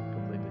honor,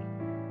 completely.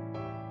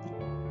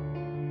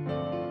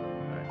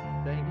 All right,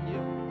 thank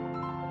you.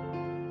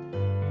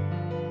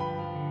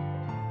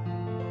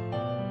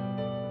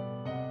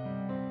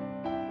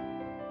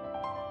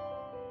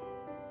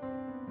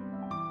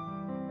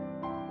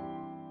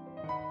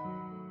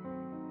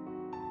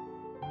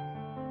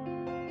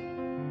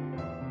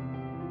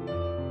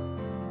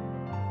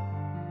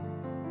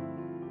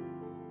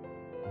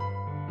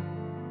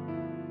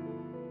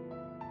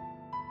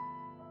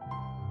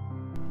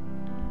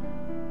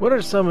 What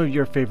are some of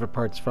your favorite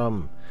parts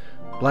from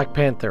Black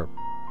Panther?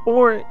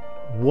 Or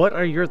what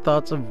are your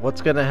thoughts of what's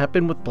going to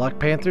happen with Black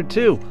Panther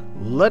 2?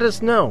 Let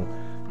us know.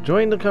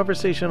 Join the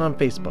conversation on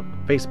Facebook,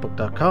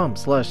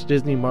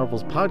 facebook.com/Disney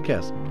Marvels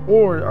Podcast,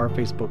 or our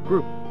Facebook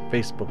group,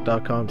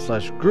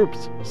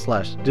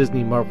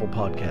 facebook.com/groups/Disney Marvel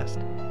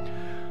Podcast.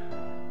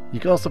 You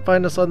can also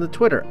find us on the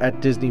Twitter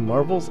 @Disney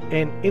Marvels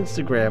and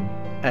Instagram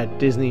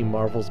 @Disney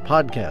Marvels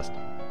Podcast.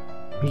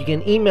 You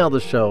can email the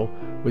show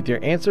with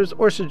your answers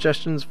or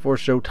suggestions for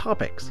show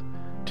topics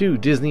to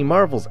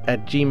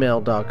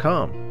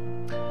disneymarvels@gmail.com.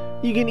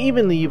 You can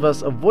even leave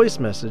us a voice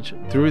message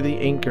through the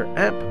Anchor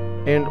app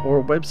and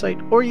or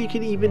website, or you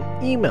can even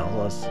email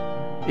us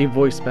a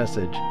voice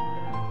message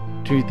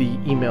to the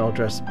email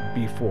address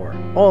before.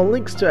 All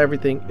links to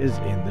everything is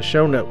in the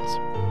show notes.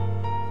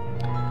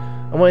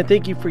 I want to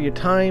thank you for your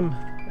time.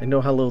 I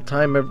know how little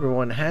time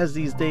everyone has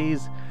these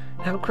days,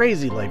 and how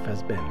crazy life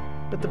has been.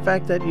 But the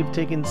fact that you've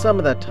taken some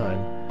of that time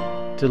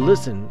to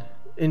listen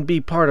and be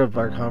part of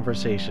our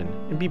conversation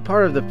and be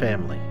part of the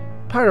family,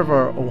 part of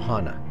our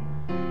Ohana,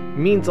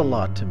 means a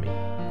lot to me.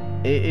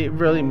 It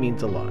really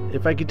means a lot.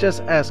 If I could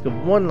just ask of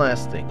one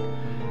last thing,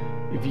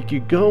 if you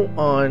could go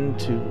on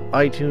to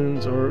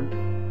iTunes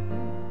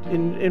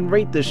and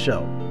rate this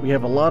show. We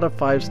have a lot of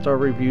 5-star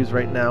reviews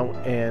right now,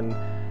 and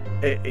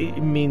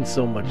it means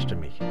so much to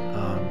me.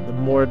 The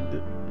more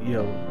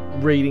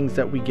ratings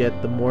that we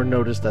get, the more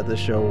notice that the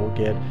show will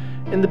get,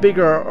 and the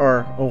bigger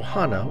our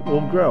Ohana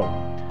will grow.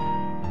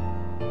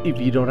 If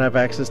you don't have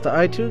access to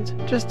iTunes,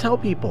 just tell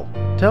people.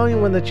 Tell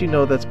anyone that you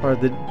know that's part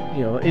of the,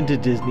 into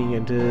Disney,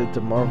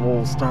 into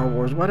Marvel, Star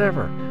Wars,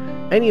 whatever.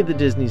 Any of the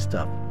Disney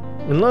stuff.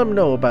 And let them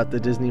know about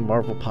the Disney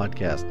Marvel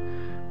Podcast.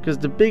 Because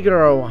the bigger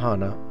our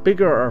Ohana,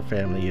 bigger our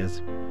family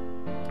is,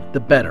 the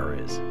better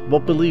it is.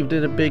 Walt believed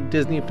in a big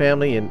Disney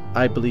family, and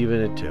I believe in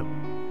it too.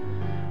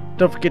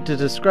 Don't forget to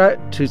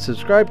subscribe to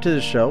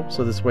the show,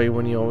 so this way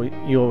when you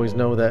always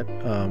know that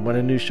when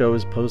a new show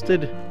is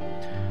posted.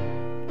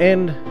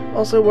 And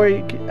also, where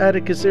you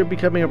can consider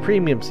becoming a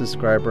premium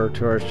subscriber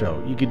to our show.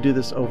 You can do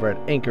this over at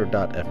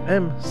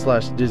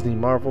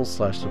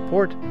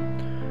anchor.fm/DisneyMarvels/support,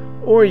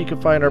 or you can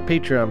find our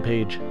Patreon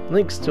page.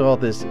 Links to all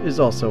this is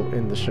also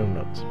in the show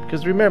notes.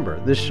 Because remember,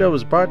 this show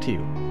is brought to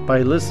you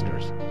by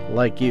listeners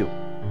like you.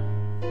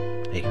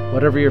 Hey,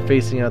 whatever you're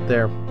facing out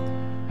there,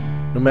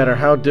 no matter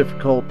how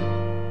difficult,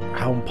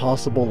 how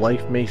impossible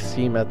life may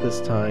seem at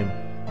this time,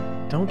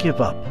 don't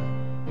give up.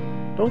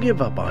 Don't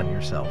give up on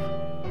yourself.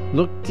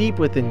 Look deep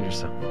within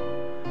yourself.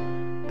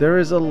 There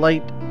is a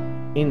light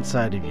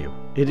inside of you.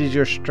 It is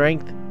your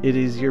strength. It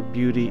is your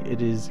beauty.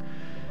 It is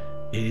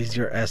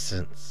your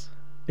essence.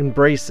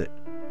 Embrace it.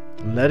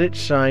 Let it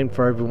shine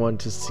for everyone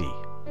to see.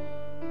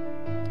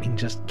 And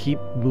just keep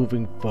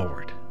moving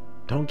forward.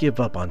 Don't give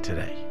up on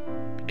today.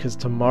 Because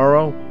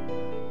tomorrow,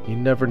 you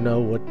never know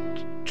what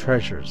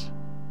treasures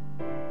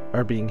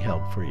are being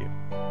held for you.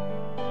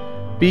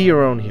 Be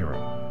your own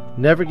hero.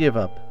 Never give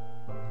up.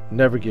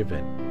 Never give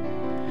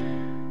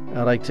in.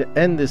 I'd like to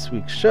end this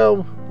week's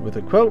show with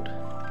a quote,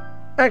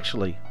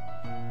 actually,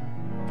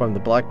 from the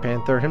Black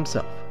Panther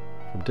himself,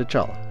 from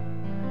T'Challa.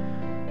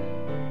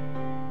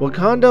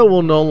 Wakanda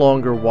will no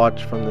longer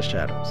watch from the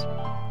shadows.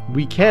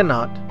 We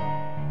cannot,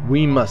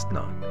 we must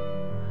not.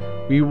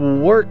 We will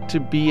work to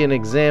be an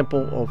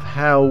example of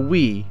how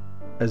we,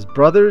 as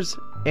brothers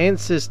and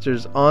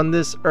sisters on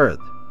this earth,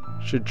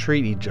 should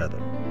treat each other.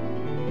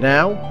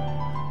 Now,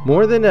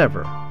 more than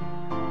ever,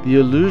 the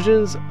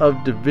illusions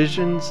of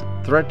divisions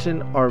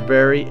threaten our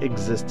very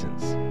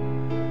existence.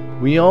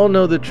 We all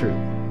know the truth.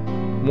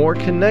 More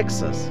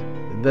connects us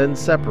than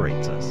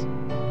separates us.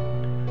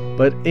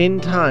 But in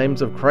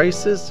times of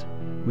crisis,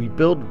 we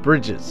build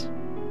bridges,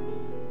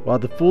 while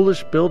the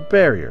foolish build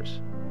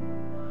barriers.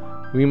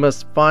 We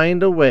must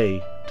find a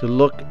way to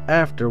look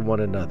after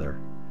one another,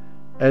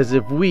 as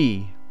if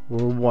we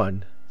were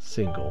one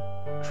single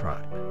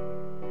tribe.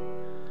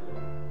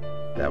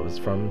 That was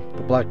from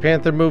the Black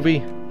Panther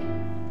movie.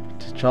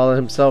 T'Challa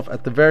himself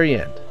at the very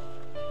end.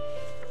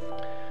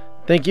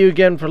 Thank you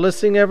again for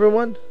listening,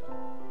 everyone,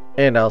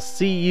 and I'll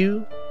see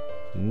you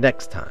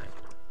next time.